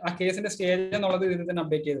അതിന്റെ ആ കേസിന്റെ സ്റ്റേജ് എന്നുള്ളത് ഇതിൽ തന്നെ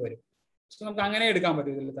അപ്ഡേറ്റ് ചെയ്ത് വരും. സോ നമുക്ക് അങ്ങനെ എടുക്കാൻ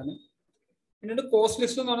പറ്റും ഇതിൽ തന്നെ. പിന്നീട് കോസ്റ്റ്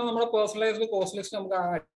ലിസ്റ്റ് എന്ന് പറഞ്ഞാൽ നമ്മുടെ പേഴ്സണലൈസ്ഡ് കോസ്റ്റ് ലിസ്റ്റ് നമുക്ക്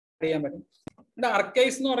ആഡ് ചെയ്യാൻ പറ്റും. പിന്നെ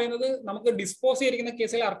അർക്കൈവ്സ് എന്ന് പറയുന്നത് നമുക്ക് ഡിസ്പോസ് ചെയ്തിരിക്കുന്ന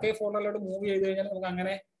കേസുകൾ അർക്കൈവ് ഫോൾഡറിലോട്ട് മൂവ് ചെയ്ത് കഴിഞ്ഞാൽ നമുക്ക്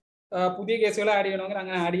അങ്ങനെ പുതിയ കേസുകൾ ആഡ് ചെയ്യണമെങ്കിൽ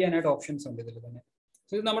അങ്ങനെ ആഡ് ചെയ്യാനായിട്ട് ഓപ്ഷൻസ് ഉണ്ട് ഇതിൽ തന്നെ.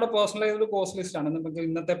 സോ ഇത് നമ്മുടെ പേഴ്സണലൈസ്ഡ് കോസ്റ്റ് ലിസ്റ്റ് ആണ്. നമുക്ക്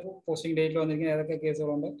ഇന്നത്തെ പോസ്റ്റിംഗ് ഡേറ്റിൽ വന്നിരിക്കുന്ന ഏതൊക്കെ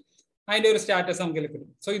കേസുകളുണ്ട് അതിന്റെ ഒരു സ്റ്റാറ്റസ് നമുക്ക് കിട്ടും.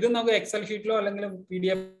 സോ ഇത് നമുക്ക് എക്സൽ ഷീറ്റിലോ അല്ലെങ്കിൽ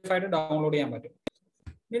PDF ആയിട്ട് ഡൗൺലോഡ് ചെയ്യാൻ പറ്റും.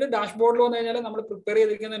 പിന്നീട് ഡാഷ്ബോർഡിൽ വന്നു കഴിഞ്ഞാൽ നമ്മൾ പ്രിപ്പയർ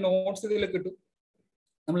ചെയ്തിരിക്കുന്ന നോട്ട്സ് ഇതിൽ കിട്ടും.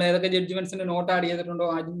 നമ്മൾ ഏതൊക്കെ ജഡ്ജ്മെന്റ്സിന്റെ നോട്ട് ആഡ് ചെയ്തിട്ടുണ്ടോ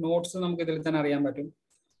ആ നോട്ട്സ് നമുക്ക് ഇതിൽ തന്നെ അറിയാൻ പറ്റും.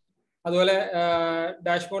 അതുപോലെ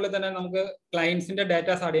ഡാഷ്ബോർഡിൽ തന്നെ നമുക്ക് ക്ലയൻസിന്റെ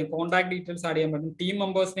ഡാറ്റാസ് ആഡ് ചെയ്യാം, കോൺടാക്ട് ഡീറ്റെയിൽസ് ആഡ് ചെയ്യാൻ പറ്റും, ടീം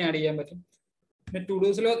മെമ്പേഴ്സിനെ ആഡ് ചെയ്യാൻ പറ്റും. പിന്നെ ടു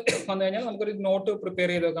ഡൂസിൽ വന്നു കഴിഞ്ഞാൽ നമുക്കൊരു നോട്ട് പ്രിപ്പയർ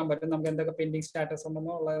ചെയ്ത് വെക്കാൻ പറ്റും. നമുക്ക് എന്തൊക്കെ പെൻഡിങ് സ്റ്റാറ്റസ്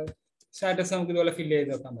ഉണ്ടെന്നോ ഉള്ള സ്റ്റാറ്റസ് നമുക്ക് ഇതുപോലെ ഫില്ല്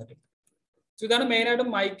ചെയ്ത് വെക്കാൻ പറ്റും. സോ ഇതാണ് മെയിൻ ആയിട്ടും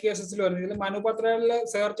മൈ കേസസിൽ വരുന്നത്. ഇതിൽ മനുപത്രയിലെ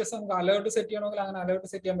സെർച്ചസ് നമുക്ക് അലേർട്ട് സെറ്റ് ചെയ്യണമെങ്കിൽ അങ്ങനെ അലേർട്ട്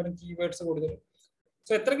സെറ്റ് ചെയ്യാൻ പറ്റും, കീവേഡ്സ് കൊടുത്തിട്ട്.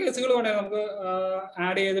 സോ എത്ര കേസുകൾ വേണമെങ്കിൽ നമുക്ക്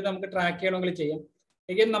ആഡ് ചെയ്തിട്ട് നമുക്ക് ട്രാക്ക് ചെയ്യണമെങ്കിൽ ചെയ്യാം.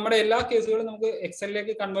 എങ്കിൽ നമ്മുടെ എല്ലാ കേസുകളും നമുക്ക്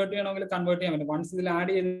എക്സലിലേക്ക് കൺവേർട്ട് ചെയ്യണമെങ്കിൽ കൺവേർട്ട് ചെയ്യാൻ പറ്റും. വൺസ് ഇതിൽ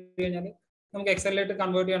ആഡ് ചെയ്ത് കഴിഞ്ഞാൽ നമുക്ക് എക്സലിലേക്ക്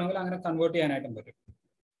കൺവേർട്ട് ചെയ്യണമെങ്കിൽ അങ്ങനെ കൺവേർട്ട് ചെയ്യാനായിട്ടും പറ്റും.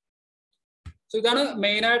 സോ ഇതാണ്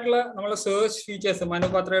മെയിൻ ആയിട്ടുള്ള നമ്മളെ സെർച്ച് ഫീച്ചേഴ്സ്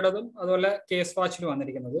മനുപത്രയുടേതും അതുപോലെ കേസ് വാച്ചിൽ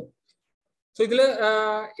വന്നിരിക്കുന്നത്. സോ ഇതിൽ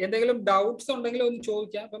എന്തെങ്കിലും ഡൗട്ട്സ് ഉണ്ടെങ്കിൽ ഒന്ന്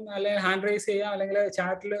ചോദിക്കാം. അപ്പം അല്ലെങ്കിൽ ഹാൻഡ് റൈസ് ചെയ്യാം, അല്ലെങ്കിൽ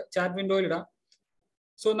ചാറ്റ് വിൻഡോയിൽ ഇടാം.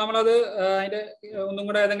 സോ നമ്മളത് അതിന്റെ ഒന്നും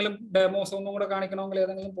കൂടെ ഏതെങ്കിലും ഡെമോസ് ഒന്നും കൂടെ കാണിക്കണമെങ്കിൽ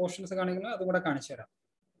ഏതെങ്കിലും പോർഷൻസ് കാണിക്കണമെങ്കിൽ അതും കൂടെ കാണിച്ചു തരാം.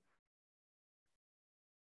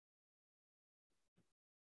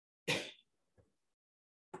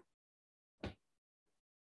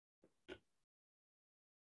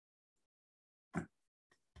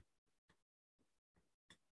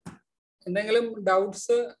 എന്തെങ്കിലും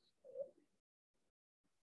ഡൗട്ട്സ്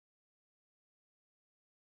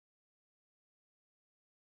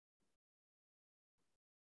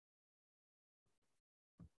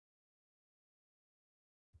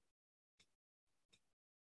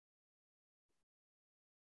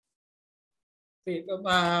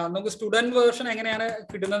നമുക്ക് സ്റ്റുഡന്റ് വേർഷൻ എങ്ങനെയാണ്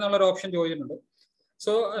കിട്ടുന്നത് എന്നുള്ളൊരു ഓപ്ഷൻ ചോദിച്ചിട്ടുണ്ട്.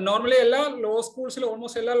 സോ നോർമലി എല്ലാ ലോ സ്കൂൾസിലും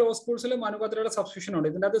ഓൾമോസ്റ്റ് എല്ലാ ലോ സ്കൂൾസിലും മനുപത്രയുടെ സബ്സ്ക്രിപ്ഷൻ ഉണ്ട്.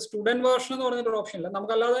 ഇതിൻ്റെ അകത്ത് സ്റ്റുഡന്റ് വേർഷൻ എന്ന് പറഞ്ഞിട്ടൊരു ഓപ്ഷൻ ഇല്ല.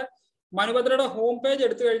 നമുക്കല്ലാതെ മനുപത്രയുടെ ഹോം പേജ്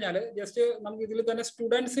എടുത്തു കഴിഞ്ഞാൽ ജസ്റ്റ് നമുക്ക് ഇതിൽ തന്നെ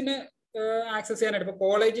സ്റ്റുഡൻസിന് ആക്സസ് ചെയ്യാനായിട്ട് ഇപ്പോൾ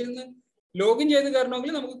കോളേജിൽ നിന്ന് ലോഗിൻ ചെയ്ത്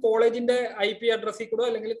കയറണമെങ്കിൽ നമുക്ക് കോളേജിന്റെ IP അഡ്രസ്സിൽ കൂടെ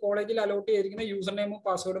അല്ലെങ്കിൽ കോളേജിൽ അലോട്ട് ചെയ്തിരിക്കുന്ന യൂസർ നെയിമും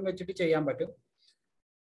പാസ്വേഡും വെച്ചിട്ട് ചെയ്യാൻ പറ്റും.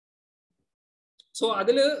 സോ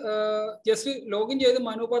അതിൽ ജസ്റ്റ് ലോഗിൻ ചെയ്ത്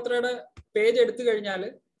മനുപത്രയുടെ പേജ് എടുത്തു കഴിഞ്ഞാൽ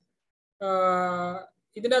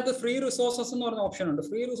ഇതിൻ്റെ അകത്ത് ഫ്രീ റിസോഴ്സസ് എന്ന് പറഞ്ഞ ഓപ്ഷൻ ഉണ്ട്.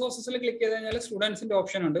 ഫ്രീ റിസോഴ്സസിൽ ക്ലിക്ക് ചെയ്ത് കഴിഞ്ഞാൽ സ്റ്റുഡൻസിന്റെ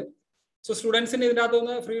ഓപ്ഷൻ ഉണ്ട്. സോ സ്റ്റുഡൻസിന് ഇതിൻ്റെ അകത്ത്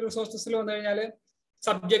നിന്ന് ഫ്രീ റിസോഴ്സസിൽ വന്നു കഴിഞ്ഞാൽ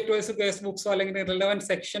സബ്ജക്ട് വൈസ് കേസ് ബുക്സോ അല്ലെങ്കിൽ റിലവൻറ്റ്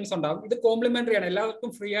സെക്ഷൻസ് ഉണ്ടാവും. ഇത് കോംപ്ലിമെന്ററി ആണ്, എല്ലാവർക്കും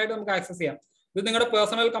ഫ്രീ ആയിട്ട് നമുക്ക് ആക്സസ് ചെയ്യാം. ഇത് നിങ്ങളുടെ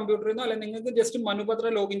പേഴ്സണൽ കമ്പ്യൂട്ടറിൽ നിന്നോ അല്ലെങ്കിൽ നിങ്ങൾക്ക് ജസ്റ്റ് മനുപത്ര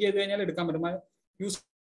ലോഗിൻ ചെയ്ത് കഴിഞ്ഞാൽ എടുക്കാൻ പറ്റും.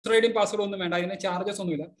 യൂസർ ഐഡിയും പാസ്വേഡും ഒന്നും വേണ്ട, അതിന് ചാർജസ്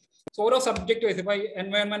ഒന്നുമില്ല. സോ ഓരോ സബ്ജക്ട് വൈസ് ഇപ്പൊ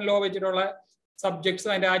എൻവയോൺമെന്റ് ലോ വെച്ചിട്ടുള്ള സബ്ജക്ട്സ്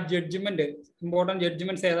അതിന്റെ ആ ജഡ്ജ്മെന്റ് ഇമ്പോർട്ടന്റ്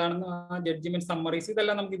ജഡ്ജ്മെന്റ്സ് ഏതാണെന്ന് ആ ജഡ്ജ്മെന്റ് സമ്മറീസ്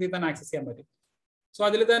ഇതെല്ലാം നമുക്ക് ഇതിൽ തന്നെ ആക്സസ് ചെയ്യാൻ പറ്റും. സോ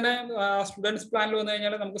അതിൽ തന്നെ സ്റ്റുഡൻസ് പ്ലാനിൽ വന്നു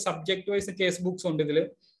കഴിഞ്ഞാൽ നമുക്ക് സബ്ജക്ട് വൈസ് കേസ് ബുക്സ് ഉണ്ട് ഇതിൽ.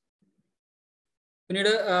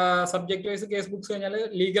 പിന്നീട് സബ്ജക്ട് വൈസ് കേസ് ബുക്സ് കഴിഞ്ഞാൽ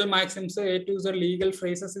legal maxims A to Z legal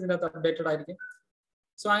phrases ഇതിൻ്റെ അകത്ത് അപ്ഡേറ്റഡ് ആയിരിക്കും.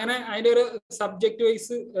 സോ അങ്ങനെ അതിന്റെ ഒരു സബ്ജക്ട്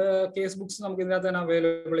വൈസ് കേസ് ബുക്സ് നമുക്ക് ഇതിനകത്ത് തന്നെ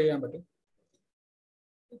അവൈലബിൾ ചെയ്യാൻ പറ്റും.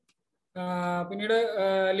 പിന്നീട്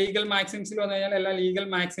ലീഗൽ മാക്സിംസിൽ വന്നു കഴിഞ്ഞാൽ എല്ലാ ലീഗൽ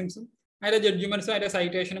മാക്സിംസും അതിന്റെ ജഡ്ജ്മെന്റ്സും അതിന്റെ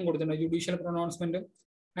സൈറ്റേഷനും കൊടുത്തിട്ടുണ്ട്. ജുഡീഷ്യൽ പ്രൊനൗൺസ്മെന്റും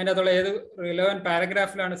അതിൻ്റെ അകത്തുള്ള ഏത് റിലവൻറ്റ്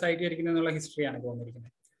പാരഗ്രാഫിലാണ് സൈറ്റ് ചെയ്തിരിക്കുന്നത് എന്നുള്ള ഹിസ്റ്ററിയാണ്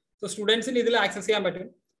തോന്നിയിരിക്കുന്നത്. സോ സ്റ്റുഡൻസിന് ഇതിൽ ആക്സസ് ചെയ്യാൻ പറ്റും.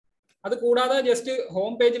 അത് കൂടാതെ ജസ്റ്റ്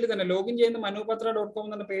ഹോം പേജിൽ തന്നെ ലോഗിൻ ചെയ്യുന്ന manupatra.com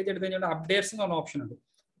എന്ന പേജ് എടുത്ത് കഴിഞ്ഞാൽ അപ്ഡേറ്റ്സ് എന്ന് പറഞ്ഞ ഓപ്ഷൻ ഉണ്ട്.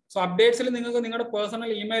 സോ അപ്ഡേറ്റ്സിൽ നിങ്ങൾക്ക് നിങ്ങളുടെ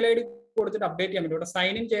പേഴ്സണൽ ഇമെയിൽ ID കൊടുത്തിട്ട് അപ്ഡേറ്റ് ചെയ്യാൻ പറ്റും. ഇവിടെ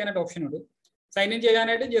സൈൻ ഇൻ ചെയ്യാനായിട്ട് ഓപ്ഷൻ ഉണ്ട്. സൈൻ ഇൻ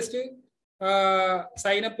ചെയ്യാനായിട്ട് ജസ്റ്റ്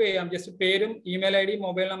സൈൻ അപ്പ് ചെയ്യാം. ജസ്റ്റ് പേരും ഇമെയിൽ ID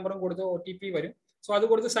മൊബൈൽ നമ്പറും കൊടുത്ത് OTP വരും. സോ അത്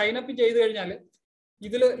കൊടുത്ത് സൈൻ അപ്പ് ചെയ്ത് കഴിഞ്ഞാൽ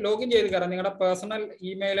ഇതിൽ ലോഗിൻ ചെയ്ത് കയറാം. നിങ്ങളുടെ പേഴ്സണൽ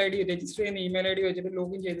ഇമെയിൽ ID രജിസ്റ്റർ ചെയ്യുന്ന ഇമെയിൽ ID വെച്ചിട്ട്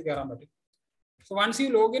ലോഗിൻ ചെയ്ത് കയറാൻ പറ്റും. സോ വൺസ് ഈ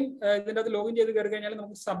ലോഗിൻ ഇതിൻ്റെ അകത്ത് ലോഗിൻ ചെയ്ത് കയറി കഴിഞ്ഞാൽ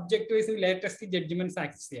നമുക്ക് subject wise latest judgements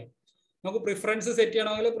access ചെയ്യാം. നമുക്ക് പ്രിഫറൻസ് സെറ്റ്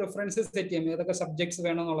ചെയ്യണമെങ്കിൽ പ്രിഫറൻസ് സെറ്റ് ചെയ്യാം, ഏതൊക്കെ subjects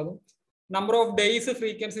വേണമെന്നുള്ളതും. Number of days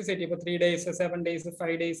frequency set ചെയ്യും. ഇപ്പോൾ 3 days 7 days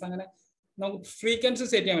 5 days അങ്ങനെ നമുക്ക് ഫ്രീക്വൻസി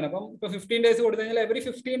സെറ്റ് ചെയ്യാൻ പറ്റും. അപ്പം ഇപ്പോൾ 15 days കൊടുത്തു കഴിഞ്ഞാൽ എവറി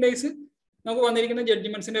 15 days നമുക്ക് വന്നിരിക്കുന്ന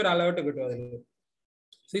ജഡ്ജ്മെന്റ്സിന്റെ ഒരു അലേർട്ട് കിട്ടും അതിൽ.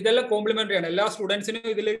 സോ ഇതെല്ലാം കോംപ്ലിമെന്ററി ആണ്. എല്ലാ സ്റ്റുഡൻസിനും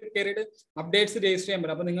ഇതിൽ കയറിയിട്ട് അപ്ഡേറ്റ്സ് രജിസ്റ്റർ ചെയ്യാൻ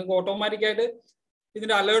പറ്റും. അപ്പോൾ നിങ്ങൾക്ക് ഓട്ടോമാറ്റിക്കായിട്ട്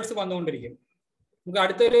ഇതിന്റെ അലേർട്ട്സ് വന്നുകൊണ്ടിരിക്കും. നമുക്ക്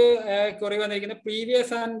അടുത്തൊരു ക്വറി വന്നിരിക്കുന്നത്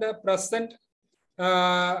previous and present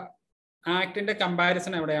ആക്ടിന്റെ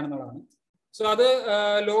comparison എവിടെയാണെന്നുള്ളതാണ്. So അത്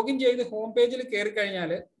ലോഗിൻ ചെയ്ത് ഹോം പേജിൽ കയറി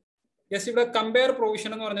കഴിഞ്ഞാൽ ജസ്റ്റ് ഇവിടെ കമ്പയർ പ്രൊവിഷൻ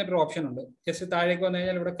എന്ന് പറഞ്ഞിട്ടൊരു ഓപ്ഷൻ ഉണ്ട്. ജസ്റ്റ് താഴേക്ക് വന്നു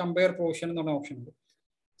കഴിഞ്ഞാൽ ഇവിടെ കമ്പയർ പ്രൊവിഷൻ എന്ന് പറഞ്ഞ ഓപ്ഷൻ ഉണ്ട്.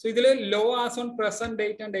 സോ ഇതിൽ law as on present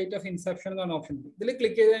date and date of inception എന്ന് പറഞ്ഞ ഓപ്ഷൻ ഉണ്ട്. ഇതിൽ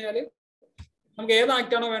ക്ലിക്ക് ചെയ്ത് കഴിഞ്ഞാൽ നമുക്ക് ഏത്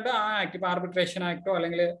ആക്ട് ആണോ വേണ്ട ആ ആക്ട്, ഇപ്പോൾ ആർബിട്രേഷൻ ആക്ടോ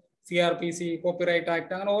അല്ലെങ്കിൽ CRPC കോപ്പിറൈറ്റ്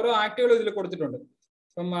ആക്ട്, അങ്ങനെ ഓരോ ആക്ടുകളും ഇതിൽ കൊടുത്തിട്ടുണ്ട്.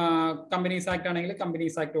 ഇപ്പം കമ്പനീസ് ആക്ട് ആണെങ്കിൽ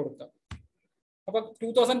കമ്പനീസ് ആക്ട് കൊടുക്കാം. അപ്പൊ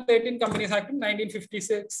 2013 കമ്പനീസ് ആക്ടും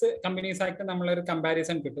 1956 കമ്പനീസ് ആക്ടും നമ്മളൊരു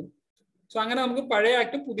കമ്പാരിസൺ കിട്ടും. സോ അങ്ങനെ നമുക്ക് പഴയ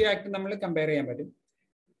ആക്ടും പുതിയ ആക്ടും നമ്മൾ കമ്പയർ ചെയ്യാൻ പറ്റും.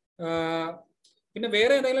 പിന്നെ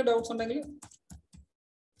വേറെ ഏതെങ്കിലും ഡൗട്ട്സ് ഉണ്ടെങ്കിൽ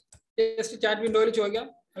ജസ്റ്റ് ചാറ്റ് വിൻഡോയിൽ ചോദിക്കാം,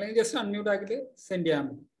 അല്ലെങ്കിൽ ജസ്റ്റ് അൺമ്യൂട്ട് ആക്കിയിട്ട് സെൻഡ് ചെയ്യാൻ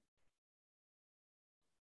പറ്റും.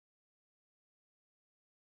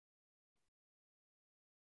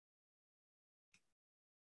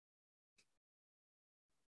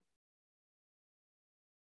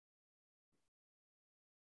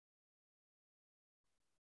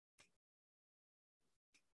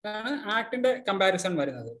 ഇതാണ് ആക്ടിന്റെ കമ്പാരിസൺ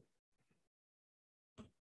വരുന്നത്.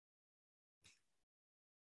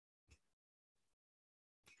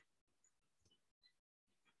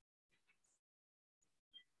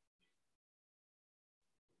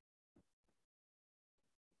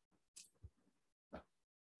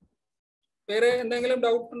 വേറെ എന്തെങ്കിലും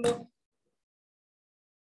ഡൗട്ട് ഉണ്ടോ?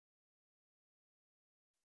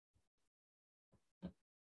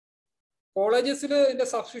 കോളേജസിൽ ഇതിന്റെ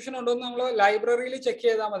സബ്സ്ക്രിപ്ഷൻ ഉണ്ടോ എന്ന് നമ്മൾ ലൈബ്രറിയിൽ ചെക്ക്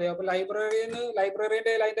ചെയ്താൽ മതി. അപ്പോൾ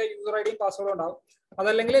ലൈബ്രറിന്റെ അതിന്റെ യൂസർ ഐഡിയും പാസ്വേഡും ഉണ്ടാവും.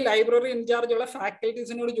 അതല്ലെങ്കിൽ ലൈബ്രറി ഇൻചാർജ് ഉള്ള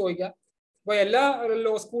ഫാക്കൽറ്റീസിനോട് ചോദിക്കാം. അപ്പോൾ എല്ലാ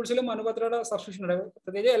ലോ സ്കൂൾസിലും മനുപത്രയുടെ സബ്സ്ക്രിപ്ഷൻ ഉണ്ട്.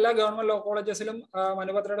 പ്രത്യേകിച്ച് എല്ലാ ഗവൺമെന്റ് ലോ കോളേജസിലും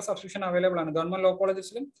മനുപത്രയുടെ സബ്സ്ക്രിപ്ഷൻ അവൈലബിൾ ആണ്. Government law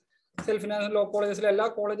കോളേജസിലും self finance law കോളേജസിലും എല്ലാ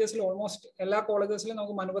കോളേജസിലും ഓൾമോസ്റ്റ് എല്ലാ കോളേജസിലും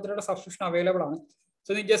നമുക്ക് മനുപത്രയുടെ സബ്സ്ക്രിപ്ഷൻ അവൈലബിൾ ആണ്.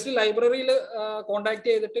 സോ നീ ജസ്റ്റ് ലൈബ്രറിയിൽ കോൺടാക്ട്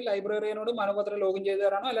ചെയ്തിട്ട് ലൈബ്രറിയനോട് മനുപത്ര ലോഗിൻ ചെയ്ത്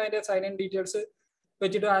തരാനോ അല്ല അതിന്റെ സൈൻ ഇൻ ഡീറ്റെയിൽസ്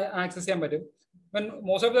വെച്ചിട്ട് ആക്സസ് ചെയ്യാൻ പറ്റും.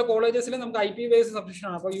 മോസ്റ്റ് ഓഫ് ദ കോളേജസിൽ നമുക്ക് IP ബേസ്ഡ് സബ്സ്ക്രിപ്ഷൻ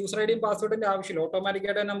ആണ്. അപ്പോൾ യൂസർ ഐഡിയും പാസ്വേഡിന്റെ ആവശ്യമില്ല,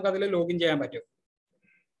 ഓട്ടോമാറ്റിക്കായിട്ട് തന്നെ നമുക്ക് അതിൽ ലോഗിൻ ചെയ്യാൻ പറ്റും.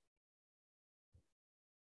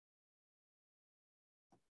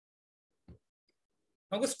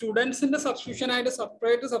 നമുക്ക് സ്റ്റുഡൻസിന്റെ സബ്സ്ക്രിപ്ഷൻ ആയിട്ട്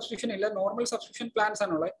സെപ്പറേറ്റ് സബ്സ്ക്രിപ്ഷൻ ഇല്ല, നോർമൽ സബ്സ്ക്രിപ്ഷൻ പ്ലാൻസ്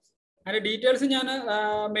ആണുള്ളത്. അതിന്റെ ഡീറ്റെയിൽസ് ഞാൻ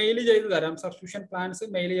മെയിൽ ചെയ്ത് തരാം. സബ്സ്ക്രിപ്ഷൻ പ്ലാൻസ്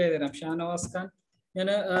മെയിൽ ചെയ്ത് തരാം. ഷാനവാസ് ഖാൻ, ഞാൻ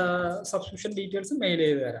സബ്സ്ക്രിപ്ഷൻ ഡീറ്റെയിൽസ് മെയിൽ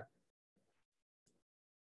ചെയ്ത് തരാം.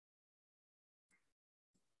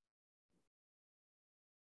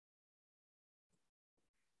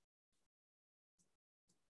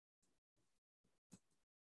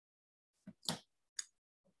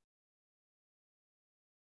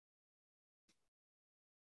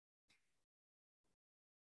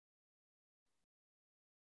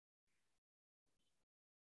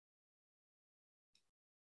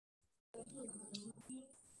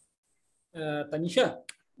 Tanisha.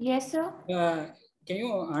 Yes, sir. Can you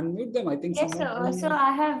unmute them? I think. Yes, sir. So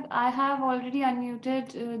I have already unmuted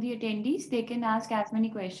the attendees. They can ask as many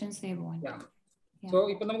questions they want. Yeah. So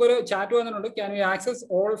ഇപ്പൊ നമുക്കൊരു chat വന്നിട്ടുണ്ട്. Can you access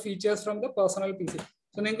all features from the personal PC?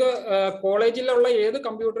 So നിങ്ങൾക്ക് കോളേജിലുള്ള ഏത്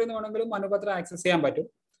കമ്പ്യൂട്ടറിൽ നിന്ന് വേണമെങ്കിലും മനുപത്ര access ചെയ്യാൻ പറ്റും.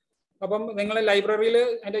 അപ്പം നിങ്ങൾ ലൈബ്രറിയിൽ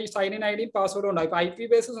അതിന്റെ സൈൻ ഇൻ ഐഡിയും പാസ്വേഡും ഉണ്ടാവും. ഇപ്പൊ IP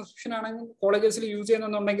ബേസ്ഡ് സബ്സ്ക്രിപ്ഷൻ ആണെങ്കിൽ കോളേജസിൽ യൂസ്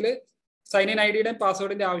ചെയ്യുന്നുണ്ടെങ്കിൽ സൈൻ ഇൻ ഐഡിയുടെയും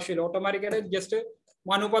പാസ്വേഡിന്റെ ആവശ്യമില്ല. ഓട്ടോമാറ്റിക്കായിട്ട് ജസ്റ്റ്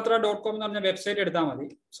manupatra.com എന്ന് പറഞ്ഞ വെബ്സൈറ്റ് എടുത്താൽ മതി.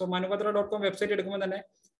 സോ manupatra.com വെബ്സൈറ്റ് എടുക്കുമ്പോൾ തന്നെ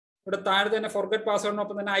ഇവിടെ താഴെ തന്നെ ഫോർഗെറ്റ്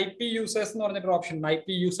പാസ്വേഡിനൊപ്പം തന്നെ IP യൂസേഴ്സ് എന്ന് പറഞ്ഞിട്ട് ഓപ്ഷൻ ഉണ്ട്. IP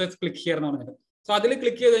യൂസേഴ്സ് ക്ലിക്ക് ചെയ്യാൻ പറഞ്ഞിട്ട്. സോ അതിൽ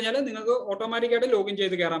ക്ലിക്ക് ചെയ്ത് കഴിഞ്ഞാൽ നിങ്ങൾക്ക് ഓട്ടോമാറ്റിക്കായിട്ട് ലോഗിൻ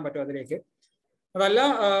ചെയ്ത് കയറാൻ പറ്റും അതിലേക്ക്. അതല്ല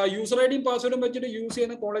യൂസർ ഐഡിയും പാസ്വേഡും വെച്ചിട്ട് യൂസ്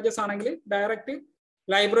ചെയ്യുന്ന കോളേജസ് ആണെങ്കിൽ ഡയറക്റ്റ്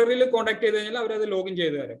ലൈബ്രറിയിൽ കോൺടാക്ട് ചെയ്ത് കഴിഞ്ഞാൽ അവരത് ലോഗിൻ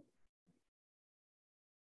ചെയ്ത് തരും.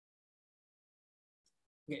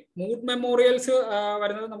 മൂഡ് മെമ്മോറിയൽസ്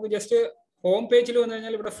വരുന്നത് നമുക്ക് ജസ്റ്റ് ഹോം പേജിൽ വന്നു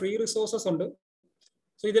കഴിഞ്ഞാൽ ഇവിടെ ഫ്രീ റിസോഴ്സസ് ഉണ്ട്.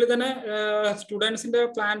 സോ ഇതിൽ തന്നെ സ്റ്റുഡൻസിന്റെ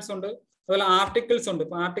പ്ലാൻസ് ഉണ്ട്, അതുപോലെ ആർട്ടിക്കിൾസ് ഉണ്ട്.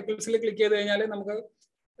 ഇപ്പൊ ആർട്ടിക്കിൾസിൽ ക്ലിക്ക് ചെയ്ത് കഴിഞ്ഞാൽ നമുക്ക്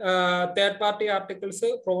തേർഡ് പാർട്ടി ആർട്ടിക്കിൾസ്,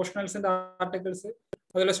 പ്രൊഫഷണൽസിന്റെ ആർട്ടിക്കിൾസ്,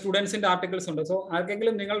 അതുപോലെ സ്റ്റുഡൻസിന്റെ ആർട്ടിക്കിൾസ് ഉണ്ട്. സോ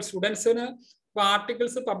ആർക്കെങ്കിലും നിങ്ങൾ സ്റ്റുഡൻസിന് ഇപ്പൊ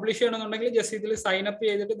ആർട്ടിക്കിൾസ് പബ്ലിഷ് ചെയ്യണമെന്നുണ്ടെങ്കിൽ ജസ്റ്റ് ഇതിൽ സൈൻ അപ്പ്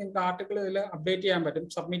ചെയ്തിട്ട് നിങ്ങൾക്ക് ആർട്ടിക്കിൾ ഇതിൽ അപ്ഡേറ്റ് ചെയ്യാൻ പറ്റും.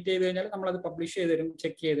 സബ്മിറ്റ് ചെയ്ത് കഴിഞ്ഞാൽ നമ്മൾ അത് പബ്ലിഷ് ചെയ്ത് തരും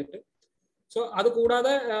ചെക്ക് ചെയ്തിട്ട്. സോ അത്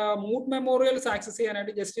കൂടാതെ മൂഡ് മെമ്മോറിയൽസ് ആക്സസ്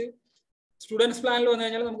ചെയ്യാനായിട്ട് ജസ്റ്റ് സ്റ്റുഡൻസ് പ്ലാനിൽ വന്നു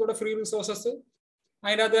കഴിഞ്ഞാൽ നമുക്ക് ഇവിടെ ഫ്രീ റിസോഴ്സസ്,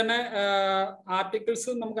 അതിൻ്റെ അകത്ത് തന്നെ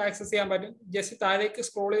ആർട്ടിക്കിൾസ് നമുക്ക് ആക്സസ് ചെയ്യാൻ പറ്റും. ജസ്റ്റ് താഴേക്ക്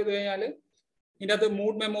സ്ക്രോൾ ചെയ്ത് കഴിഞ്ഞാൽ ഇതിൻ്റെ അകത്ത്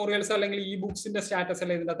മൂഡ് മെമ്മോറിയൽസ് അല്ലെങ്കിൽ ഇ ബുക്സിന്റെ സ്റ്റാറ്റസ്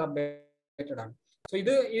എല്ലാം ഇതിൻ്റെ അകത്ത് അപ്ഡേറ്റഡ് ആണ്. സോ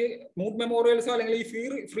ഇത് ഈ മൂഡ് മെമ്മോറിയൽസോ അല്ലെങ്കിൽ ഈ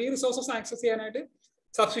ഫ്രീ റിസോഴ്സസ് ആക്സസ് ചെയ്യാനായിട്ട്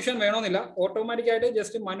സബ്സ്ക്രിപ്ഷൻ വേണമെന്നില്ല. ഓട്ടോമാറ്റിക്കായിട്ട്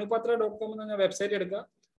ജസ്റ്റ് manupatra.com എന്ന വെബ്സൈറ്റ് എടുക്കുക.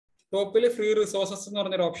 ടോപ്പിൽ ഫ്രീ റിസോഴ്സസ് എന്ന്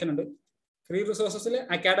പറഞ്ഞൊരു ഓപ്ഷൻ ഉണ്ട്. ഫ്രീ റിസോഴ്സസിൽ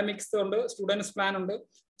അക്കാഡമിക്സ് ഉണ്ട്, സ്റ്റുഡൻസ് പ്ലാൻ ഉണ്ട്.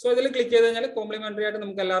 സോ ഇതിൽ ക്ലിക്ക് ചെയ്ത് കഴിഞ്ഞാൽ കോംപ്ലിമെന്ററി ആയിട്ട്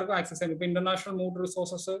നമുക്ക് എല്ലാവർക്കും ആക്സസ് ചെയ്യാം. ഇപ്പൊ ഇന്റർനാഷണൽ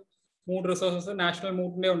മൂഡ് റിസോഴ്സസ് നാഷണൽ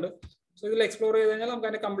മൂഡിന്റെ ഉണ്ട്. സോ ഇതിൽ എക്സ്പ്ലോർ ചെയ്ത് കഴിഞ്ഞാൽ നമുക്ക്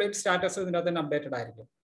അതിന്റെ കംപ്ലീറ്റ് സ്റ്റാറ്റസ് ഇതിന്റെ അകത്ത് തന്നെ അപ്ഡേറ്റഡ് ആയിരിക്കും.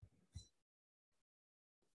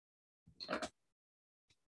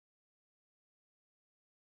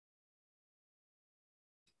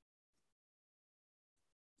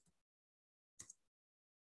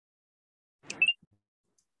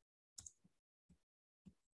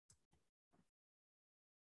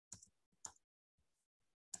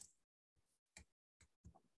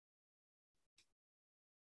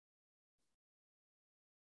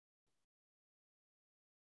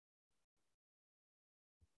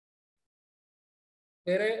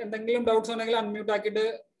 വേറെ എന്തെങ്കിലും ഡൗട്ട്സ് ഉണ്ടെങ്കിൽ അൺമ്യൂട്ട് ആക്കിയിട്ട്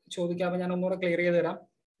ചോദിക്കാം. ഞാൻ ഒന്നുകൂടെ ക്ലിയർ ചെയ്ത് തരാം.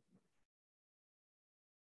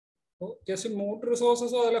 ജസ്റ്റ് മൂഡ്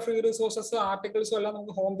റിസോഴ്സസോ അതല്ല ഫ്രീ റിസോഴ്സസ് ആർട്ടിക്കിൾസോ എല്ലാം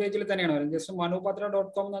നമുക്ക് ഹോം പേജിൽ തന്നെയാണ് വരുന്നത്. ജസ്റ്റ്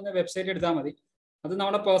manupatra.com എന്ന് പറഞ്ഞ വെബ്സൈറ്റ് എടുത്താൽ മതി. അത്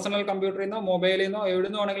നമ്മുടെ പേഴ്സണൽ കമ്പ്യൂട്ടറിൽ നിന്നോ മൊബൈലിൽ നിന്നോ എവിടെ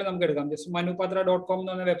നിന്നോ ആണെങ്കിലും നമുക്ക് എടുക്കാം. ജസ്റ്റ് manupatra.com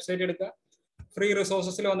എന്ന് പറഞ്ഞ വെബ്സൈറ്റ് എടുക്കുക. ഫ്രീ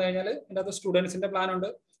റിസോഴ്സസിൽ വന്നു കഴിഞ്ഞാൽ ഇതിൻ്റെ അകത്ത് സ്റ്റുഡൻസിന്റെ പ്ലാൻ ഉണ്ട്,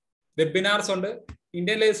 വെബിനാർസ് ഉണ്ട്.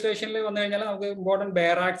 ഇന്ത്യൻ ലെജിസ്ലേഷനിൽ വന്നു കഴിഞ്ഞാൽ നമുക്ക് ഇമ്പോർട്ടന്റ്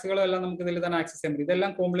ബെയർ ആക്ട്സുകളും എല്ലാം നമുക്ക് ഇതിൽ തന്നെ ആക്സസ് ചെയ്യാൻ പറ്റും.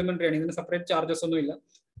 ഇതെല്ലാം കോംപ്ലിമെന്ററി ആണ്, ഇതിന് സെപ്പറേറ്റ് ചാർജസ് ഒന്നും ഇല്ല.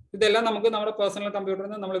 ഇതെല്ലാം നമുക്ക് നമ്മുടെ പേഴ്സണൽ കമ്പ്യൂട്ടറിൽ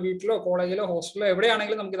നിന്ന് നമ്മുടെ വീട്ടിലോ കോളേജിലോ ഹോസ്റ്റലിലോ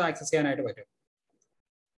എവിടെയാണെങ്കിലും നമുക്ക് ഇത് ആക്സസ് ചെയ്യാനായിട്ട് പറ്റും.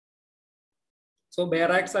 സോ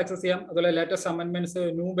ബെയർ ആക്ട്സ് ആക്സസ് ചെയ്യാം, അതുപോലെ latest amendments,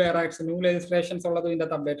 new bear acts, new legislations ഉള്ളത് ഇതിൻ്റെ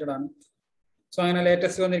അകത്ത് അപ്ഡേറ്റഡ് ആണ്. സോ അങ്ങനെ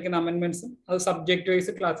ലേറ്റസ്റ്റ് വന്നിരിക്കുന്ന അമെന്റ്മെന്റ്സും അത് സബ്ജക്ട്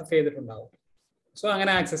വൈസ് ക്ലാസിഫൈ ചെയ്തിട്ടുണ്ടാവും. സോ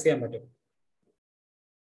അങ്ങനെ ആക്സസ് ചെയ്യാൻ പറ്റും.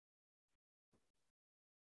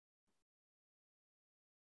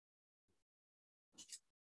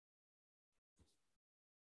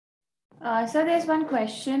 So there's one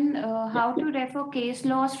question, how to refer case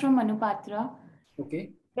laws from Manupatra. Okay.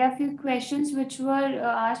 There are a few questions which were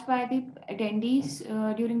asked by the attendees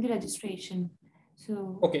during the registration. So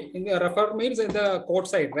okay, in the refer means in the court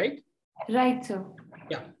side, right? Right, sir.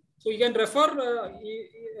 Yeah. So you can refer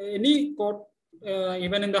any court,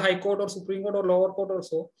 even in the High Court or Supreme Court or lower court or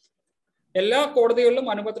so. എല്ലാ കോടതികളിലും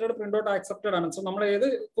മനുപത്രയുടെ print out accepted ആണ്. So നമ്മൾ ഏത്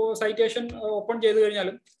citation open ചെയ്ത്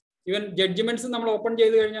കഴിഞ്ഞാലും even judgements നമ്മൾ open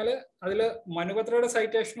ചെയ്ത് കഴിഞ്ഞാൽ അതിൽ മനുപത്രയുടെ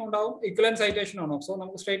സൈറ്റേഷനും ഉണ്ടാവും, ഇക്വലന്റ് സൈറ്റേഷനും ഉണ്ടാവും. സോ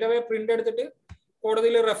നമുക്ക് സ്ട്രേറ്റ് അവേ പ്രിന്റ് എടുത്തിട്ട്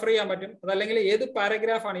കോടതിയിൽ റെഫർ ചെയ്യാൻ പറ്റും. അതല്ലെങ്കിൽ ഏത്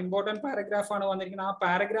പാരഗ്രാഫാണ് ഇമ്പോർട്ടന്റ് പാരഗ്രാഫാണ് വന്നിരിക്കുന്നത് ആ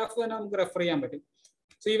പാരഗ്രാഫ് തന്നെ നമുക്ക് റെഫർ ചെയ്യാൻ പറ്റും.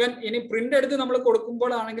 സോ ഈവൻ ഇനി പ്രിന്റ് എടുത്ത് നമ്മൾ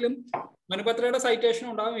കൊടുക്കുമ്പോഴാണെങ്കിലും മനുപത്രയുടെ സൈറ്റേഷൻ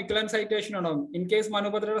ഉണ്ടാവും, ഇക്വലന്റ് സൈറ്റേഷൻ ഉണ്ടാവും. ഇൻ കേസ്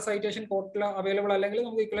മനുപത്രയുടെ സൈറ്റേഷൻ കോർട്ടിൽ അവൈലബിൾ അല്ലെങ്കിൽ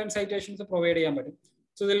നമുക്ക് ഇക്വലന്റ് സൈറ്റേഷൻസ് പ്രൊവൈഡ് ചെയ്യാൻ പറ്റും.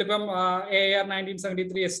 So ഇതിലിപ്പം AR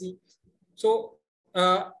 1973 SC. സോ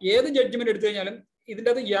ഏത് ജഡ്ജ്മെന്റ് എടുത്തു കഴിഞ്ഞാലും ഇതിൻ്റെ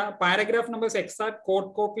അത് പാരഗ്രാഫ് നമ്പേഴ്സ് എക്സാക്ട് കോർട്ട്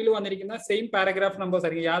കോപ്പിയിൽ വന്നിരിക്കുന്ന സെയിം പാരഗ്രാഫ് നമ്പേഴ്സ്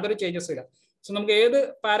ആയിരിക്കും, യാതൊരു ചേഞ്ചസ് ഇല്ല. സോ നമുക്ക് ഏത്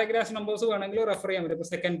പാരഗ്രാഫ് നമ്പേഴ്സ് വേണമെങ്കിലും റെഫർ ചെയ്യാൻ പറ്റും. ഇപ്പോൾ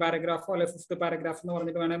സെക്കൻഡ് പാരഗ്രാഫോ അല്ലെങ്കിൽ ഫിഫ്ത്ത് പാരഗ്രാഫ് എന്ന്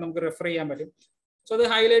പറഞ്ഞിട്ട് വേണമെങ്കിൽ നമുക്ക് റെഫർ ചെയ്യാൻ പറ്റും. സോ അത്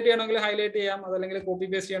ഹൈലൈറ്റ് ചെയ്യണമെങ്കിൽ ഹൈലൈറ്റ് ചെയ്യാം, അതല്ലെങ്കിൽ കോപ്പി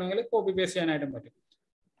പേസ്റ്റ് ചെയ്യണമെങ്കിൽ കോപ്പി പേസ്റ്റ് ചെയ്യാനായിട്ടും പറ്റും.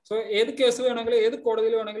 സോ ഏത് കേസ് വേണമെങ്കിലും ഏത്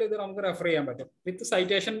കോടതിയിൽ വേണമെങ്കിലും ഇത് നമുക്ക് റെഫർ ചെയ്യാൻ പറ്റും. വിത്ത്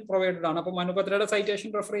സൈറ്റേഷൻ പ്രൊവൈഡഡ് ആണ്. അപ്പോൾ മനുപത്രയുടെ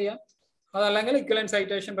സൈറ്റേഷൻ റെഫർ ചെയ്യാം, അതല്ലെങ്കിൽ ഇക്വലന്റ്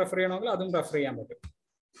സൈറ്റേഷൻ റെഫർ ചെയ്യണമെങ്കിൽ അതും റെഫർ ചെയ്യാൻ പറ്റും.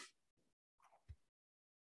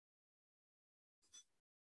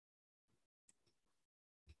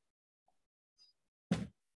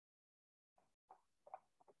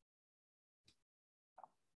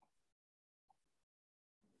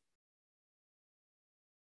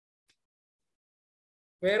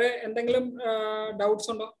 വേറെ എന്തെങ്കിലും ഡൗട്ട്സ്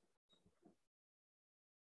ഉണ്ടോ?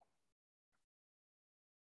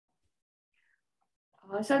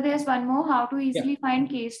 So there's one more, how to easily find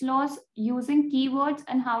case laws using keywords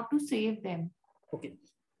and how to save them. Okay.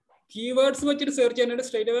 Keywords വെച്ചിട്ട് സെർച്ച് ചെയ്യാനായിട്ട്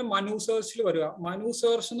സ്ട്രേറ്റ് അവേ മനു സെർച്ചിൽ വരിക. മനു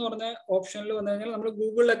സെർച്ച് എന്ന് പറഞ്ഞ ഓപ്ഷനിൽ വന്നു കഴിഞ്ഞാൽ നമ്മൾ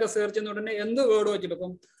ഗൂഗിളിലൊക്കെ സെർച്ച് ചെയ്യുന്ന ഉടനെ എന്ത് വേർഡ് വെച്ചിട്ട്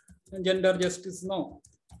ഇപ്പം ജെൻഡർ ജസ്റ്റിസ്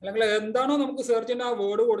അല്ലെങ്കിൽ എന്താണോ നമുക്ക് സെർച്ച് ചെയ്യേണ്ട ആ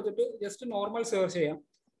വേർഡ് കൊടുത്തിട്ട് ജസ്റ്റ് നോർമൽ സെർച്ച് ചെയ്യാം.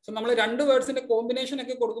 സോ നമ്മൾ രണ്ട് വേർഡ്സിന്റെ കോമ്പിനേഷൻ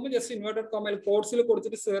ഒക്കെ കൊടുക്കുമ്പോൾ ജസ്റ്റ് ഇൻവേർട്ടഡ് കോമയിൽ കോഡ്സിൽ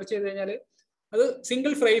കൊടുത്തിട്ട് സെർച്ച് ചെയ്ത് കഴിഞ്ഞാൽ അത്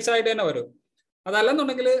സിംഗിൾ ഫ്രേസ് ആയിട്ട് തന്നെ വരും.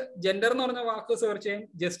 അതല്ലെന്നുണ്ടെങ്കിൽ ജെൻഡർ എന്ന് പറഞ്ഞ വാക്ക് സെർച്ച് ചെയ്യും,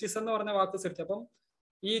 ജസ്റ്റിസ് എന്ന് പറഞ്ഞ വാക്ക് സെർച്ച്. അപ്പം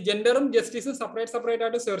ഈ ജെൻഡറും ജസ്റ്റിസും സെപ്പറേറ്റ്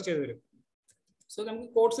ആയിട്ട് സെർച്ച് ചെയ്ത് വരും. സോ നമുക്ക്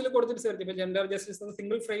കോഡ്സിൽ കൊടുത്തിട്ട് സെർച്ച് ചെയ്യും. ജെൻഡർ ജസ്റ്റിസ്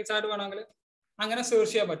സിംഗിൾ ഫ്രേസ് ആയിട്ട് വേണമെങ്കിൽ അങ്ങനെ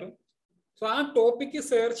സെർച്ച് ചെയ്യാൻ പറ്റും. സോ ആ ടോപ്പിക്ക്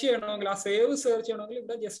സെർച്ച് ചെയ്യണമെങ്കിൽ ആ സേവ് സെർച്ച് ചെയ്യണമെങ്കിൽ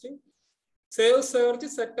ഇവിടെ just save search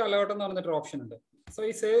set alert എന്ന് പറഞ്ഞിട്ടൊരു ഓപ്ഷൻ ഉണ്ട്. സോ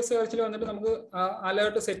ഈ സേവ് സെർച്ചിൽ വന്നിട്ട് നമുക്ക്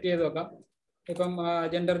അലേർട്ട് സെറ്റ് ചെയ്ത് വെക്കാം. ഇപ്പം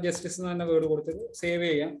ജെൻഡർ ജസ്റ്റിസ് എന്ന് തന്നെ വേർഡ് കൊടുത്തിട്ട് സേവ്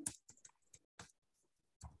ചെയ്യാം.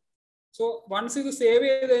 സോ വൺസ് ഇത് സേവ്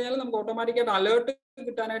ചെയ്ത് കഴിഞ്ഞാൽ നമുക്ക് ഓട്ടോമാറ്റിക്കായിട്ട് അലേർട്ട്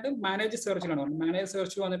കിട്ടാനായിട്ട് മാനേജ് സെർച്ചിലാണ്. മാനേജ്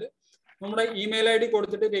സെർച്ചിൽ വന്നിട്ട് നമ്മുടെ ഇമെയിൽ ID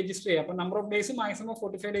കൊടുത്തിട്ട് രജിസ്റ്റർ ചെയ്യാം. അപ്പം number of days maximum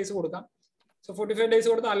 45 days കൊടുക്കാം. സോ 45 days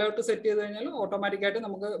കൊടുത്ത് അലേർട്ട് സെറ്റ് ചെയ്ത് കഴിഞ്ഞാൽ ഓട്ടോമാറ്റിക്കായിട്ട്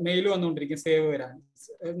നമുക്ക് മെയിൽ വന്നുകൊണ്ടിരിക്കും സേവ് വരാൻ.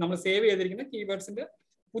 നമ്മൾ സേവ് ചെയ്തിരിക്കുന്ന കീവേഡ്സിന്റെ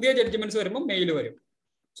പുതിയ ജഡ്ജ്മെന്റ്സ് വരുമ്പോൾ മെയിൽ വരും.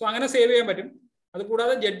 സോ അങ്ങനെ സേവ് ചെയ്യാൻ പറ്റും.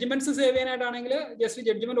 അതുകൂടാതെ judgements save ചെയ്യാനായിട്ടാണെങ്കിൽ just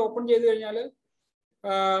judgement open ചെയ്ത് കഴിഞ്ഞാൽ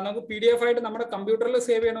നമുക്ക് PDF ആയിട്ട് നമ്മുടെ കമ്പ്യൂട്ടറിൽ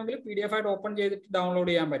സേവ് ചെയ്യണമെങ്കിൽ PDF ആയിട്ട് ഓപ്പൺ ചെയ്തിട്ട് ഡൗൺലോഡ്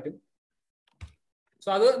ചെയ്യാൻ പറ്റും. സോ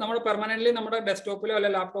അത് നമ്മൾ പെർമനന്റ്ലി നമ്മുടെ ഡെസ്ക്ടോപ്പിലോ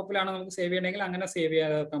അല്ലെങ്കിൽ ലാപ്ടോപ്പിലാണ് നമുക്ക് സേവ് ചെയ്യണമെങ്കിൽ അങ്ങനെ സേവ്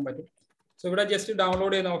ചെയ്ത് വെക്കാൻ പറ്റും. സോ ഇവിടെ ജസ്റ്റ്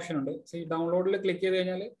ഡൗൺലോഡ് ചെയ്യുന്ന ഓപ്ഷൻ ഉണ്ട്. സോ ഈ ഡൗൺലോഡിൽ ക്ലിക്ക് ചെയ്ത്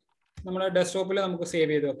കഴിഞ്ഞാൽ നമ്മുടെ ഡെസ്ക്ടോപ്പിൽ നമുക്ക് സേവ്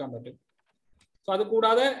ചെയ്ത് വെക്കാൻ പറ്റും. സോ അത്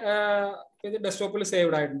കൂടാതെ ഇത് ഡെസ്ക്ടോപ്പിൽ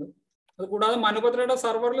സേവ്ഡ് ആയിട്ടുണ്ട്. അത് കൂടാതെ മനുപത്രയുടെ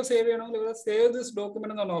സെർവറിൽ സേവ് ചെയ്യണമെങ്കിൽ ഇവിടെ സേവ് ദിസ്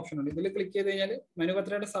ഡോക്യുമെന്റ് എന്ന് പറഞ്ഞ ഓപ്ഷൻ ഉണ്ട്. ഇതിൽ ക്ലിക്ക് ചെയ്ത് കഴിഞ്ഞാൽ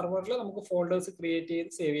മനുപത്രയുടെ സെർവറിൽ നമുക്ക് ഫോൾഡേഴ്സ് ക്രിയേറ്റ്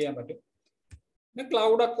ചെയ്ത് സേവ് ചെയ്യാൻ പറ്റും. പിന്നെ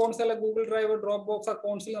ക്ലൗഡ് അക്കൗണ്ട്സ് അല്ല ഗൂഗിൾ ഡ്രൈവ്, ഡ്രോപ്പ് ബോക്സ്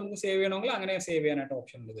അക്കൗണ്ട്സിൽ നമുക്ക് സേവ് ചെയ്യണമെങ്കിൽ അങ്ങനെ സേവ് ചെയ്യാനായിട്ട്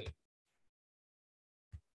ഓപ്ഷൻ ഉണ്ട് ഇതിൽ.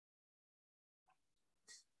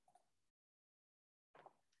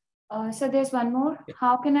 So there's one more.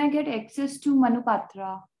 How can I get access to Manupatra?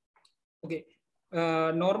 Okay.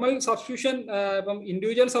 Normal subscription ഇപ്പം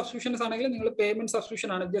ഇൻഡിവിജ്വൽ സബ്സ്ക്രിപ്ഷൻസ് ആണെങ്കിൽ നിങ്ങൾ പേയ്മെന്റ് സബ്സ്ക്രിപ്ഷൻ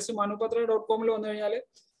ആണ്. ജസ്റ്റ് manupatra.com വന്നു കഴിഞ്ഞാൽ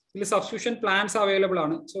ഇതിൽ സബ്സ്ക്രിപ്ഷൻ പ്ലാൻസ് അവൈലബിൾ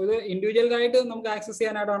ആണ്. സോ ഇത് ഇൻഡിവിജ്വൽ ആയിട്ട് നമുക്ക് ആക്സസ്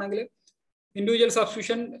ചെയ്യാനായിട്ടാണെങ്കിൽ ഇൻഡിവിജ്വൽ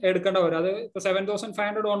സബ്സ്ക്രിപ്ഷൻ എടുക്കേണ്ട വരും. അത് ഇപ്പോൾ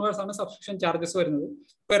 7,500 ഓൺവേഴ്സ് ആണ് സബ്സ്ക്രിപ്ഷൻ ചാർജസ് വരുന്നത്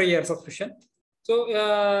per year subscription. So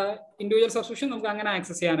individual subscription നമുക്ക് അങ്ങനെ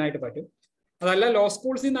ആക്സസ് ചെയ്യാനായിട്ട് പറ്റും. അതല്ല ലോ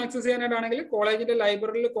സ്കൂൾസിൽ നിന്ന് ആക്സസ് ചെയ്യാനായിട്ടാണെങ്കിൽ കോളേജിന്റെ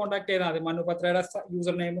ലൈബ്രറിയിൽ കോൺടാക്ട് ചെയ്താൽ മതി. മനുപത്രയുടെ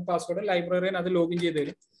യൂസർ നെയിമും പാസ്വേഡും ലൈബ്രറിയിൽ അത് ലോഗിൻ ചെയ്ത്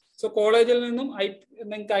തരും. സോ കോളേജിൽ നിന്നും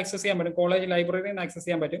നിങ്ങൾക്ക് ആക്സസ് ചെയ്യാൻ പറ്റും. കോളേജ് ലൈബ്രറിയിൽ നിന്ന് ആക്സസ്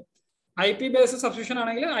ചെയ്യാൻ പറ്റും. IP ബേസ്ഡ് സബ്സ്ക്രിപ്ഷൻ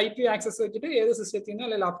ആണെങ്കിൽ IP ആക്സസ് വെച്ചിട്ട് ഏത് സിസ്റ്റത്തിൽ നിന്നും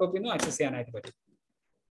അല്ലെങ്കിൽ ലാപ്ടോപ്പിൽ നിന്നും ആക്സസ് ചെയ്യാനായിട്ട് പറ്റും.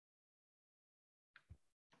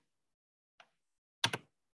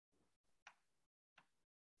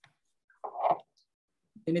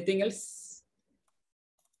 Anything else?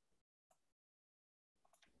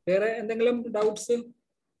 വേറെ എന്തെങ്കിലും ഡൗട്ട്സ്?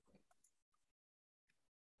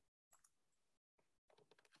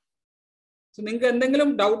 നിങ്ങൾക്ക് എന്തെങ്കിലും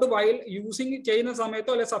ഡൗട്ട് വൈൽ യൂസിങ് ചെയ്യുന്ന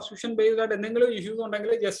സമയത്തോ അല്ലെങ്കിൽ സബ്സ്ക്രിപ്ഷൻ ബേസ്ഡ് ആയിട്ട് എന്തെങ്കിലും ഇഷ്യൂസ്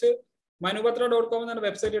ഉണ്ടെങ്കിൽ ജസ്റ്റ് manupatra.com എന്ന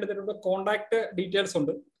വെബ്സൈറ്റ് എടുത്തിട്ടുണ്ട്. കോൺടാക്ട് ഡീറ്റെയിൽസ്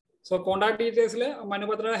ഉണ്ട്. So contact ഡീറ്റെയിൽസിൽ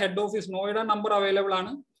മനുപത്രയുടെ head office Noida number available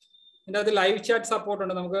ആണ്. ഇതിൻ്റെ അത് ലൈവ് ചാറ്റ് സപ്പോർട്ട്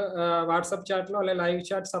ഉണ്ട്. നമുക്ക് വാട്സപ്പ് ചാറ്റിലോ അല്ലെങ്കിൽ ലൈവ്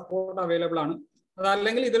ചാറ്റ് സപ്പോർട്ട് അവൈലബിൾ ആണ്.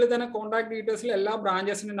 അതല്ലെങ്കിൽ ഇതിൽ തന്നെ കോൺടാക്ട് ഡീറ്റെയിൽസിൽ എല്ലാ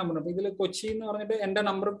ബ്രാഞ്ചസിന്റെ നമ്പർ ഉണ്ട്. ഇതിൽ കൊച്ചി എന്ന് പറഞ്ഞിട്ട് എൻ്റെ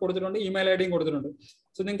നമ്പർ കൊടുത്തിട്ടുണ്ട്, ഇമെയിൽ ID കൊടുത്തിട്ടുണ്ട്.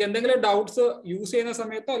 സോ നിങ്ങൾക്ക് എന്തെങ്കിലും ഡൗട്ട്സ് യൂസ് ചെയ്യുന്ന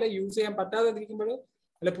സമയത്തോ അല്ലെങ്കിൽ യൂസ് ചെയ്യാൻ പറ്റാതെ ഇരിക്കുമ്പോഴോ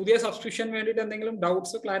അല്ലെ പുതിയ സബ്സ്ക്രിപ്ഷൻ വേണ്ടിയിട്ട് എന്തെങ്കിലും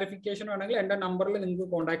ഡൗട്ട്സ് ക്ലാരിഫിക്കേഷൻ വേണമെങ്കിൽ എൻ്റെ നമ്പറിൽ നിങ്ങൾക്ക്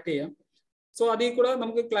കോൺടാക്ട് ചെയ്യാം. സോ അതിൽ കൂടെ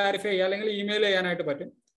നമുക്ക് ക്ലാരിഫൈ ചെയ്യാം, അല്ലെങ്കിൽ ഇമെയിൽ ചെയ്യാനായിട്ട് പറ്റും,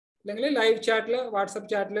 അല്ലെങ്കിൽ ലൈവ് ചാറ്റിൽ വാട്സപ്പ്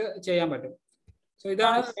ചാറ്റിൽ ചെയ്യാൻ പറ്റും. സോ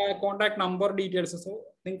ഇതാണ് കോൺടാക്ട് നമ്പർ ഡീറ്റെയിൽസ്. സോ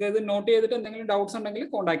നിങ്ങൾക്ക് ഇത് നോട്ട് ചെയ്തിട്ട് എന്തെങ്കിലും ഡൗട്ട്സ് ഉണ്ടെങ്കിൽ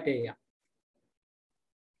കോൺടാക്ട് ചെയ്യാം.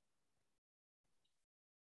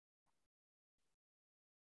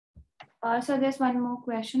 So there's one more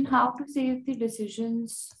question. How to save the decisions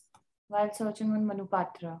while searching on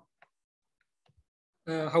Manupatra?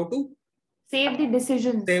 How to save the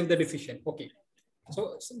decisions? Save the decision. Okay. So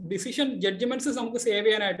decision judgments നമുക്ക് save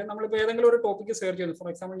ചെയ്യാനായിട്ട് നമ്മളിപ്പോൾ ഏതെങ്കിലും ഒരു ടോപ്പിക്ക് സെർച്ച് ചെയ്തു. For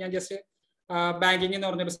example ഞാൻ just banking എന്ന്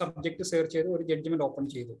പറഞ്ഞൊരു subject search ചെയ്ത് ഒരു ജഡ്ജ്മെന്റ് ഓപ്പൺ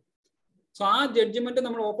ചെയ്തു. സോ ആ ജഡ്ജ്മെന്റ്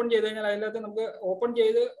നമ്മൾ ഓപ്പൺ ചെയ്ത് കഴിഞ്ഞാൽ അതിനകത്ത് നമുക്ക് ഓപ്പൺ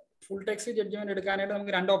ചെയ്ത് ഫുൾ ടെക്സ്റ്റ് ജഡ്ജ്മെന്റ് എടുക്കാനായിട്ട്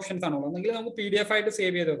നമുക്ക് 2 ഓപ്ഷൻസ് ആണുള്ളത്. ഒന്നെങ്കിൽ നമുക്ക് PDF ആയിട്ട്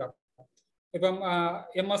സേവ് ചെയ്ത് വെക്കാം. ഇപ്പം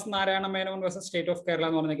MS Narayana Menon versus state of Kerala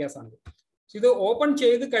എന്ന് പറഞ്ഞ കേസാണ്. ഇത് ഓപ്പൺ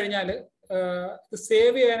ചെയ്ത് കഴിഞ്ഞാൽ ഇത്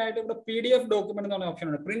സേവ് ചെയ്യാനായിട്ട് ഇവിടെ PDF ഡോക്യുമെന്റ് എന്ന് പറഞ്ഞ ഓപ്ഷൻ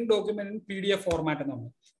ഉണ്ട്. Print document in PDF format എന്ന്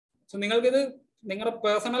പറഞ്ഞു. സോ നിങ്ങൾക്കിത് നിങ്ങളുടെ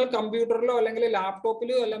പേഴ്സണൽ കമ്പ്യൂട്ടറിലോ അല്ലെങ്കിൽ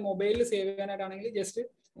ലാപ്ടോപ്പിലോ അല്ലെങ്കിൽ മൊബൈലിൽ സേവ് ചെയ്യാനായിട്ടാണെങ്കിൽ ജസ്റ്റ്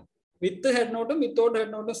വിത്ത് ഹെഡ് നോട്ടും വിത്തൗട്ട്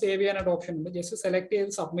ഹെഡ് നോട്ടും സേവ് ചെയ്യാനായിട്ട് ഓപ്ഷൻ ഉണ്ട്. ജസ്റ്റ് സെലക്ട്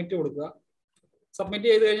ചെയ്ത് സബ്മിറ്റ് കൊടുക്കുക. സബ്മിറ്റ്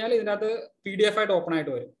ചെയ്ത് കഴിഞ്ഞാൽ ഇതിനകത്ത് PDF ആയിട്ട് ഓപ്പൺ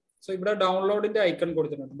ആയിട്ട് വരും. സോ ഇവിടെ ഡൗൺലോഡിന്റെ ഐക്കൺ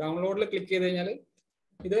കൊടുത്തിട്ടുണ്ട്. ഡൗൺലോഡിൽ ക്ലിക്ക് ചെയ്ത് കഴിഞ്ഞാൽ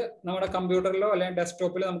ഇത് നമ്മുടെ കമ്പ്യൂട്ടറിലോ അല്ലെങ്കിൽ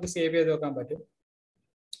ഡെസ്ക്ടോപ്പിലോ നമുക്ക് സേവ് ചെയ്ത് വെക്കാൻ പറ്റും.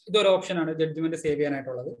 ഇതൊരു ഓപ്ഷനാണ് ജഡ്ജ്മെന്റ് സേവ്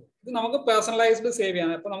ചെയ്യാനായിട്ടുള്ളത്. ഇത് നമുക്ക് പേഴ്സണലൈസ്ഡ് സേവ്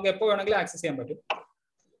ചെയ്യാൻ, അപ്പോൾ നമുക്ക് എപ്പോൾ വേണമെങ്കിലും ആക്സസ് ചെയ്യാൻ പറ്റും.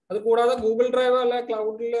 അത് കൂടാതെ ഗൂഗിൾ ഡ്രൈവ് അല്ല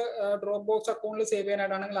ക്ലൗഡിൽ ഡ്രോപ്പ് ബോക്സ് അക്കൗണ്ടിൽ സേവ്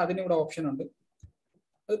ചെയ്യാനായിട്ടാണെങ്കിൽ അതിന് ഇവിടെ ഓപ്ഷൻ ഉണ്ട്.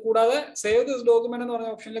 അത് കൂടാതെ സേവ് ദിസ് ഡോക്യുമെന്റ് എന്ന്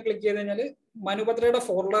പറഞ്ഞ ഓപ്ഷനിൽ ക്ലിക്ക് ചെയ്ത് കഴിഞ്ഞാൽ മനുപത്രയുടെ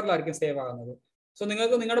ഫോൾഡറിലായിരിക്കും സേവ് ആകുന്നത്. സോ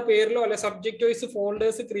നിങ്ങൾക്ക് നിങ്ങളുടെ പേരിലോ അല്ലെങ്കിൽ സബ്ജക്ട് വൈസ്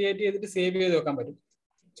ഫോൾഡേഴ്സ് ക്രിയേറ്റ് ചെയ്തിട്ട് സേവ് ചെയ്ത് വെക്കാൻ പറ്റും.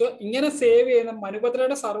 സോ ഇങ്ങനെ സേവ് ചെയ്യുന്ന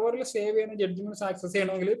മനുപത്രയുടെ സെർവറിൽ സേവ് ചെയ്യുന്ന ജഡ്ജ്മെന്റ്സ് ആക്സസ്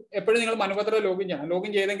ചെയ്യണമെങ്കിൽ എപ്പോഴും നിങ്ങൾ മനുപത്ര ലോഗിൻ ചെയ്യണം.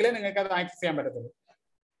 ലോഗിൻ ചെയ്തെങ്കിലേ നിങ്ങൾക്ക് അത് ആക്സസ് ചെയ്യാൻ പറ്റത്തുള്ളൂ.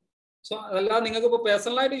 സോ അതല്ലാതെ നിങ്ങൾക്ക് ഇപ്പോൾ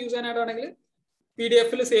പേഴ്സണലായിട്ട് യൂസ് ചെയ്യാനായിട്ടാണെങ്കിൽ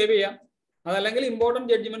PDF സേവ് ചെയ്യാം. അതല്ലെങ്കിൽ ഇമ്പോർട്ടൻറ്റ്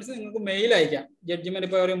ജഡ്ജ്മെന്റ്സ് നിങ്ങൾക്ക് മെയിൽ അയക്കാം. ജഡ്ജ്മെന്റ്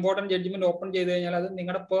ഇപ്പോൾ ഒരു ഇമ്പോർട്ടൻറ്റ് ജഡ്ജ്മെന്റ് ഓപ്പൺ ചെയ്ത് കഴിഞ്ഞാൽ അത്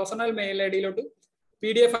നിങ്ങളുടെ personal mail ID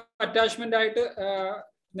PDF attachment ആയിട്ട്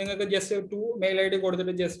നിങ്ങൾക്ക് ജസ്റ്റ് മെയിൽ ID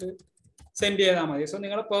കൊടുത്തിട്ട് ജസ്റ്റ് സെൻഡ് ചെയ്താൽ മതി. സോ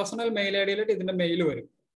നിങ്ങളുടെ പേഴ്സണൽ മെയിൽ ID ഇതിന്റെ മെയിൽ വരും.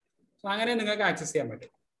 സോ അങ്ങനെ നിങ്ങൾക്ക് ആക്സസ് ചെയ്യാൻ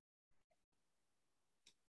പറ്റും.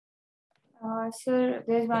 Sir,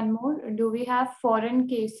 there's one more. Do we have foreign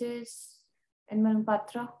cases in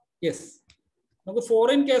Manupatra? Yes. നമുക്ക്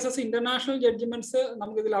ഫോറിൻ കേസസ് ഇന്റർനാഷണൽ ജഡ്ജ്മെന്റ്സ്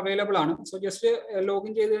നമുക്ക് ഇതിൽ അവൈലബിൾ ആണ്. സോ ജസ്റ്റ്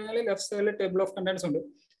ലോഗിൻ ചെയ്ത് കഴിഞ്ഞാൽ ലെഫ്റ്റ് സൈഡിൽ ടേബിൾ ഓഫ് കണ്ടന്റ്സ് ഉണ്ട്.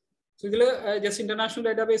 സോ ഇതിൽ just international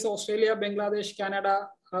database Australia, Bangladesh, Canada,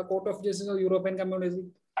 court of justice of European community,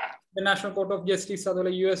 international court of justice,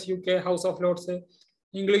 അതുപോലെ US, UK house of Lord's,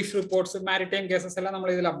 English reports, maritime cases എല്ലാം നമ്മൾ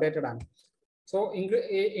ഇതിൽ updated ആണ്. സോ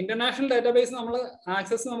ഇന്റർനാഷണൽ ഡാറ്റാബേസ് നമ്മൾ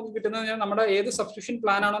access നമുക്ക് കിട്ടുന്നത് നമ്മുടെ ഏത് സബ്സ്ക്രിപ്ഷൻ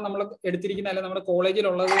പ്ലാൻ ആണോ നമ്മൾ എടുത്തിരിക്കുന്നത്, അല്ലെങ്കിൽ നമ്മുടെ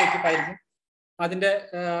കോളേജിലുള്ളത് വെച്ചിട്ടായിരിക്കും അതിന്റെ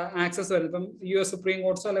ആക്സസ് വരുന്നത്. ഇപ്പം US സുപ്രീം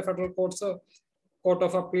കോർട്ട്സോ അല്ലെങ്കിൽ ഫെഡറൽ കോർട്ട്സോ കോർട്ട്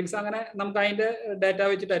ഓഫ് അപ്പീൽസ്, അങ്ങനെ നമുക്ക് അതിന്റെ ഡാറ്റ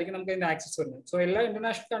വെച്ചിട്ടായിരിക്കും നമുക്ക് അതിന്റെ ആക്സസ് വരുന്നത്. സോ എല്ലാ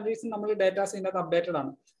ഇന്റർനാഷണൽ കൺട്രീസും നമ്മൾ ഡാറ്റാസ് ഇതിനകത്ത് അപ്ഡേറ്റഡ്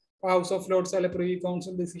ആണ്. ഹൗസ് ഓഫ് ലോർഡ്സ് അല്ലെങ്കിൽ പ്രിവി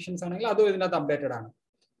കൗൺസിൽ ഡിസിഷൻസ് ആണെങ്കിൽ അതും ഇതിനകത്ത് അപ്ഡേറ്റഡ് ആണ്.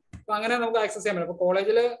 അപ്പൊ അങ്ങനെ നമുക്ക് ആക്സസ് ചെയ്യാൻ പറ്റും. അപ്പോൾ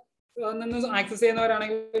കോളേജിൽ നിന്ന് ആക്സസ്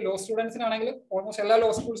ചെയ്യുന്നവരാണെങ്കിൽ, ലോ സ്റ്റുഡൻസിനാണെങ്കിൽ ഓൾമോസ്റ്റ് എല്ലാ ലോ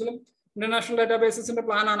സ്കൂൾസിലും ഇന്റർനാഷണൽ ഡാറ്റാബേസിന്റെ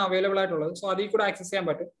പ്ലാൻ ആണ് അവൈലബിൾ ആയിട്ടുള്ളത്. സോ അതിൽ കൂടെ ആക്സസ് ചെയ്യാൻ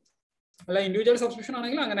പറ്റും. അല്ല ഇൻഡിവിജ്വൽ സബ്സ്ക്രിപ്ഷൻ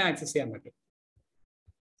ആണെങ്കിൽ അങ്ങനെ ആക്സസ് ചെയ്യാൻ പറ്റും.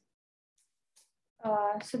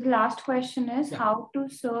 So the last question is how to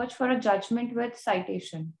search for a judgment with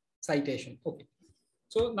citation. Citation, okay.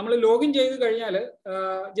 So നമ്മൾ ലോഗിൻ ചെയ്ത് കഴിഞ്ഞാൽ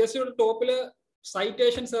ജസ്റ്റ് ഇവിടെ ടോപ്പിൽ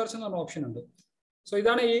സൈറ്റേഷൻ സെർച്ച് എന്ന ഓപ്ഷൻ ഉണ്ട്. സോ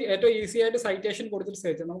ഇതാണ് ഈ ഏറ്റവും ഈസി ആയിട്ട് സൈറ്റേഷൻ കൊടുത്തിട്ട്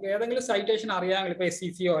സെർച്ച്. നമുക്ക് ഏതെങ്കിലും സൈറ്റേഷൻ അറിയാമെങ്കിൽ, ഇപ്പോൾ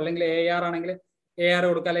SCCO അല്ലെങ്കിൽ AR ആണെങ്കിൽ AR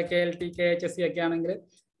കൊടുക്കുക, അല്ലെങ്കിൽ KLT, KHSC ഒക്കെ ആണെങ്കിൽ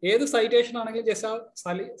ഏത് സൈറ്റേഷൻ ആണെങ്കിലും ജസ്റ്റ് ആ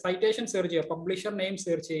സൈറ്റേഷൻ സെർച്ച് ചെയ്യുക, പബ്ലിഷർ നെയിം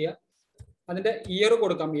സെർച്ച് ചെയ്യുക, അതിന്റെ ഇയർ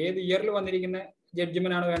കൊടുക്കാം, ഏത് ഇയറിൽ വന്നിരിക്കുന്ന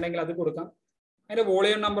ജഡ്ജ്മെന്റ് ആണ് വേണ്ടെങ്കിൽ അത് കൊടുക്കാം, അതിന്റെ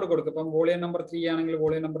വോളിയം നമ്പർ കൊടുക്കും. ഇപ്പം വോളിയം നമ്പർ 3 ആണെങ്കിൽ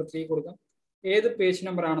വോളിയം നമ്പർ 3 കൊടുക്കാം, ഏത് പേജ്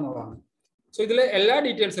നമ്പർ ആണെന്നുള്ളതാണ്. സോ ഇതിൽ എല്ലാ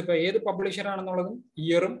ഡീറ്റെയിൽസും, ഇപ്പോൾ ഏത് പബ്ലിഷർ ആണെന്നുള്ളതും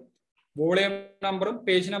ഇയറും വോളിയം നമ്പറും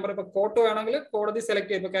പേജ് നമ്പറും, ഇപ്പോൾ കോർട്ട് വേണമെങ്കിൽ കോടതി സെലക്ട്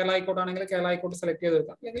ചെയ്ത്, ഇപ്പോൾ കേരള ഹൈക്കോർട്ട് ആണെങ്കിൽ കേരള ഹൈക്കോർട്ട് സെലക്ട് ചെയ്ത്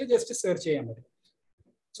വെക്കാം, അല്ലെങ്കിൽ ജസ്റ്റ് സെർച്ച് ചെയ്യാൻ പറ്റും.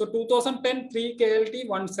 സോ 2010 3 KLT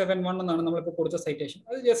 171 എന്നാണ് നമ്മളിപ്പോൾ കൊടുത്ത സൈറ്റേഷൻ.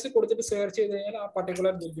 അത് ജസ്റ്റ് കൊടുത്തിട്ട് സെർച്ച് ചെയ്ത് കഴിഞ്ഞാൽ ആ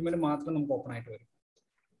പർട്ടിക്കുലർ ജഡ്ജ്മെന്റ് മാത്രം നമുക്ക് ഓപ്പൺ ആയിട്ട് വരും.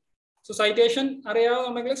 So citation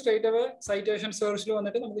അറിയാവുന്നുണ്ടെങ്കിൽ straight away citation സെർച്ചിൽ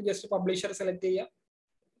വന്നിട്ട് നമുക്ക് ജസ്റ്റ് പബ്ലിഷർ സെലക്ട് ചെയ്യാം,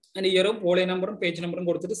 അതിന്റെ ഇയറും വോളിയം നമ്പറും പേജ് നമ്പറും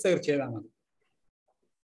കൊടുത്തിട്ട് സെർച്ച് ചെയ്താൽ മതി.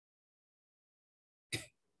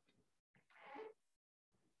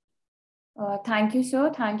 Thank you, sir.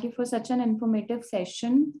 Thank you for such an informative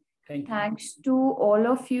session. Thanks to all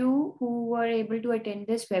of you who were able to attend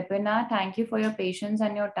this webinar. Thank you for your patience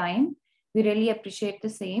and your time. We really appreciate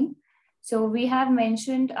the same. So we have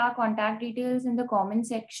mentioned our contact details in the comment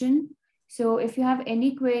section. So if you have any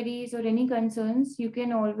queries or any concerns, you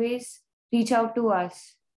can always reach out to us.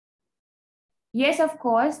 Yes, of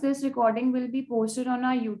course, this recording will be posted on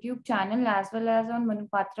our YouTube channel as well as on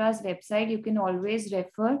Manupatra's website. You can always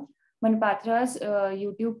refer Manupatra's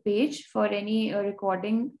YouTube page for any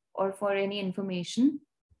recording or for any information.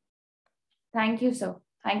 Thank you, sir.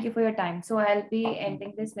 Thank you for your time. So I'll be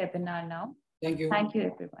ending this webinar now. Thank you. Thank you,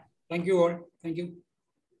 everyone. Thank you all. Thank you.